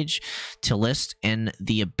page to list in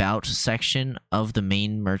the About section of the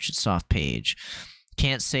main Merchantsoft page.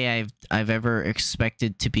 Can't say I've ever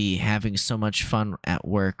expected to be having so much fun at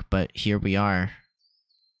work, but here we are.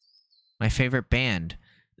 My favorite band.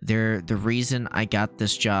 They're the reason I got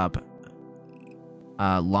this job.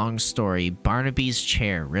 Long story. Barnaby's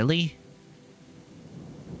Chair. Really?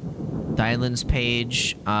 Dylan's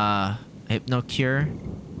page. Hypnocure.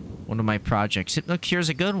 One of my projects. Hypnocure's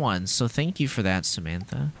a good one, so thank you for that,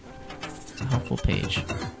 Samantha. It's a helpful page.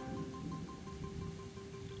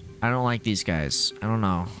 I don't like these guys. I don't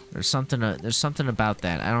know. There's something about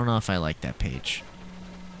that. I don't know if I like that page.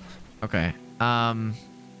 Okay.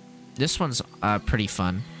 This one's pretty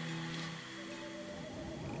fun.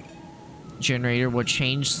 Generator will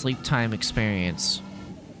change sleep time experience.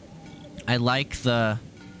 I like the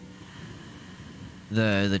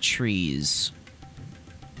trees.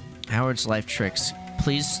 Howard's life tricks.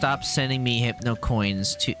 Please stop sending me hypno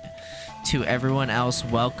coins. To everyone else,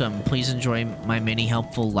 welcome. Please enjoy my many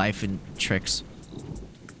helpful life and tricks.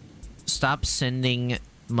 Stop sending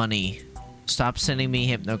money. Stop sending me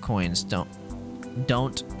hypno coins.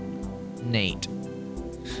 Don't Nate.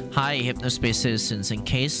 Hi, Hypnospace citizens. In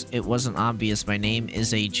case it wasn't obvious, my name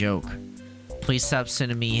is a joke. Please stop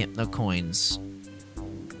sending me hypno coins.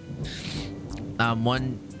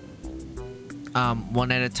 One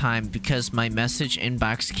at a time, because my message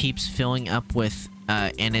inbox keeps filling up with,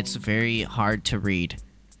 and it's very hard to read.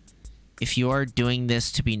 If you are doing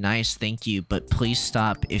this to be nice, thank you, but please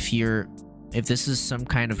stop. If this is some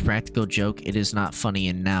kind of practical joke, it is not funny.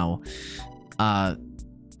 And now,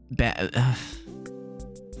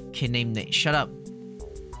 kid named Nate. Shut up.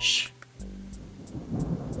 Shh.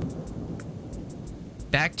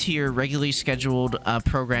 Back to your regularly scheduled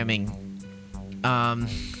programming.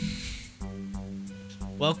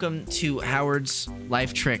 Welcome to Howard's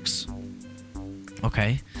Life Tricks.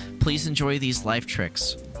 Okay. Please enjoy these life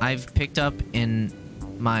tricks I've picked up in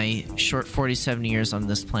my short 47 years on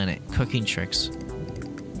this planet. Cooking tricks.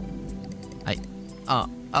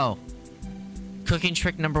 Cooking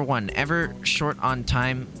trick number 1. Ever short on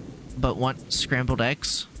time but want scrambled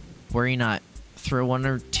eggs? Worry not. Throw 1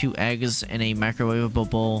 or 2 eggs in a microwavable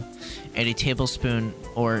bowl, add a tablespoon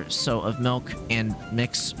or so of milk, and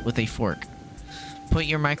mix with a fork. Put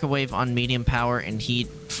your microwave on medium power and heat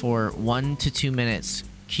for 1 to 2 minutes.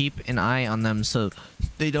 Keep an eye on them so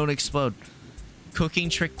they don't explode. Cooking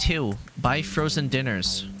trick 2. Buy frozen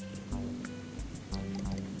dinners.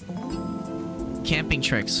 Camping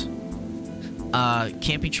tricks.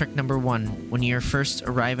 Camping trick number 1. When you first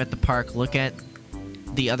arrive at the park, look at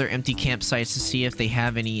the other empty campsites to see if they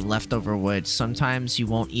have any leftover wood. Sometimes you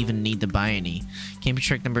won't even need to buy any. Camping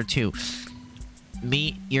trick number 2.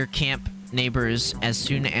 Meet your camp neighbors as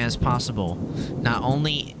soon as possible. Not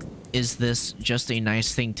only is this just a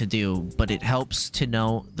nice thing to do, but it helps to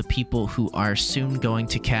know the people who are soon going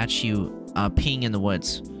to catch you peeing in the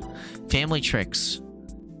woods. Family tricks.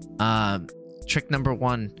 Trick number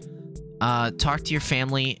 1. Talk to your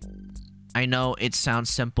family. I know it sounds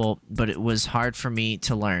simple, but it was hard for me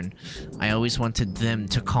to learn. I always wanted them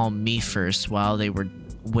to call me first while they were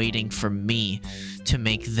waiting for me to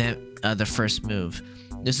make them the first move.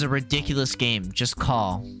 This is a ridiculous game. Just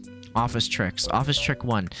call. Office tricks. Office trick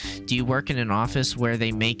 1. Do you work in an office where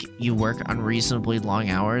they make you work unreasonably long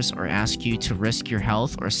hours or ask you to risk your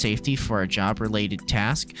health or safety for a job-related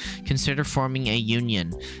task? Consider forming a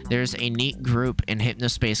union. There's a neat group in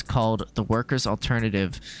Hypnospace called the Workers'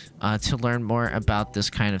 Alternative to learn more about this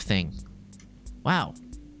kind of thing. Wow.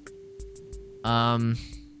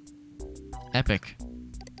 Epic.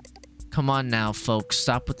 Come on now, folks.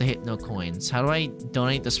 Stop with the hypno coins. How do I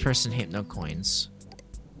donate this person hypno coins?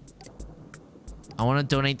 I want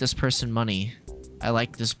to donate this person money. I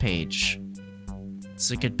like this page.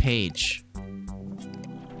 It's a good page.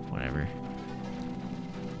 Whatever.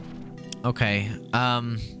 Okay.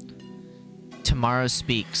 Tomorrow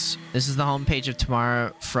Speaks. This is the homepage of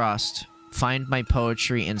Tomorrow Frost. Find my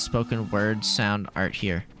poetry and spoken word sound art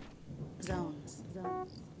here. Zones.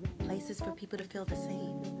 Places for people to feel the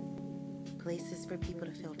same. Places for people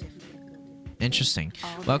to feel different. Interesting.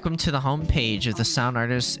 Welcome to the homepage of the sound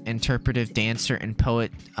artist, interpretive dancer, and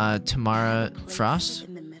poet Tamara Frost.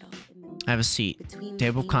 Have a seat.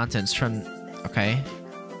 Table contents from... Okay.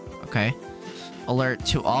 Okay. Alert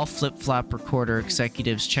to all flip-flop recorder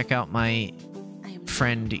executives. Check out my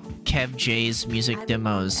friend Kev J's music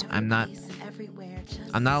demos. I'm not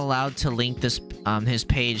allowed to link this his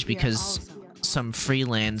page because some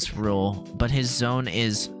freelance rule, but his zone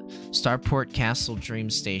is Starport Castle Dream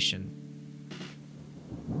Station.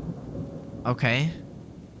 Okay.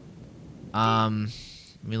 Let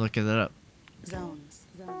me look it up. Zones.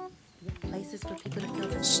 Places for people to feel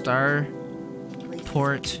the Starport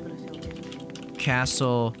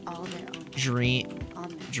Castle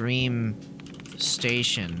Dream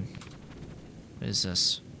Station. What is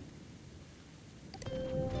this?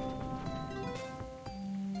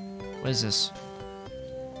 What is this?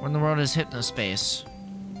 Where in the world is Hypnospace?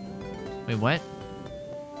 Wait, what?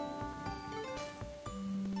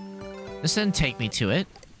 This didn't take me to it.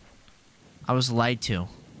 I was lied to.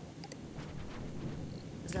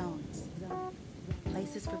 Zones.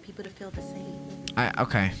 Places for people to feel the same.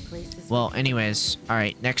 Okay. Well, anyways,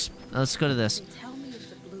 alright, next, let's go to this.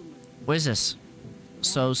 What is this?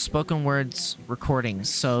 So, spoken words recordings.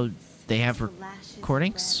 So, they have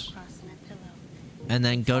recordings? And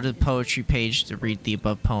then go to the poetry page to read the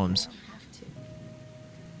above poems.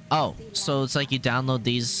 Oh, so it's like you download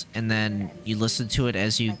these and then you listen to it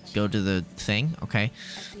as you go to the thing? Okay.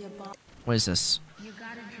 What is this? You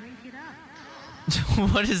gotta drink it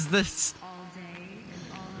up. What is this? All day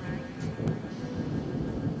and all night.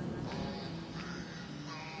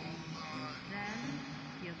 Then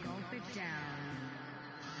you gulp it down.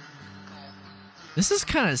 This is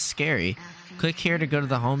kind of scary. Click here to go to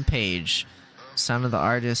the home page. Sound of the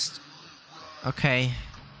artist. Okay.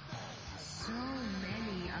 So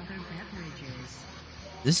many other beverages.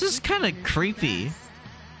 This is kind of creepy.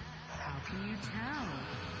 How can you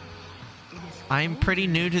tell? I'm pretty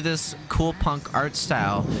new to this cool punk art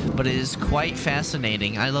style, but it is quite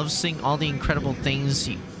fascinating. I love seeing all the incredible things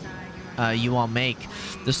you all make.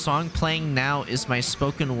 The song playing now is my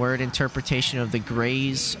spoken word interpretation of the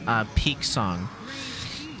Gray's Peak song.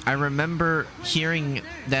 I remember hearing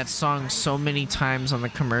that song so many times on the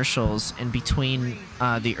commercials and between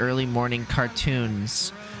the early morning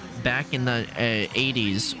cartoons back in the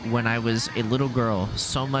 80s when I was a little girl.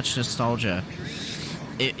 So much nostalgia.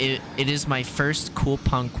 It is my first cool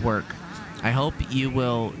punk work. I hope you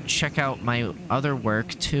will check out my other work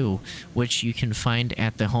too, which you can find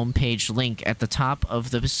at the homepage link at the top of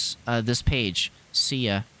this page. See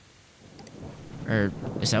ya. Or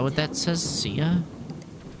is that what that says? See ya?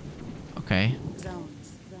 Okay.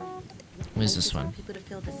 What is this one?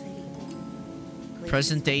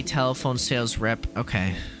 Present day telephone sales rep.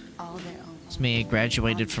 Okay. It's me. I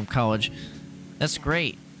graduated from college. That's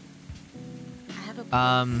great.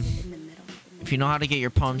 If you know how to get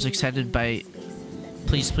your poems accepted by...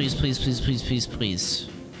 Please, please, please, please, please, please, please.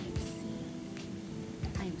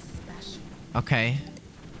 Okay.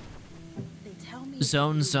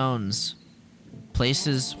 Zones.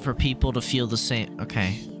 Places for people to feel the same.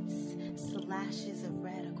 Okay.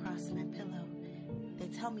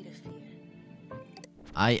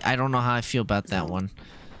 I don't know how I feel about that one.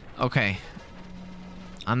 Okay.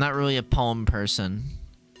 I'm not really a poem person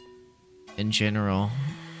in general.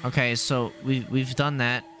 Okay, so we've done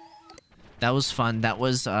that. That was fun. That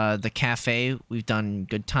was the cafe. We've done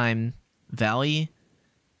Good Time Valley.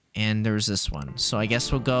 And there's this one. So I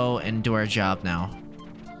guess we'll go and do our job now.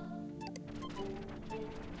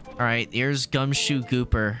 Alright, here's Gumshoe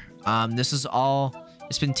Gooper. This is all...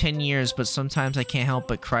 It's been 10 years, but sometimes I can't help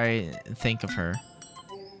but cry and think of her.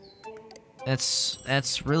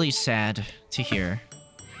 That's really sad to hear.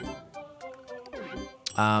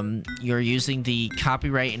 You're using the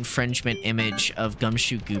copyright infringement image of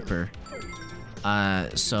Gumshoe Gooper.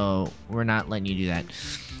 So we're not letting you do that.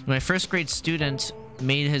 My first grade student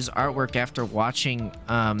made his artwork after watching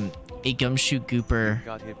a Gumshoe Gooper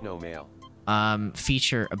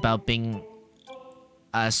feature about being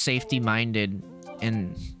safety-minded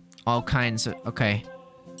and all kinds of... Okay.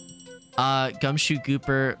 Gumshoe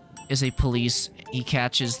Gooper is a police. He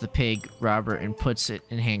catches the pig, Robert, and puts it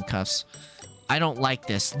in handcuffs. I don't like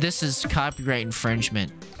this. This is copyright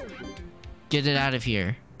infringement. Get it out of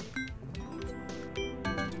here.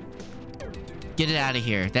 Get it out of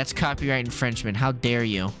here. That's copyright infringement. How dare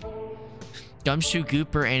you? Gumshoe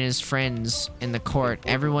Gooper and his friends in the court.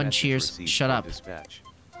 Everyone cheers. Shut up.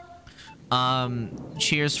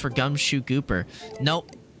 Cheers for Gumshoe Gooper.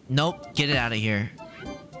 Nope. Nope. Get it out of here.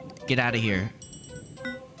 Get out of here.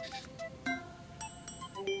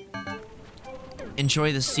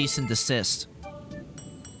 Enjoy the cease and desist.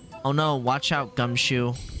 Oh no, watch out,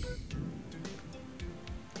 Gumshoe.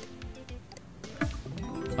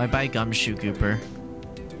 Bye-bye, Gumshoe Gooper.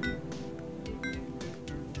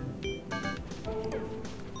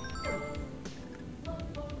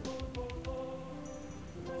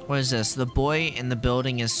 What is this? The boy in the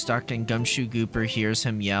building is stuck and Gumshoe Gooper hears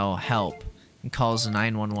him yell, "Help." and calls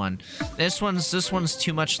 911. This one's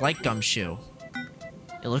too much like Gumshoe.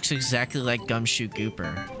 It looks exactly like Gumshoe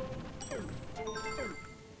Gooper.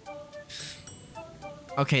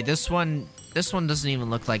 Okay, this one doesn't even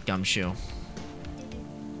look like Gumshoe.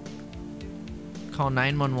 Call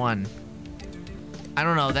 911. I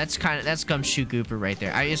don't know, that's Gumshoe Gooper right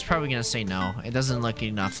there. It's probably gonna say no. It doesn't look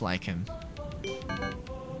enough like him.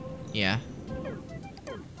 Yeah.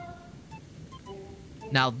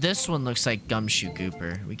 Now this one looks like Gumshoe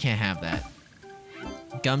Gooper. We can't have that.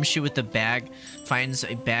 Gumshoe with the bag finds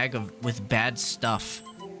a bag with bad stuff.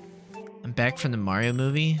 I'm back from the Mario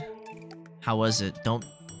movie. How was it? Don't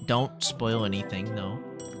spoil anything, no.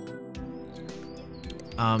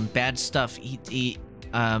 Bad stuff. He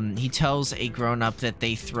tells a grown-up that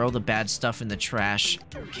they throw the bad stuff in the trash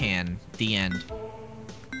can. The end.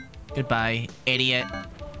 Goodbye, idiot.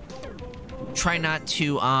 Try not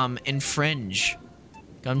to infringe.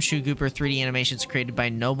 Gumshoe Gooper 3D animations created by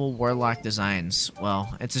Noble Warlock Designs.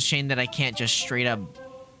 Well, it's a shame that I can't just straight up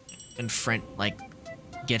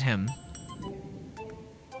get him.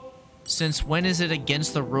 Since when is it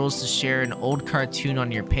against the rules to share an old cartoon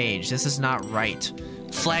on your page? This is not right.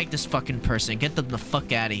 Flag this fucking person. Get them the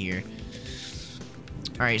fuck out of here.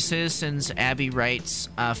 Alright, Citizens Abby writes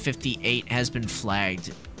 58 has been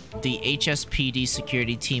flagged. The HSPD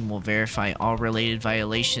security team will verify all related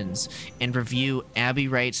violations and review Abby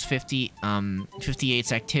Wright's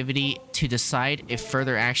 58's activity to decide if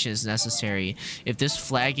further action is necessary. If this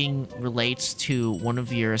flagging relates to one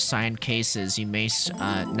of your assigned cases, you may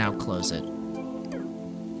now close it.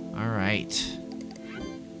 Alright.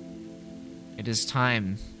 It is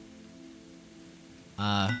time.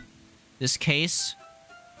 This case...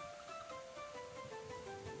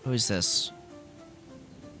 Who is this?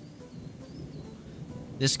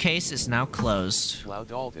 This case is now closed. Wow,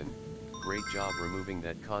 Dalton. Great job removing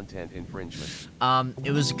that content infringement.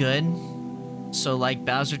 It was good. So, like,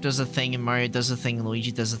 Bowser does a thing, and Mario does a thing, and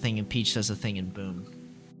Luigi does a thing, and Peach does a thing, and boom.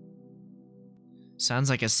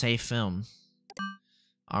 Sounds like a safe film.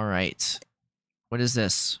 Alright. What is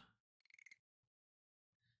this?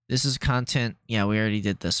 This is content... Yeah, we already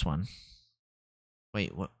did this one.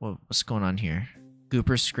 Wait, what's going on here?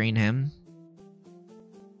 Gooper screen him?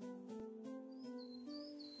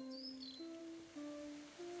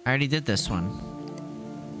 I already did this one.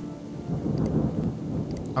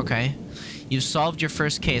 Okay. You've solved your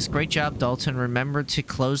first case. Great job, Dalton. Remember to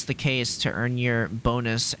close the case to earn your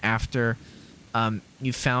bonus after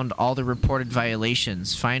you found all the reported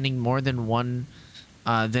violations. Finding more than one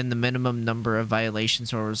than the minimum number of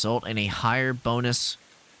violations will result in a higher bonus.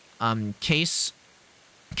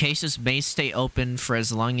 Cases may stay open for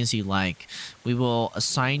as long as you like. We will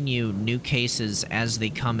assign you new cases as they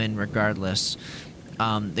come in regardless.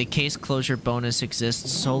 The case closure bonus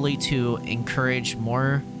exists solely to encourage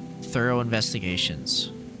more thorough investigations.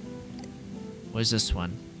 What is this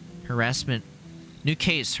one? Harassment. New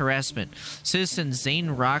case, harassment. Citizen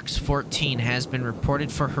Zane Rocks 14 has been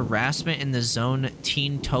reported for harassment in the zone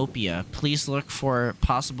Teentopia. Please look for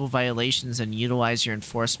possible violations and utilize your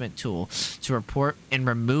enforcement tool to report and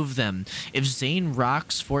remove them. If Zane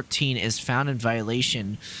Rocks 14 is found in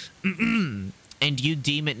violation and you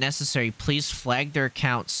deem it necessary, please flag their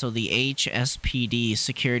account so the HSPD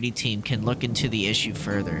security team can look into the issue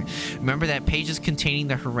further. Remember that pages containing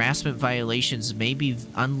the harassment violations may be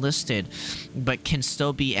unlisted, but can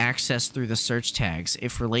still be accessed through the search tags.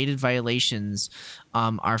 If related violations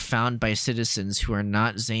are found by citizens who are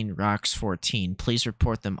not Zane Rocks 14, please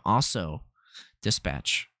report them also.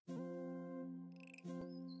 Dispatch.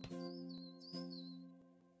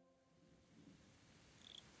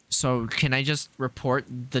 So, can I just report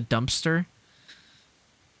the dumpster?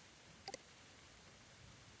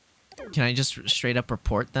 Can I just straight up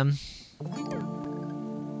report them?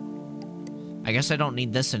 I guess I don't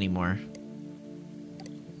need this anymore.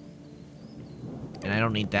 And I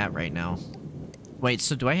don't need that right now. Wait,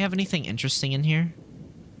 so do I have anything interesting in here?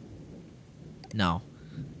 No.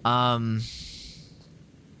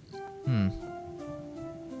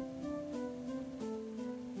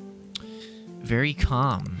 Very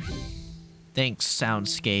calm. Thanks,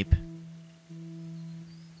 soundscape.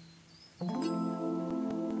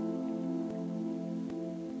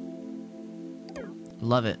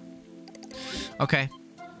 Love it. Okay.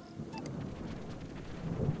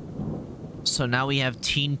 So now we have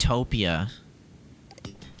Teentopia.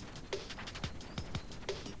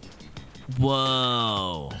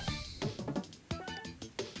 Whoa.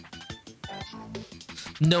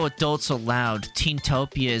 No adults allowed.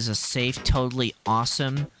 Teentopia is a safe, totally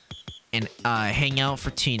awesome, and hangout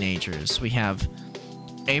for teenagers. We have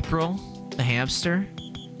April, the hamster.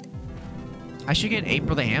 I should get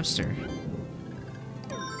April the hamster.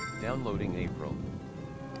 Downloading April.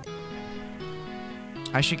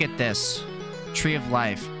 I should get this. Tree of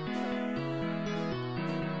Life.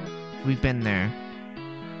 We've been there.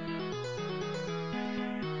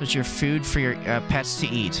 It's your food for your pets to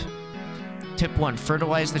eat. Tip 1.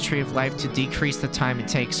 Fertilize the Tree of Life to decrease the time it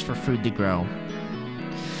takes for food to grow.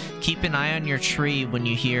 Keep an eye on your tree when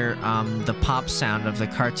you hear the pop sound of the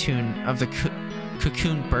cartoon of the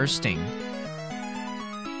cocoon bursting.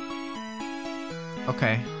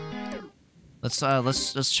 Okay.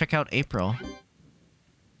 Let's check out April.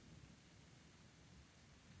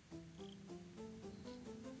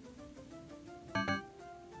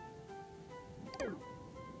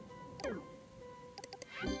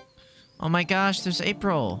 Oh my gosh, there's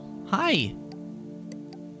April. Hi.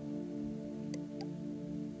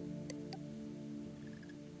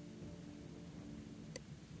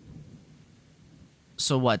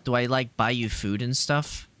 So what, do I like buy you food and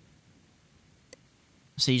stuff?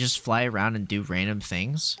 So you just fly around and do random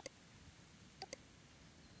things?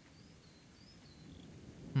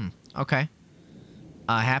 Okay.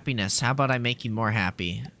 Happiness. How about I make you more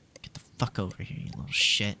happy? Get the fuck over here, you little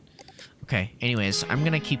shit. Okay, anyways, I'm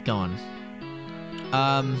gonna keep going.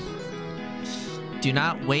 Do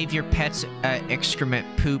not wave your pet's excrement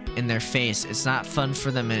poop in their face. It's not fun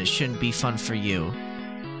for them and it shouldn't be fun for you.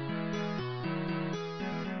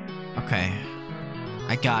 Okay.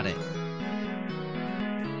 I got it.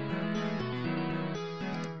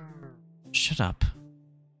 Shut up.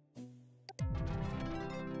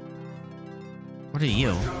 What are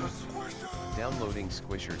you? Downloading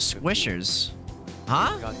Squishers. Squishers?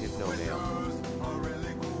 Huh? Got Hypno Mail.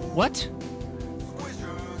 What?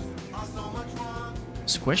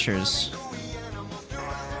 Squishers?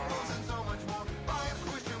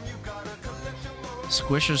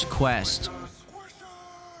 Squishers Quest.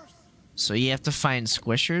 So you have to find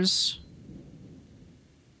Squishers?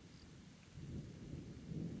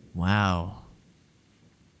 Wow.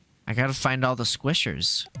 I gotta find all the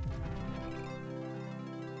Squishers.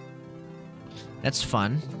 That's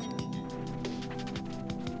fun.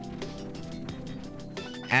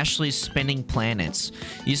 Ashley's Spinning Planets.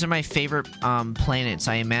 These are my favorite planets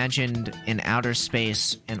I imagined in outer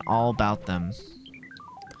space and all about them.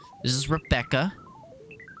 This is Rebecca.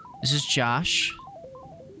 This is Josh.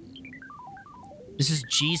 This is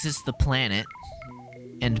Jesus the planet.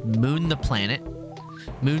 And Moon the planet.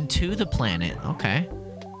 Moon 2 the planet. Okay.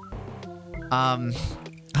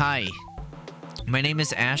 Hi. My name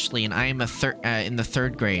is Ashley and I am in the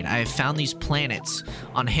 3rd grade. I have found these planets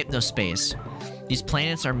on Hypnospace. These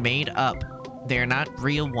planets are made up. They are not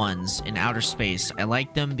real ones in outer space. I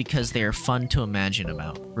like them because they are fun to imagine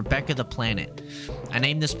about. Rebecca the planet. I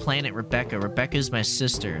named this planet Rebecca. Rebecca is my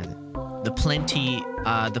sister. The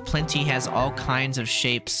plenty has all kinds of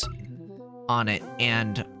shapes on it,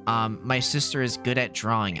 and my sister is good at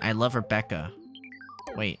drawing. I love Rebecca.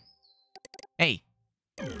 Wait. Hey,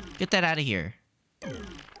 get that out of here.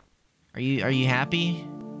 Are you happy?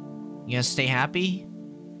 You gonna stay happy?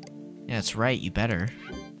 Yeah, that's right, you better.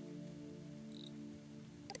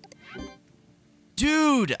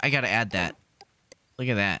 Dude! I gotta add that. Look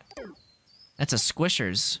at that. That's a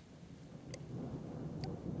Squishers.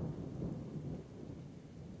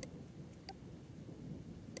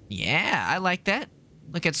 Yeah, I like that.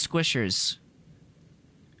 Look at Squishers.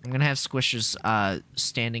 I'm gonna have Squishers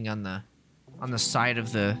standing on the side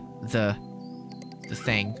of the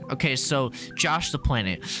thing. Okay, so Josh the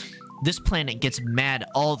planet. This planet gets mad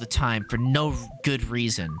all the time for no good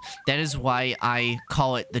reason. That is why I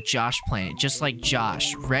call it the Josh planet. Just like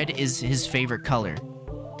Josh. Red is his favorite color.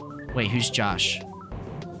 Wait, who's Josh?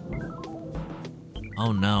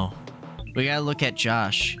 Oh no. We gotta look at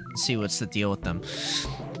Josh and see what's the deal with them.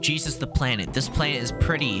 Jesus the planet. This planet is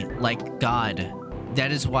pretty like God.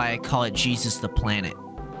 That is why I call it Jesus the planet.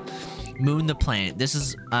 Moon the planet. This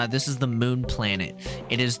is the moon planet.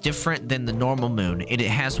 It is different than the normal moon. It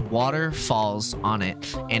has waterfalls on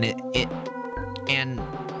it, and and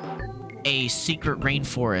a secret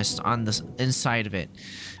rainforest on the inside of it.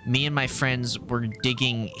 Me and my friends were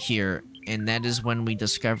digging here, and that is when we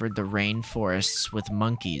discovered the rainforests with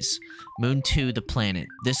monkeys. Moon 2, the planet.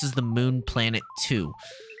 This is the moon planet 2.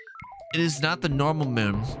 It is not the normal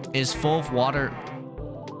moon. It is full of water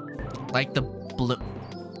like the blue.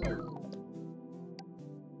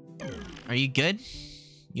 Are you good?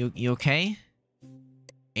 You okay?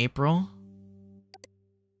 April?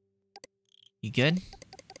 You good?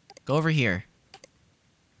 Go over here.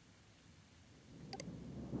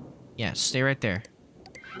 Yeah, stay right there.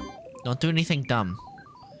 Don't do anything dumb.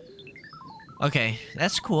 Okay,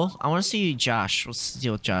 that's cool. I want to see Josh. What's the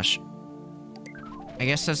deal with Josh? I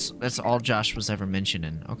guess that's all Josh was ever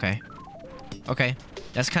mentioning. Okay. Okay.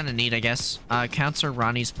 That's kind of neat, I guess. Counselor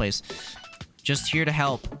Ronnie's place. Just here to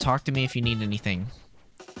help. Talk to me if you need anything.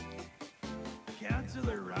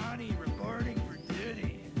 Counselor Ronnie reporting for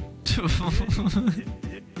duty.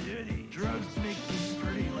 Duty. Drugs make me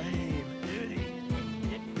pretty lame.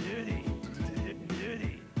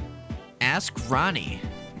 Duty. Ask Ronnie.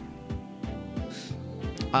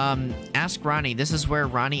 Ask Ronnie. This is where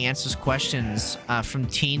Ronnie answers questions from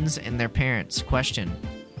teens and their parents. Question.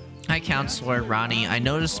 Hi, Counselor Ronnie. I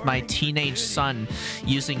noticed my teenage son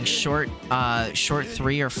using short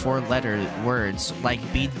 3 or 4 letter words like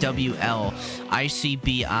BWL,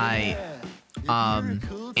 ICBI,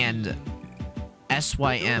 and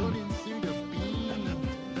SYM.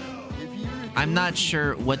 I'm not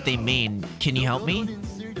sure what they mean. Can you help me?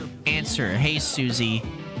 Answer. Hey, Susie.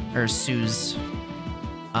 Or Suze.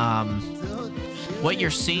 What you're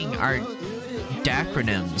seeing are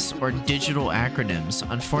dacronyms or digital acronyms.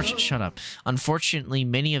 Unfortunately,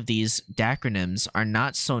 many of these dacronyms are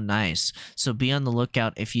not so nice, so be on the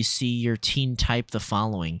lookout if you see your teen type the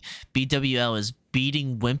following. BWL is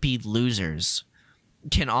beating wimpy losers.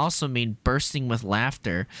 Can also mean bursting with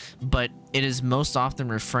laughter, but it is most often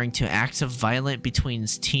referring to acts of violence between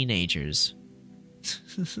teenagers.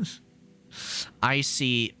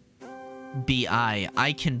 ICBI,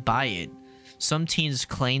 I can buy it. Some teens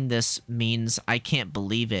claim this means I can't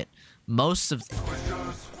believe it. Most of...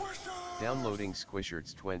 Downloading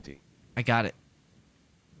Squishers 20. I got it.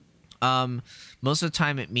 Most of the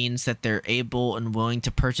time it means that they're able and willing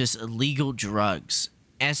to purchase illegal drugs.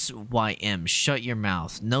 SYM, shut your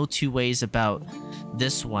mouth. No two ways about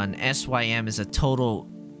this one. SYM is a total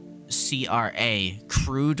CRA,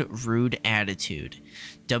 crude, rude attitude.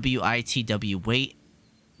 WITW,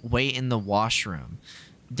 wait in the washroom.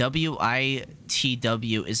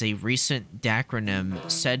 WITW is a recent acronym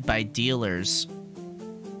said by dealers.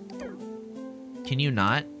 Can you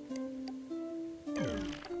not?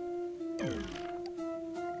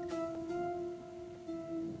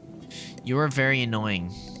 You are very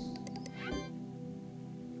annoying.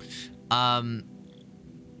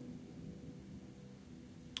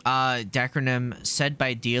 Acronym said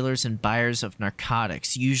by dealers and buyers of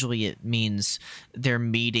narcotics. Usually it means they're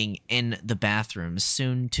meeting in the bathroom,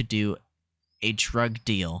 soon to do a drug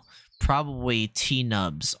deal. Probably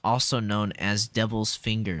T-nubs, also known as devil's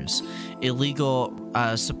fingers. Illegal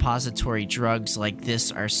suppository drugs like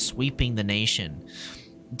this are sweeping the nation.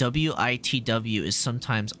 WITW is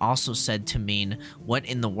sometimes also said to mean what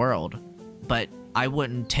in the world, but I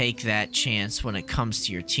wouldn't take that chance when it comes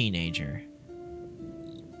to your teenager.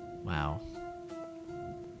 Wow.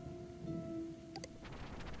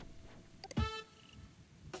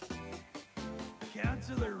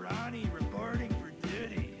 Counselor Ronnie reporting for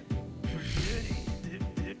duty.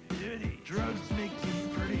 Duty. Drugs make me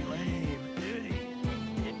pretty lame.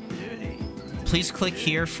 Duty. Please click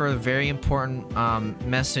here for a very important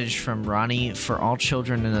message from Ronnie for all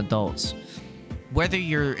children and adults. Whether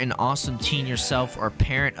you're an awesome teen yourself or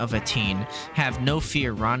parent of a teen, have no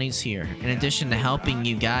fear, Ronnie's here. In addition to helping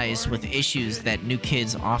you guys with issues that new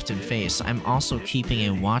kids often face, I'm also keeping a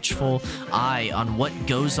watchful eye on what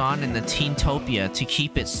goes on in the Teentopia to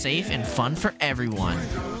keep it safe and fun for everyone.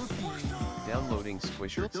 Downloading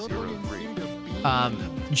Squishers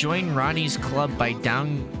 03. Join Ronnie's club by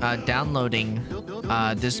downloading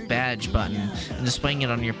this badge button and displaying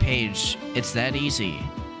it on your page. It's that easy.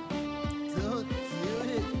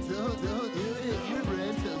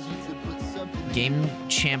 Game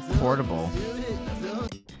Champ Portable.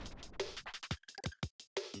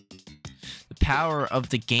 The power of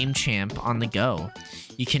the Game Champ on the go.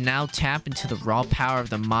 You can now tap into the raw power of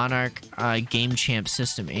the Monarch Game Champ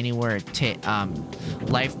system anywhere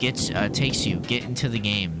life takes you. Get into the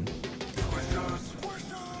game.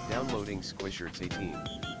 Downloading Squishers 18.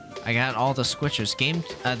 I got all the Squishers.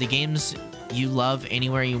 The games you love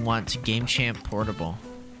anywhere you want to Game Champ Portable.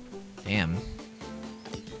 Damn.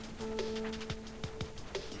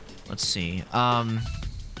 Let's see.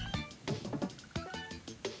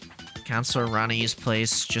 Counselor Ronnie's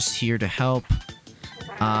place, just here to help.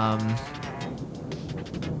 What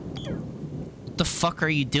the fuck are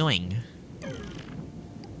you doing?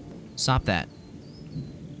 Stop that.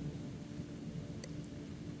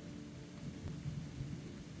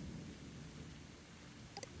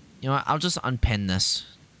 You know what? I'll just unpin this.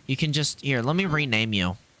 You can just... Here, let me rename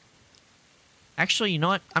you. Actually, you know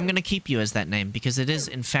what? I'm gonna keep you as that name, because it is,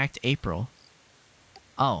 in fact, April.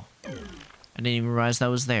 Oh. I didn't even realize that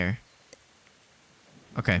was there.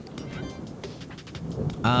 Okay.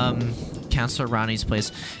 Counselor Ronnie's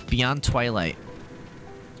place. Beyond Twilight.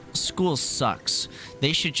 school sucks.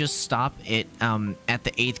 They should just stop it at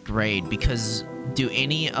the 8th grade, because do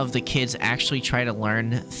any of the kids actually try to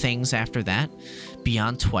learn things after that?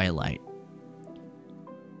 Beyond Twilight.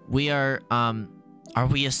 We are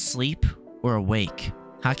we asleep or awake?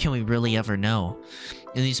 How can we really ever know?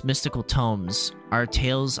 In these mystical tomes, our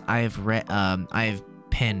tales I have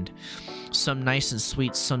penned. Some nice and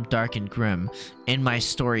sweet, some dark and grim. In my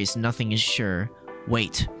stories, nothing is sure.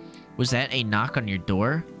 Wait, was that a knock on your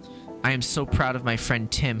door? I am so proud of my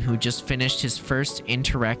friend Tim, who just finished his first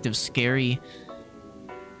interactive scary.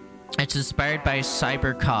 It's inspired by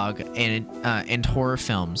cybercog and horror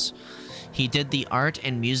films. He did the art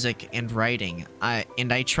and music and writing.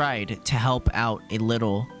 I tried to help out a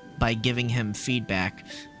little by giving him feedback,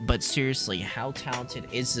 but seriously, how talented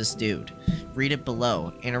is this dude? Read it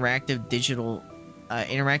below. Interactive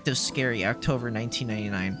scary, October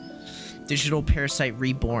 1999. Digital Parasite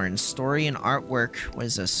Reborn. Story and artwork. What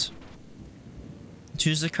is this?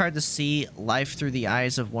 Choose a card to see life through the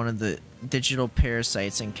eyes of one of the digital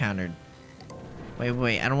parasites encountered.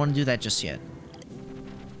 Wait, I don't want to do that just yet.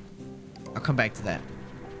 I'll come back to that.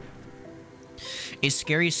 A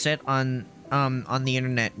scary set on the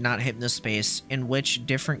internet, not Hypnospace, in which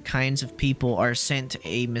different kinds of people are sent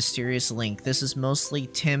a mysterious link. This is mostly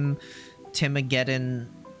Timogeddon's,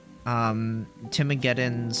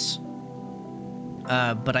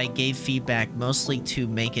 but I gave feedback mostly to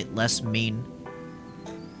make it less mean.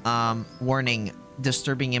 Warning,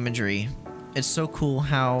 disturbing imagery. It's so cool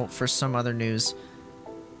how, for some other news,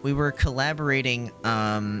 we were collaborating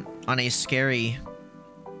on a scary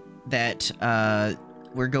that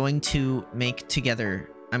we're going to make together.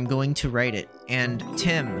 I'm going to write it, and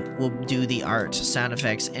Tim will do the art, sound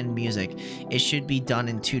effects, and music. It should be done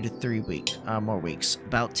in 2 to 3 more weeks.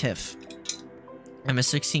 About Tiff. I'm a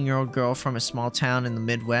 16-year-old girl from a small town in the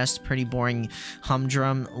Midwest. Pretty boring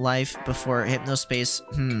humdrum life before Hypnospace.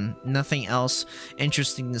 Nothing else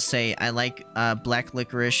interesting to say. I like black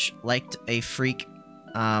licorice. Liked a freak.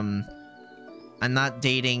 I'm not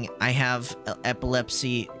dating. I have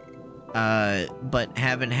epilepsy, but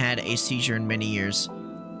haven't had a seizure in many years.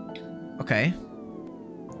 Okay.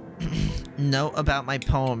 Note about my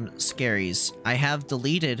poem, Scaries. I have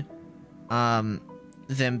deleted,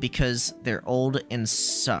 them because they're old and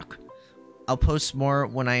suck. I'll post more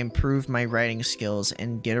when I improve my writing skills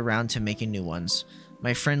and get around to making new ones.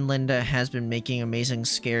 My friend Linda has been making amazing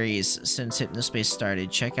scaries since Hypnospace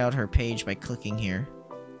started. Check out her page by clicking here.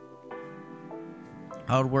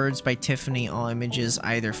 Odd Words by Tiffany. All images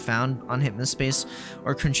either found on Hypnospace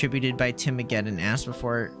or contributed by Timogeddon. Ask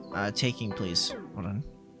before taking, please. Hold on.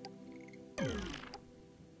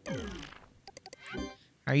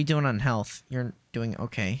 How are you doing on health? You're doing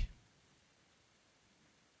okay.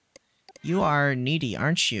 You are needy,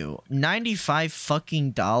 aren't you? 95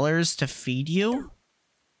 fucking dollars to feed you?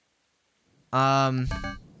 Well,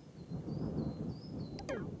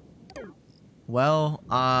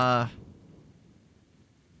 I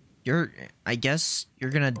guess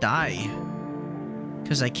you're gonna die.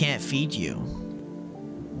 'Cause I can't feed you.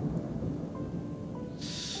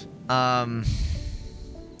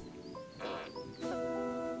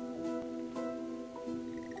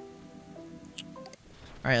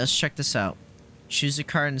 Alright, let's check this out. Choose a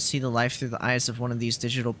card and see the life through the eyes of one of these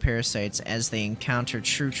digital parasites as they encounter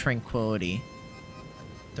true tranquility.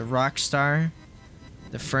 The rock star,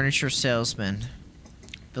 the furniture salesman,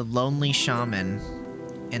 the lonely shaman,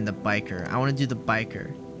 and the biker. I want to do the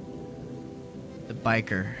biker. The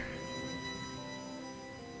biker.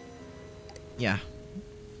 Yeah.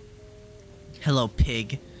 Hello,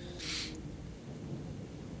 pig.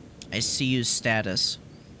 I see you status.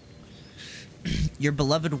 Your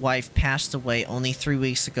beloved wife passed away only 3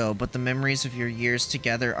 weeks ago, but the memories of your years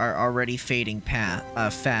together are already fading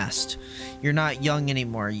fast. You're not young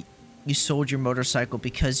anymore. You sold your motorcycle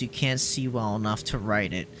because you can't see well enough to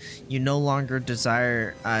ride it. You no longer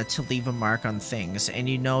desire to leave a mark on things, and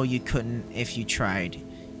you know you couldn't if you tried.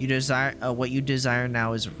 You desire what you desire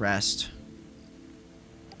now is rest.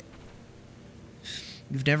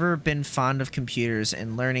 You've never been fond of computers,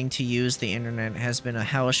 and learning to use the internet has been a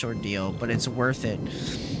hellish ordeal, but it's worth it.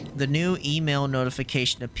 The new email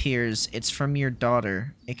notification appears. It's from your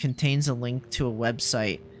daughter. It contains a link to a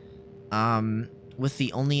website, with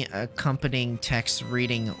the only accompanying text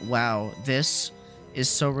reading, "Wow, this is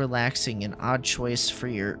so relaxing, an odd choice for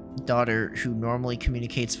your daughter who normally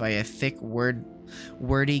communicates via thick,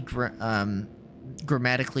 wordy,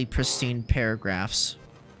 grammatically pristine paragraphs."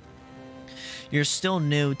 You're still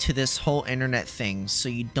new to this whole internet thing, so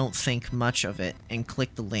you don't think much of it, and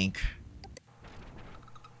click the link.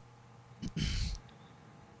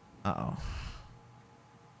 Uh-oh.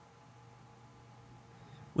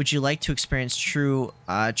 Would you like to experience true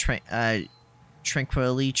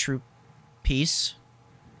tranquility, true peace?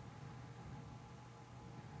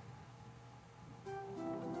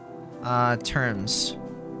 Terms.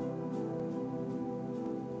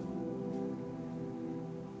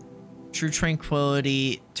 True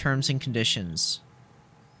tranquility, terms and conditions.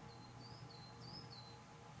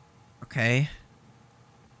 Okay.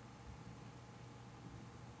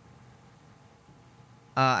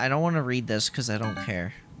 I don't want to read this because I don't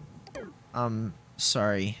care.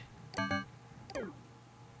 Sorry.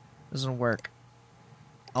 Doesn't work.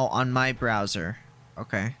 Oh, on my browser.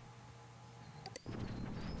 Okay.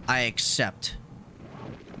 I accept.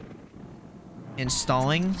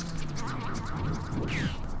 Installing.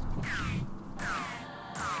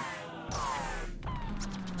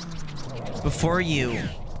 Before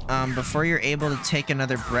you're able to take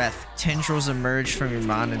another breath, tendrils emerge from your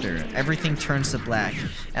monitor. Everything turns to black.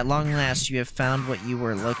 At long last, you have found what you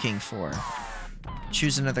were looking for.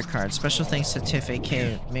 Choose another card. Special thanks to Tiff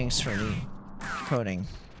A.K. Minx for the coding.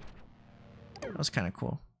 That was kind of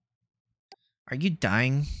cool. Are you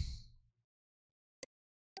dying?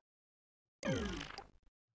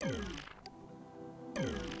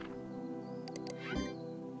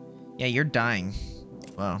 Yeah, you're dying.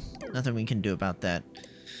 Well, nothing we can do about that.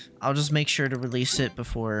 I'll just make sure to release it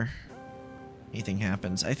before anything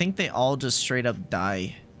happens. I think they all just straight up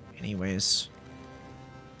die anyways.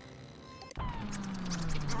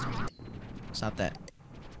 Stop that.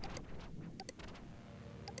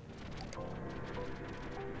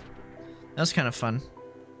 That was kind of fun.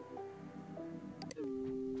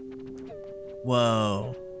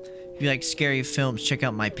 Whoa. If you like scary films, check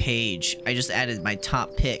out my page. I just added my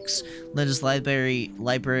top picks. Linda's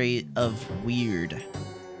library of weird.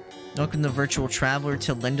 Welcome the virtual traveler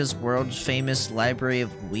to Linda's world famous library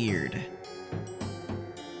of weird.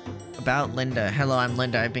 About Linda. Hello, I'm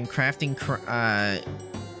Linda. I've been crafting,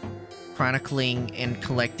 chronicling, and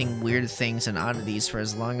collecting weird things and oddities for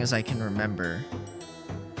as long as I can remember.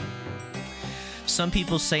 Some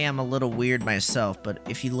people say I'm a little weird myself, but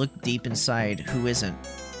if you look deep inside, who isn't?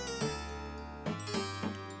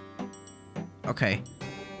 Okay.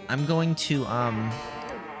 I'm going to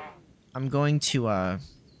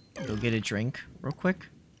go get a drink real quick.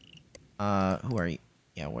 Who are you?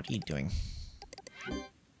 Yeah, what are you doing?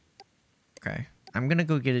 Okay. I'm gonna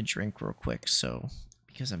go get a drink real quick, so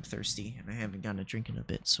because I'm thirsty and I haven't gotten a drink in a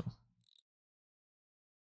bit, so.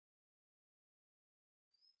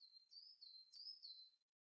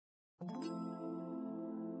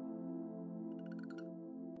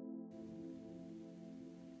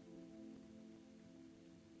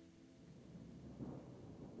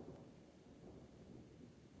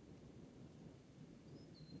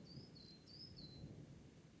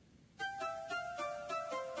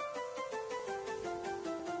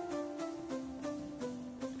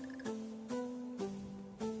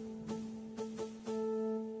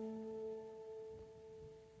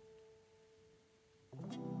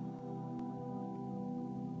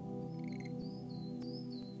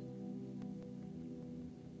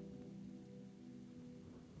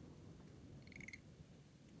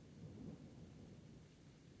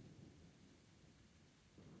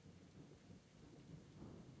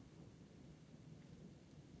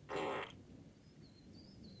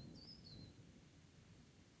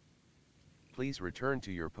 Please return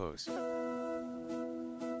to your post.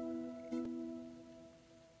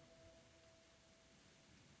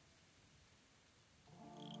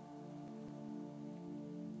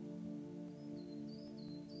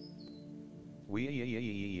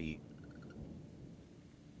 Wee.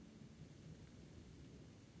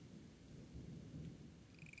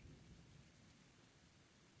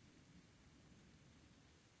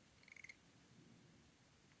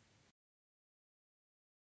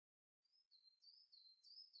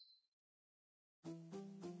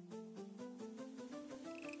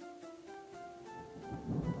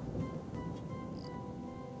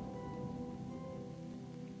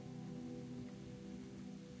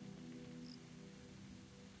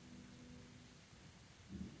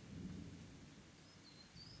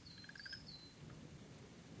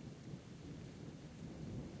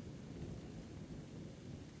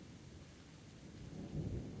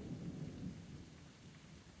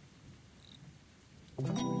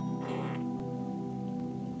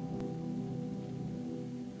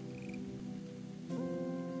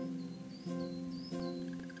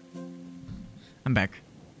 I'm back.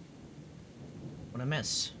 What'd I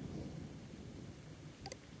miss?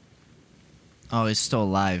 Oh, he's still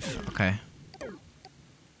alive. Okay.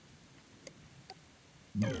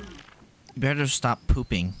 You better stop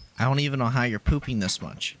pooping. I don't even know how you're pooping this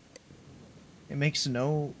much. It makes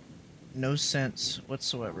no sense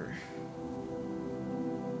whatsoever.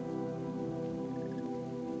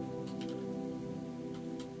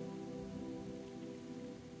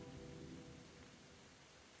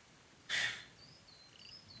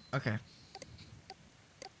 Okay.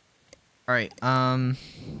 Alright,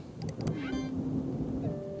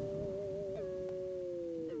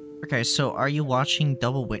 okay, so are you watching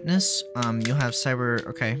Double Witness? You have cyber...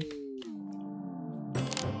 Okay.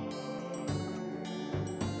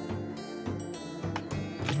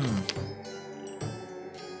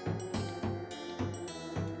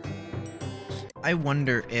 I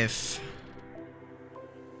wonder if...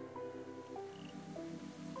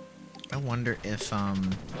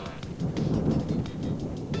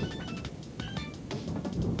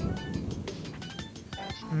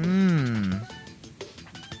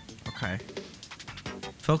 Okay.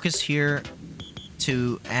 Focus here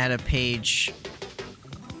to add a page.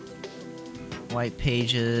 White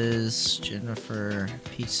pages, Jennifer,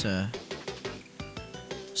 pizza.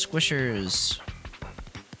 Squishers.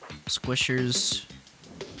 Squishers.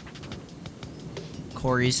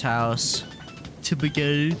 Corey's house. To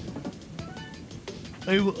begin.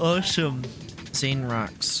 I'm awesome. Zane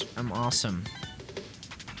rocks. I'm awesome.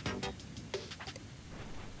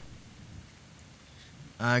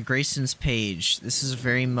 Grayson's page. This is a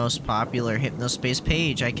very most popular Hypnospace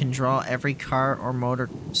page. I can draw every car or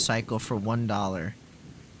motorcycle for $1.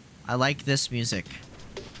 I like this music.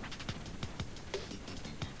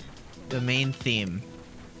 The main theme.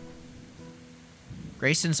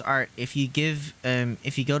 Grayson's art. If you go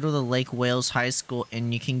to the Lake Wales High School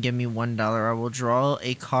and you can give me $1, I will draw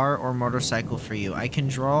a car or motorcycle for you. I can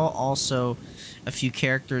draw also a few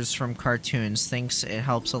characters from cartoons. Thanks, it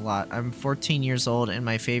helps a lot. I'm 14 years old and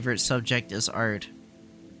my favorite subject is art.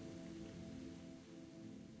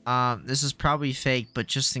 This is probably fake, but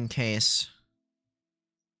just in case.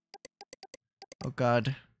 Oh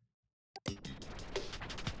god.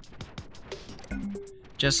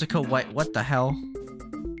 Jessica White, what the hell?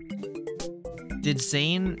 Did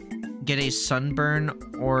Zane get a sunburn,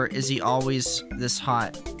 or is he always this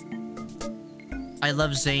hot? I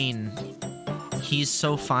love Zane. He's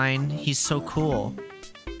so fine. He's so cool.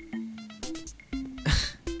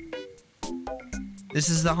 This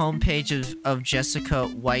is the homepage of Jessica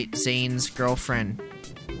White, Zane's girlfriend.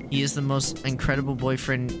 He is the most incredible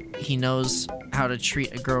boyfriend. He knows how to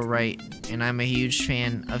treat a girl right, and I'm a huge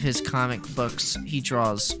fan of his comic books he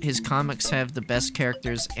draws. His comics have the best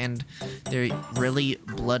characters, and they're really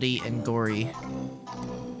bloody and gory.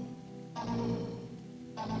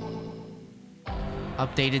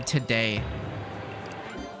 Updated today.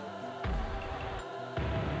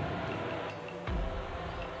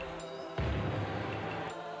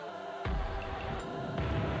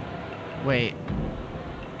 Wait.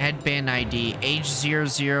 Headband ID. Age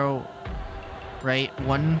 00... Right?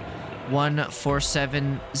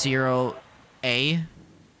 11470A.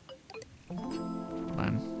 Hold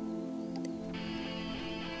on.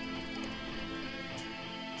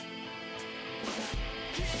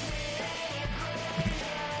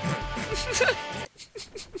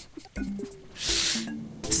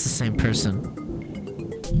 It's the same person.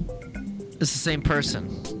 It's the same person.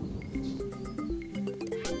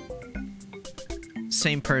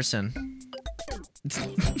 Same person.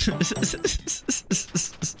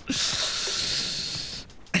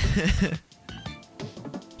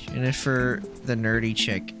 Jennifer, the nerdy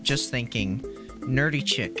chick. Just thinking. Nerdy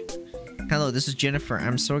chick. Hello, this is Jennifer.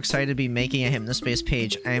 I'm so excited to be making a Hypnospace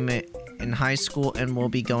page. I am in high school and will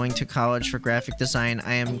be going to college for graphic design.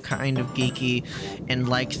 I am kind of geeky and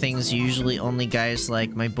like things usually only guys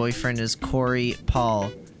like. My boyfriend is Corey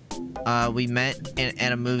Paul. We met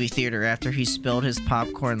at a movie theater after he spilled his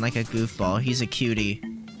popcorn like a goofball. He's a cutie.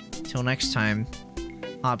 Till next time.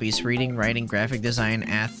 Hobbies: reading, writing, graphic design,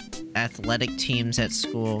 athletic teams at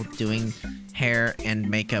school, doing hair and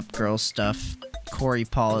makeup, girl stuff. Corey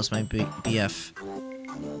Paul is my BF.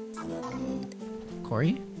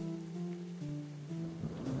 Corey?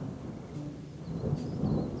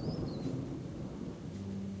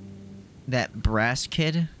 That brass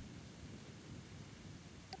kid?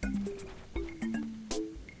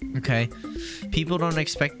 Okay. People don't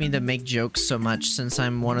expect me to make jokes so much since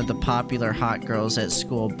I'm one of the popular hot girls at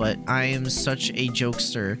school, but I am such a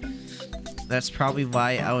jokester. That's probably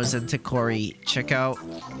why I was into Corey. Check out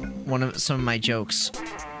some of my jokes.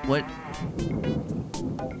 What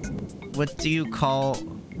do you call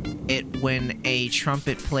it when a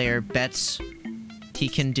trumpet player bets he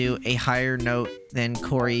can do a higher note than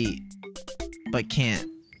Corey but can't?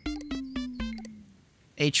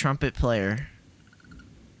 A trumpet player.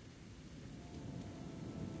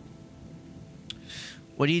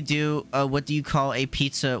 What do you call a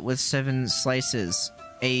pizza with 7 slices?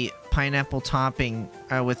 A pineapple topping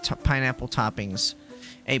with pineapple toppings.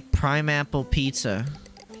 A prime-apple pizza.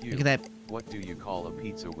 Hugh, Look at that. What do you call a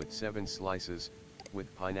pizza with 7 slices,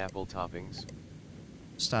 with pineapple toppings?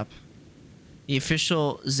 Stop. The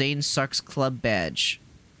official Zane Sucks Club badge.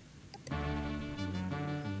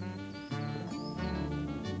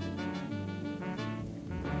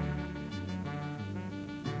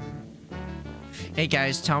 Hey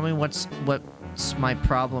guys, tell me what's my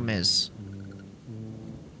problem is.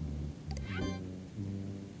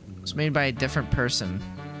 It's made by a different person.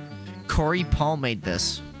 Corey Paul made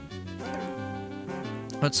this.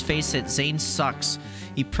 Let's face it, Zane sucks.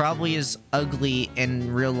 He probably is ugly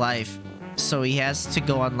in real life, so he has to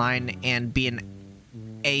go online and be an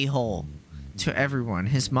a-hole to everyone.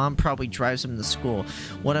 His mom probably drives him to school.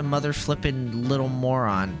 What a mother flippin' little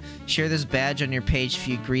moron. Share this badge on your page if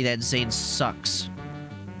you agree that Zane sucks.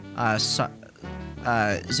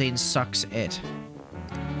 Zane sucks it.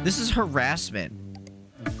 This is harassment.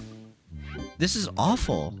 This is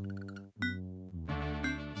awful.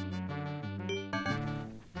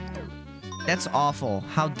 That's awful.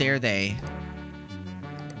 How dare they?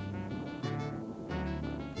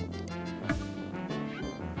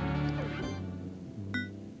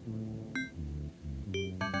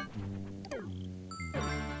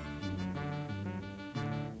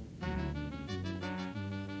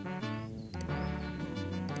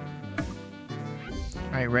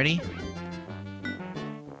 All right, ready?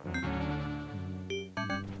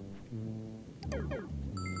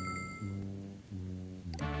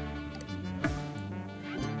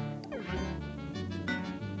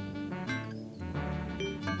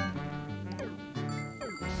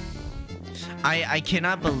 I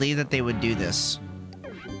cannot believe that they would do this.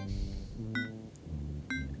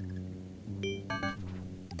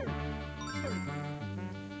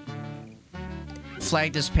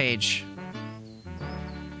 Flag this page.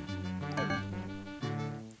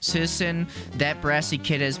 Citizen, that brassy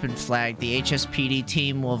kid has been flagged. The HSPD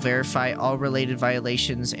team will verify all related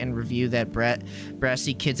violations and review that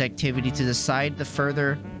brassy kid's activity to decide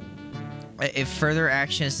if further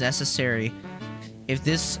action is necessary. If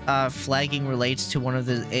this flagging relates to one of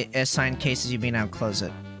the assigned cases, you may now close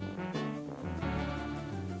it.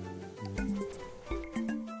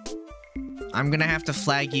 I'm gonna have to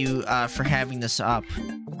flag you for having this up.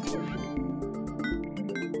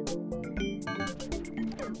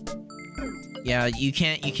 Yeah, you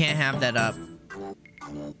can't have that up.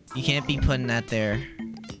 You can't be putting that there.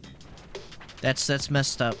 That's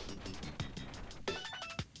messed up.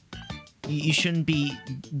 You shouldn't be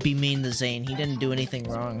mean to Zane. He didn't do anything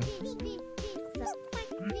wrong.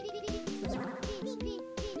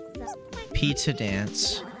 Pizza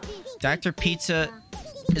dance. Dr. Pizza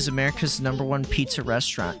is America's #1 pizza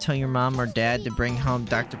restaurant. Tell your mom or dad to bring home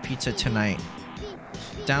Dr. Pizza tonight.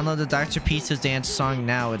 Download the Dr. Pizza dance song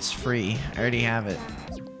now. It's free. I already have it.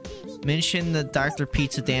 Mention the Dr.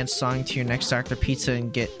 Pizza dance song to your next Dr. Pizza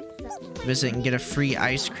and visit and get a free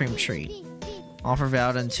ice cream treat. Offer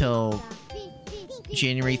valid until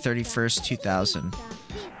January 31st, 2000.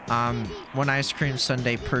 1 ice cream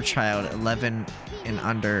sundae per child, 11 and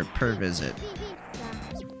under per visit.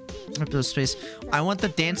 Hypnospace. I want the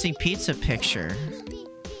dancing pizza picture.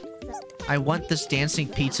 I want this dancing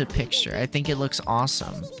pizza picture. I think it looks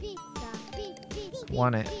awesome.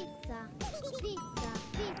 Want it.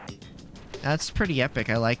 That's pretty epic.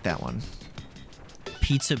 I like that one.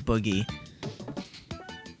 Pizza Boogie.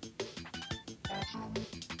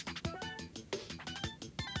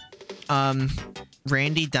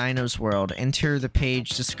 Randy Dino's World. Enter the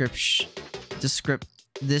page description.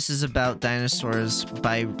 This is about dinosaurs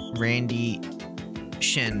by Randy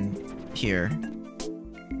Shin here.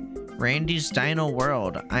 Randy's Dino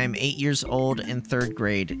World. I am 8 years old in 3rd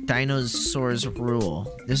grade. Dinosaurs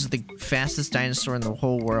rule. This is the fastest dinosaur in the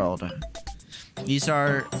whole world. These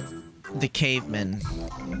are the cavemen.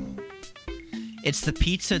 It's the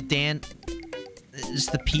pizza dance. It's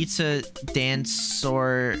the pizza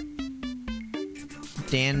dancer.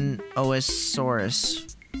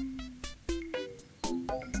 Danosaurus.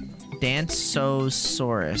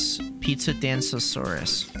 Dansosaurus. Pizza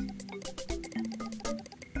Dansosaurus.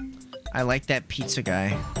 I like that pizza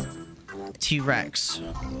guy. T-Rex.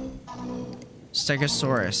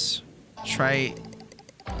 Stegosaurus.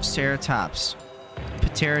 Triceratops.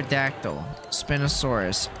 Pterodactyl.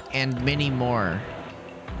 Spinosaurus. And many more.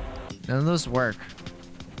 None of those work.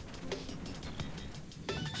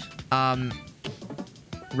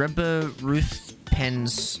 Reba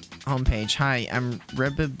Ruthpen's homepage. Hi, I'm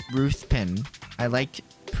Reba Ruthpen. I like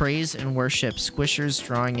praise and worship, squishers,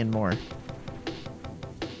 drawing, and more.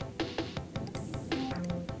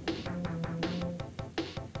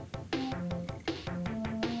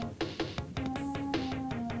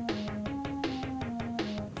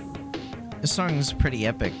 This song's pretty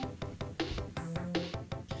epic.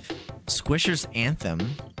 Squisher's Anthem.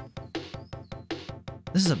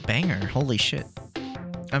 This is a banger. Holy shit.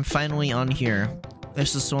 I'm finally on here.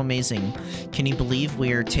 This is so amazing. Can you believe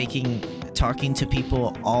we are talking to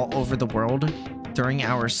people all over the world during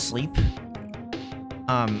our sleep?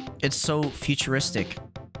 It's so futuristic.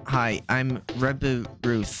 Hi, I'm Rebbe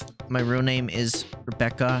Ruth. My real name is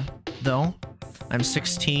Rebecca, though. I'm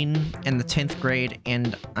 16 in the 10th grade,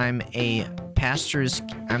 and I'm a pastor's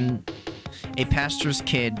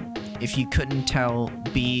kid, if you couldn't tell,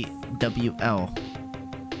 BWL.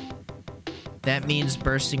 That means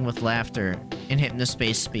bursting with laughter in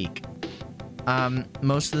Hypnospace speak.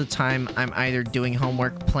 Most of the time, I'm either doing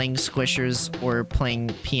homework, playing Squishers, or playing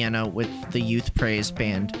piano with the Youth Praise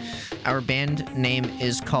Band. Our band name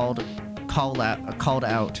is called Called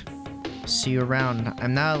Out. See you around.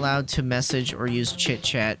 I'm not allowed to message or use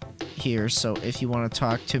chit-chat here, so if you want to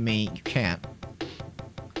talk to me, you can't.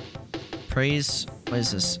 Praise... what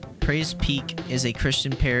is this? Praise Peak is a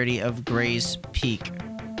Christian parody of Gray's Peak.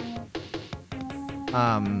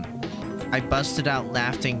 I busted out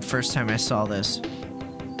laughing first time I saw this.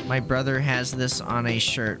 My brother has this on a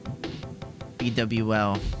shirt.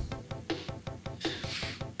 BWL.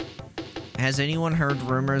 Has anyone heard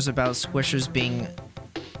rumors about Squishers being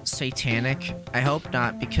satanic? I hope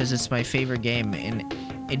not, because it's my favorite game, and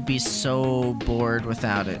I'd be so bored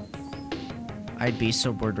without it. I'd be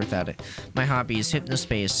so bored without it. My hobby is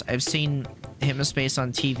Hypnospace. I've seen Hypnospace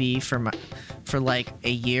on TV for like a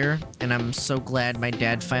year, and I'm so glad my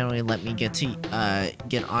dad finally let me get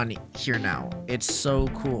on here now. It's so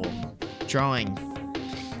cool. Drawing.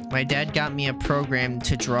 My dad got me a program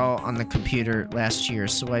to draw on the computer last year,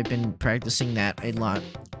 so I've been practicing that a lot,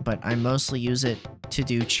 but I mostly use it to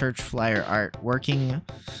do church flyer art, working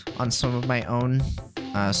on some of my own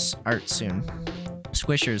art soon.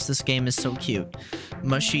 Squishers, this game is so cute.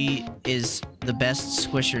 Mushy is the best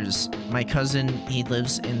Squishers. My cousin, he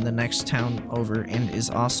lives in the next town over and is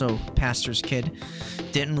also pastor's kid.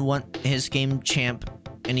 Didn't want his game champ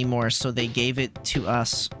anymore, so they gave it to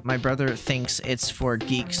us. My brother thinks it's for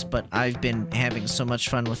geeks, but I've been having so much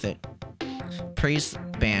fun with it. Praise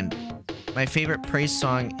Band. My favorite praise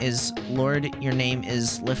song is Lord, Your Name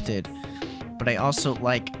is Lifted, but I also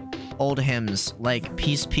like old hymns like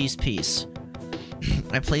Peace, Peace, Peace.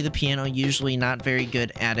 I play the piano, usually not very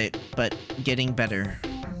good at it, but getting better.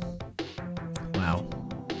 Wow.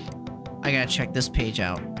 I gotta check this page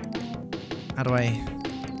out. How do I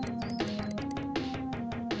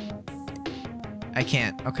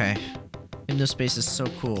can't. Okay. Hypnospace is so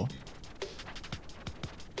cool.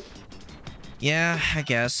 Yeah, I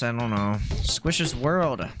guess. I don't know. Squishers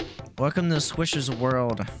World. Welcome to Squishers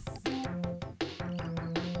World.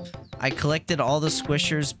 I collected all the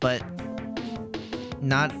Squishers, but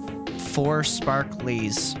not 4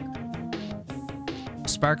 Sparklies.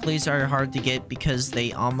 Sparklies are hard to get because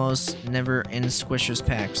they almost never in Squisher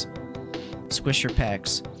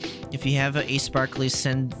packs. If you have a Sparkly,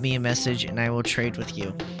 send me a message and I will trade with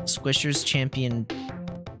you. Squishers champion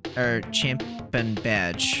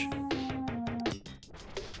badge.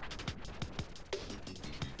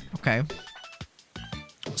 Okay.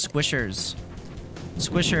 Squishers.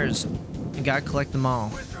 You gotta collect them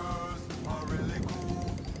all.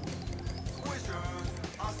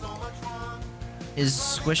 Is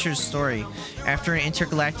Squisher's story. After an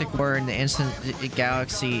intergalactic war in the instant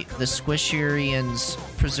galaxy, the Squisherians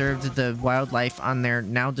preserved the wildlife on their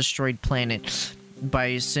now destroyed planet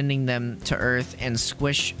by sending them to Earth in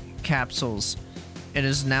squish capsules. It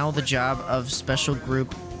is now the job of special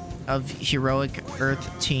group of heroic Earth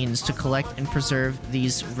teens to collect and preserve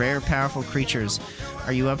these rare, powerful creatures.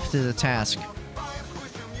 Are you up to the task?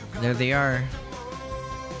 There they are.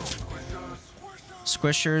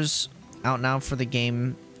 Squishers out now for the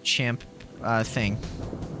game champ thing.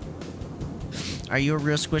 Are you a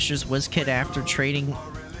real Squishers whiz kid? After trading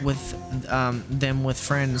with them with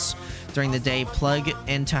friends during the day, plug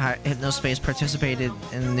into Hypnospace, participated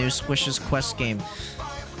in the new Squishers Quest game.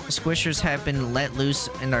 Squishers have been let loose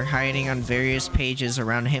and are hiding on various pages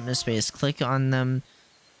around Hypnospace. Click on them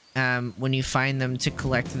when you find them to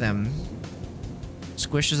collect them.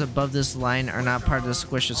 Squishers above this line are not part of the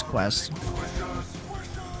Squishers Quest.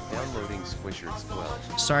 Downloading Squishers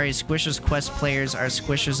 12. Sorry, Squishers Quest players are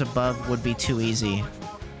Squishers above would be too easy.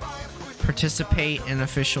 Participate in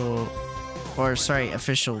official... Or, sorry,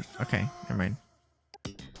 official... Okay, never mind.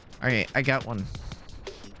 Alright, I got one.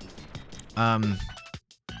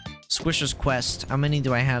 Squishers Quest. How many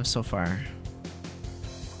do I have so far?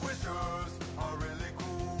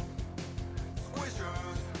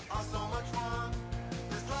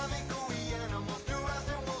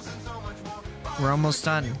 We're almost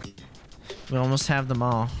done. We almost have them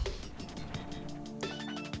all.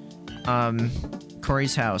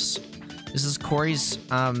 Corey's house. This is Corey's,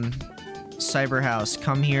 cyber house.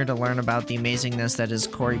 Come here to learn about the amazingness that is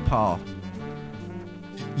Corey Paul.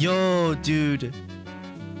 Yo, dude.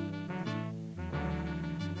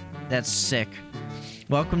 That's sick.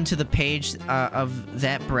 Welcome to the page of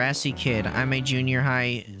That Brassy Kid. I'm a junior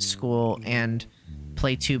high school and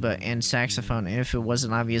play tuba and saxophone. And if it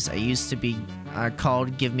wasn't obvious, I used to be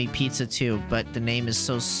called Give Me Pizza too, but the name is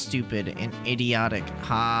so stupid and idiotic.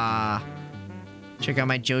 Ha. Check out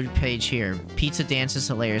my Joe page here. Pizza dance is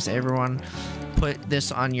hilarious. Everyone put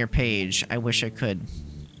this on your page. I wish I could.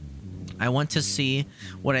 I want to see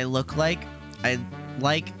what I look like. I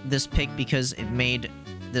like this pic because it made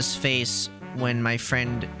this face when my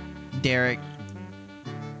friend Derek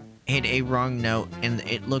hit a wrong note and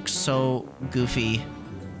it looks so goofy.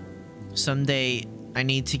 Someday I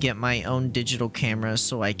need to get my own digital camera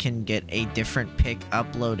so I can get a different pic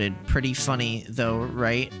uploaded. Pretty funny though,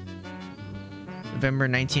 right? November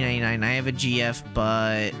 1999. I have a GF,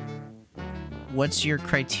 but what's your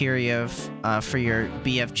criteria for your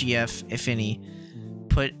BFGF, if any?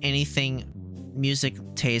 Put anything, music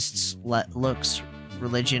tastes, looks,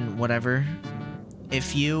 religion, whatever.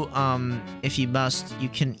 If you must, you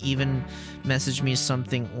can even message me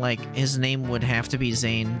something like, his name would have to be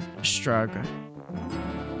Zane Strug.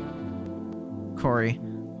 Corey,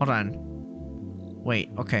 hold on. Wait,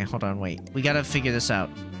 okay, hold on, wait. We gotta figure this out.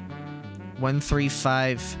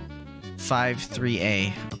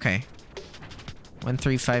 13553A. Okay.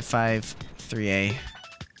 13553A.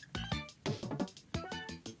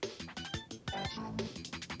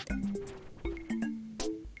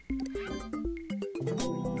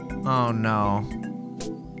 Oh no.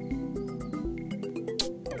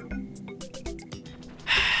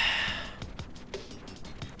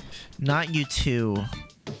 Not you too,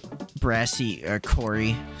 Brassy,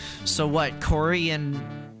 Corey. So what, Corey and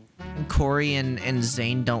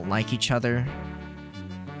Zane don't like each other?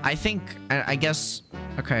 I think, I guess,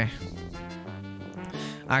 okay.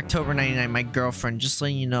 October 99, my girlfriend, just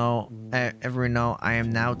letting you know, everyone know, I am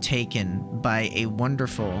now taken by a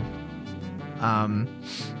wonderful,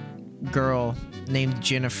 girl named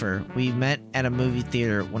Jennifer. We met at a movie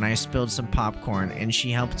theater when I spilled some popcorn and she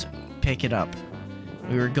helped pick it up.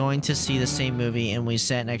 We were going to see the same movie and we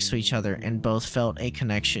sat next to each other and both felt a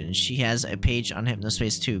connection. She has a page on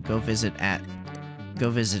Hypnospace too. Go visit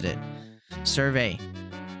it. Survey.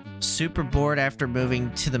 Super bored after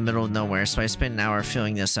moving to the middle of nowhere, so I spent an hour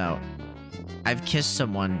filling this out. I've kissed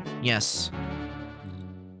someone. Yes.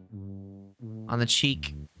 On the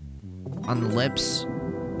cheek. On the lips.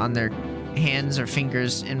 On their hands or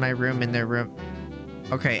fingers in my room, in their room.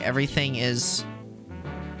 Okay, everything is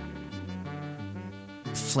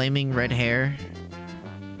flaming red hair.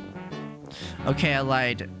 Okay, I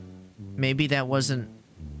lied. Maybe that wasn't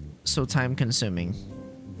so time consuming.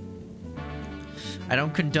 I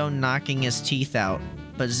don't condone knocking his teeth out,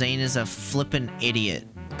 but Zane is a flippin' idiot.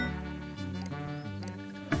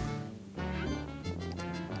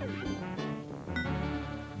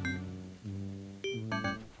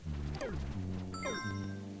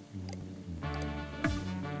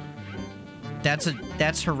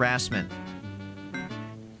 That's harassment.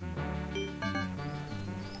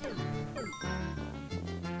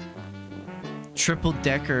 Triple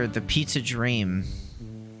Decker, the pizza dream.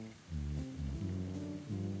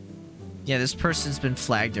 Yeah, this person's been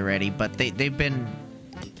flagged already, but they've been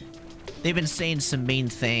saying some mean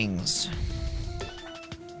things.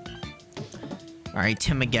 Alright,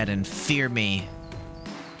 Timogeddon, fear me.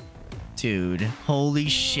 Dude, holy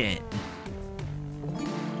shit.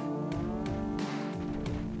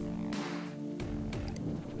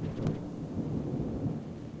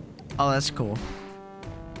 Oh, that's cool.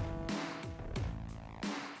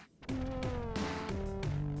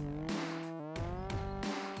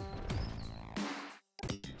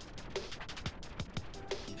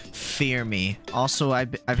 Fear me. Also,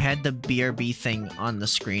 I've had the BRB thing on the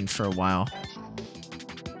screen for a while.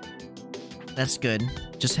 That's good.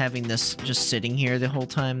 Just having this just sitting here the whole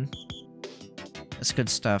time. That's good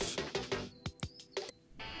stuff.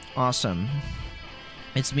 Awesome.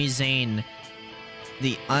 It's me, Zane,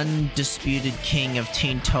 the undisputed king of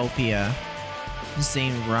Teentopia.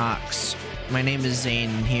 Zane rocks. My name is Zane,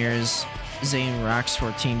 and here's Zane rocks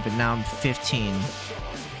 14, but now I'm 15.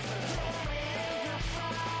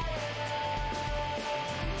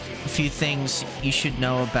 A few things you should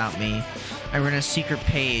know about me. I run a secret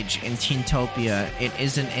page in Teentopia. It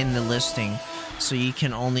isn't in the listing, so you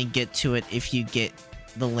can only get to it if you get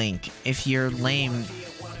the link. If you're lame,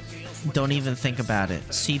 Don't even think about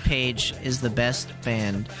it. C-Page is the best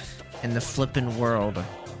band in the flippin' world.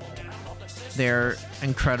 They're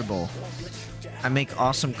incredible. I make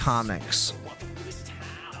awesome comics.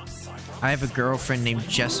 I have a girlfriend named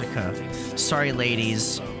Jessica. Sorry,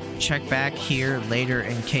 ladies. Check back here later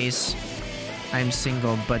in case I'm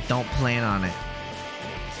single, but don't plan on it.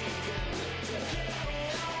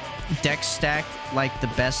 Deck stacked like the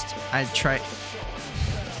best. I try.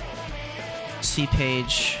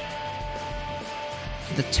 C-Page.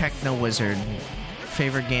 The Techno Wizard.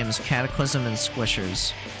 Favorite games: Cataclysm and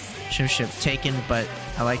Squishers. Ship taken, but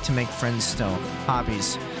I like to make friends still.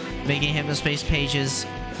 Hobbies: making Hypnospace pages,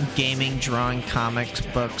 gaming, drawing comics,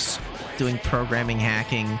 books, doing programming,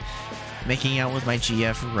 hacking, making out with my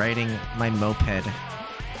GF, riding my moped.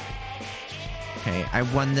 Okay, I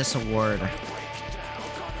won this award.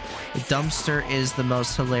 The Dumpster is the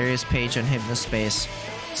most hilarious page on Hypnospace,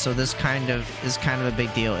 so this is kind of a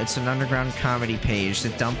big deal. It's an underground comedy page. The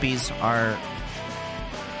Dumpies are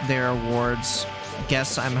their awards.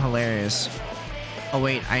 Guess I'm hilarious. Oh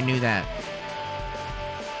wait, I knew that.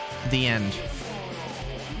 The end.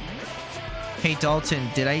 Hey Dalton,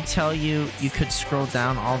 did I tell you you could scroll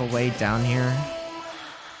down all the way down here?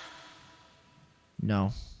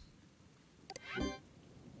 No.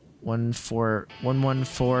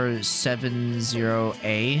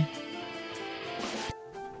 11470A.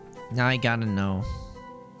 Now I gotta know.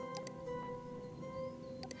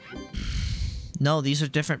 No, these are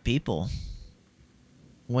different people.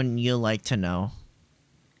 Wouldn't you like to know?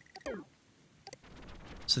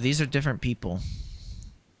 So these are different people.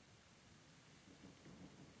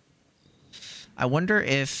 I wonder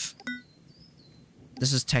if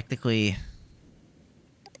this is technically...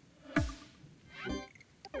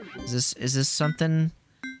 Is this something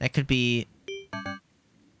that could be...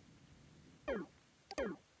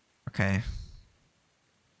 Okay.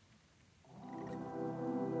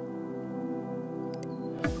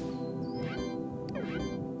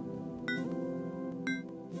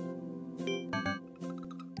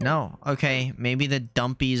 No. Okay, maybe the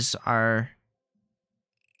Dumpies are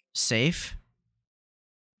safe?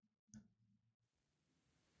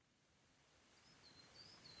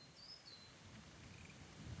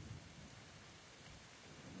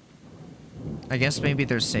 I guess maybe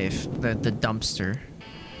they're safe. The Dumpster.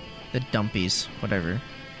 The Dumpies. Whatever.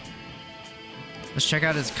 Let's check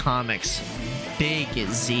out his comics. Big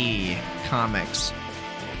Z comics.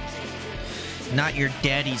 Not your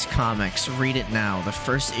daddy's comics. Read it now. The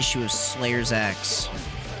first issue of Slayer's X.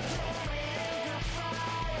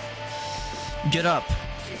 Get up.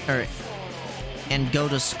 Alright. And go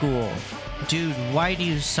to school. Dude, why do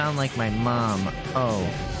you sound like my mom? Oh.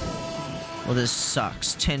 Well, this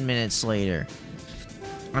sucks. 10 minutes later.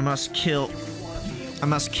 I must kill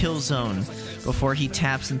Zone before he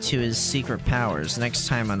taps into his secret powers next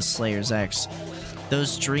time on Slayer's X.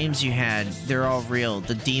 Those dreams you had, they're all real.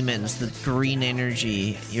 The demons, the green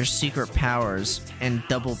energy, your secret powers, and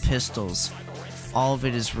double pistols. All of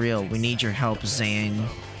it is real. We need your help, Zane.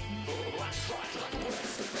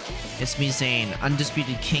 It's me, Zane,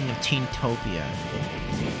 undisputed king of Teentopia.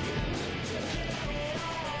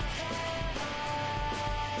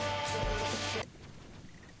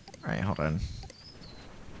 Alright, hold on.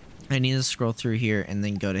 I need to scroll through here and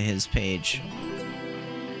then go to his page.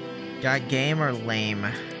 Got game or lame?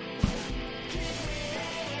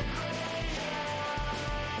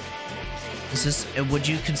 Is this... would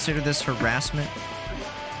you consider this harassment?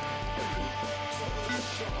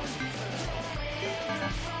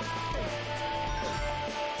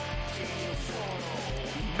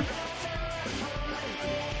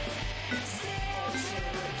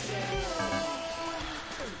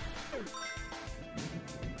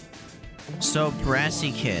 So,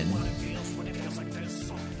 Brassy Kid.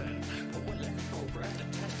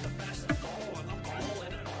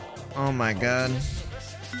 Oh my god.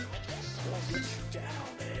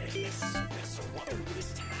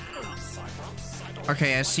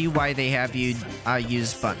 Okay, I see why they have you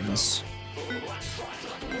use buttons.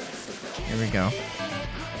 Here we go.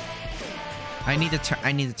 I need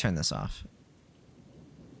to turn this off.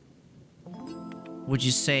 Would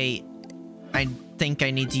you say I think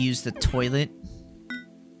I need to use the toilet?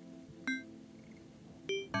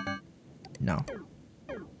 No.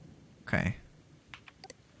 Okay.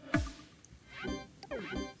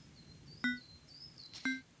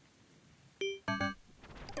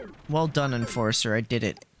 Well done, Enforcer. I did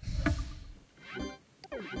it.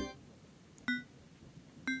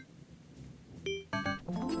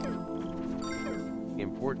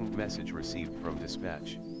 Important message received from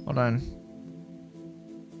dispatch. Hold on.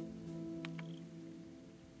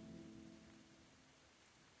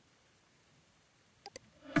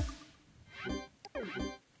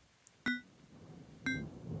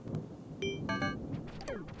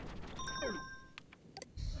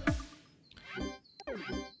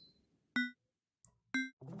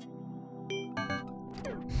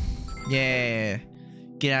 Yeah.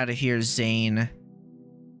 Get out of here, Zane.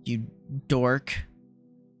 You dork.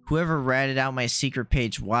 Whoever ratted out my secret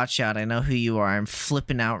page, watch out. I know who you are. I'm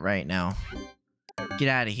flipping out right now. Get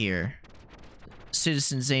out of here.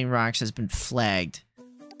 Citizen Zane Rocks has been flagged.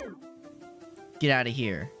 Get out of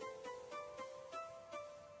here.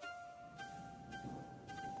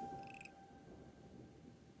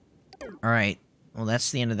 Alright. Well,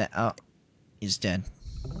 that's the end of that. Oh. He's dead.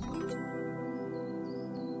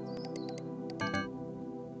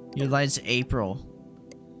 Your light's April.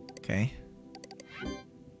 Okay.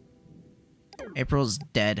 April's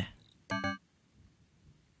dead.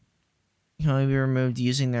 Can only be removed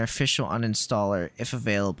using their official uninstaller, if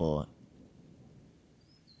available.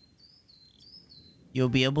 You'll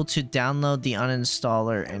be able to download the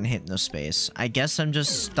uninstaller in Hypnospace. I guess I'm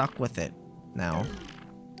just stuck with it now.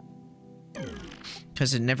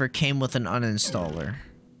 Because it never came with an uninstaller.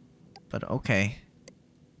 But okay.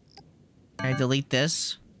 Can I delete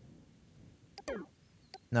this?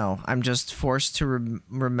 No, I'm just forced to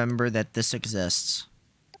remember that this exists.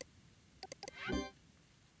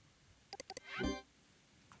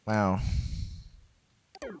 Wow.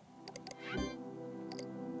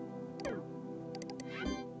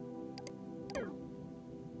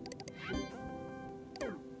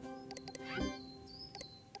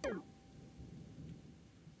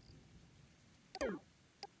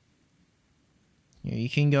 Here, you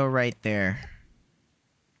can go right there.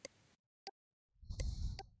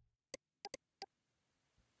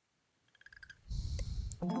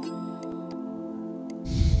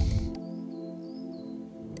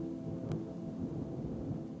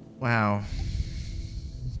 Wow.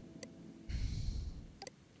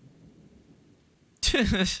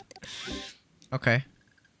 Okay.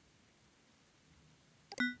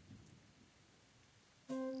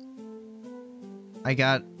 I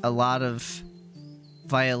got a lot of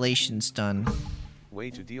violations done.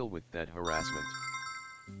 Way to deal with that harassment.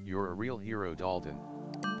 You're a real hero, Dalton.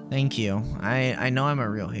 Thank you. I know I'm a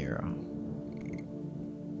real hero.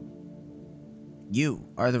 You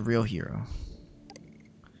are the real hero.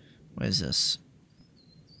 What is this?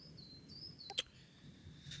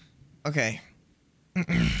 Okay.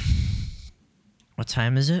 What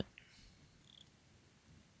time is it?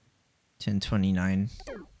 10:29.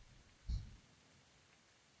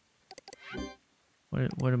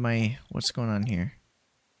 What's going on here?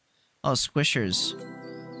 Oh, squishers.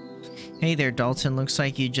 Hey there, Dalton. Looks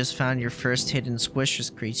like you just found your first hidden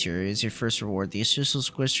squishers creature. Is your first reward. The official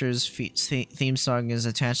squishers theme song is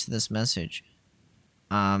attached to this message.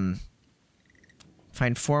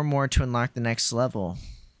 Find 4 more to unlock the next level.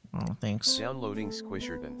 Oh, thanks. Downloading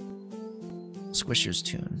Squisherton. Squishers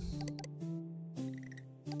tune.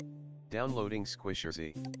 Downloading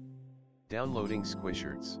Squishersy. Downloading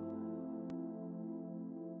Squishers.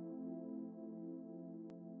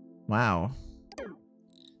 Wow.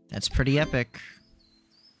 That's pretty epic.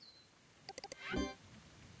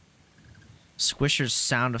 Squishers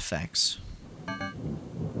sound effects.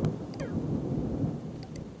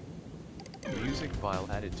 Music file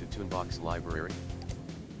added to Toonbox library.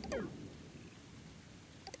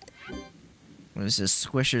 What is this?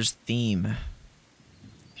 Squishers theme.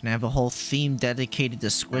 Can I have a whole theme dedicated to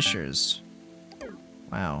Squishers?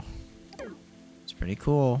 Wow. It's pretty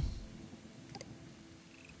cool.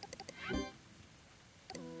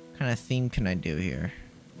 What kind of theme can I do here?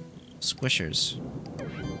 Squishers.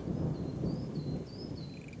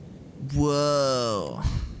 Whoa.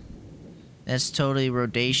 That's totally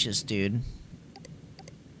rodacious, dude.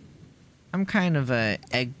 I'm kind of a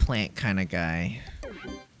eggplant kind of guy.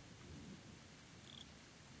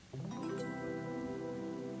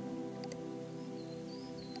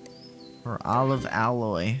 Or olive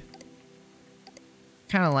alloy.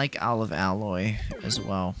 Kind of like olive alloy as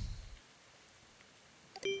well.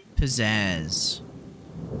 Pizzazz.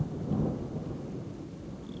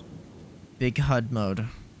 Big HUD mode.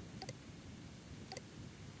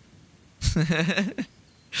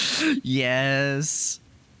 Yes.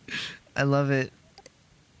 I love it.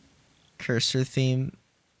 Cursor theme.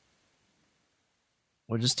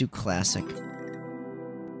 We'll just do classic.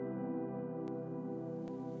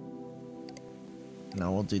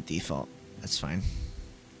 No, we'll do default. That's fine.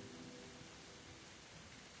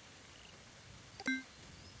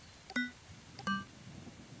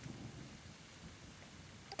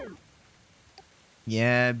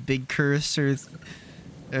 Yeah, big cursor,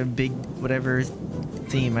 big whatever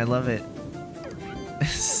theme. I love it.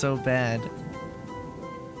 So bad.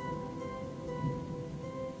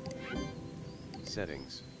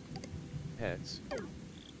 Settings. Pets.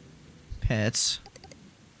 Pets.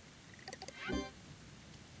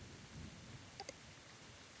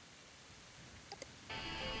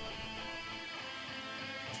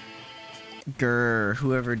 Grr,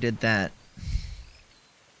 whoever did that.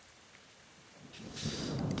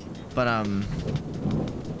 But, I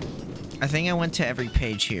think I went to every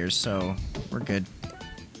page here, so we're good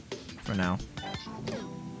for now.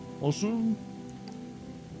 Awesome.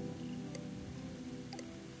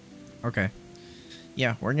 Okay.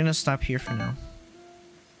 Yeah, we're gonna stop here for now.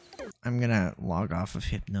 I'm gonna log off of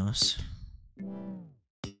Hypnos.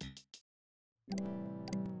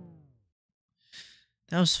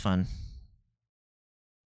 That was fun.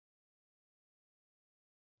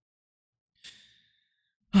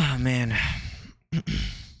 Oh, man.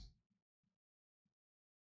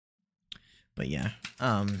 But yeah,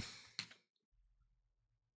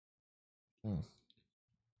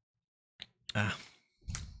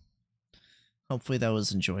 hopefully that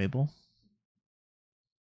was enjoyable.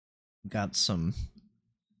 Got some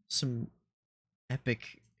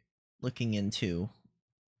epic looking into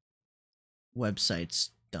websites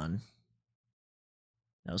done.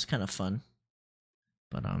 That was kind of fun.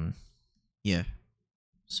 But yeah.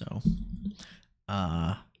 So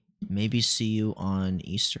maybe see you on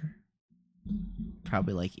Easter.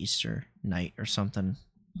 Probably like Easter night or something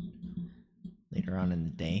later on in the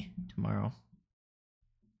day tomorrow.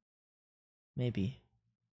 Maybe.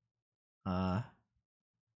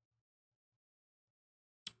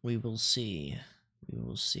 We will see. We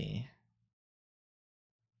will see.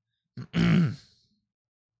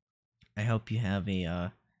 I hope you have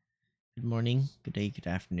a good morning, good day, good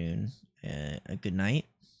afternoon, a good night.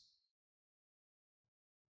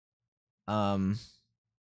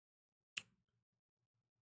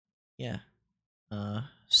 Yeah.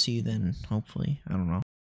 See you then, hopefully. I don't know.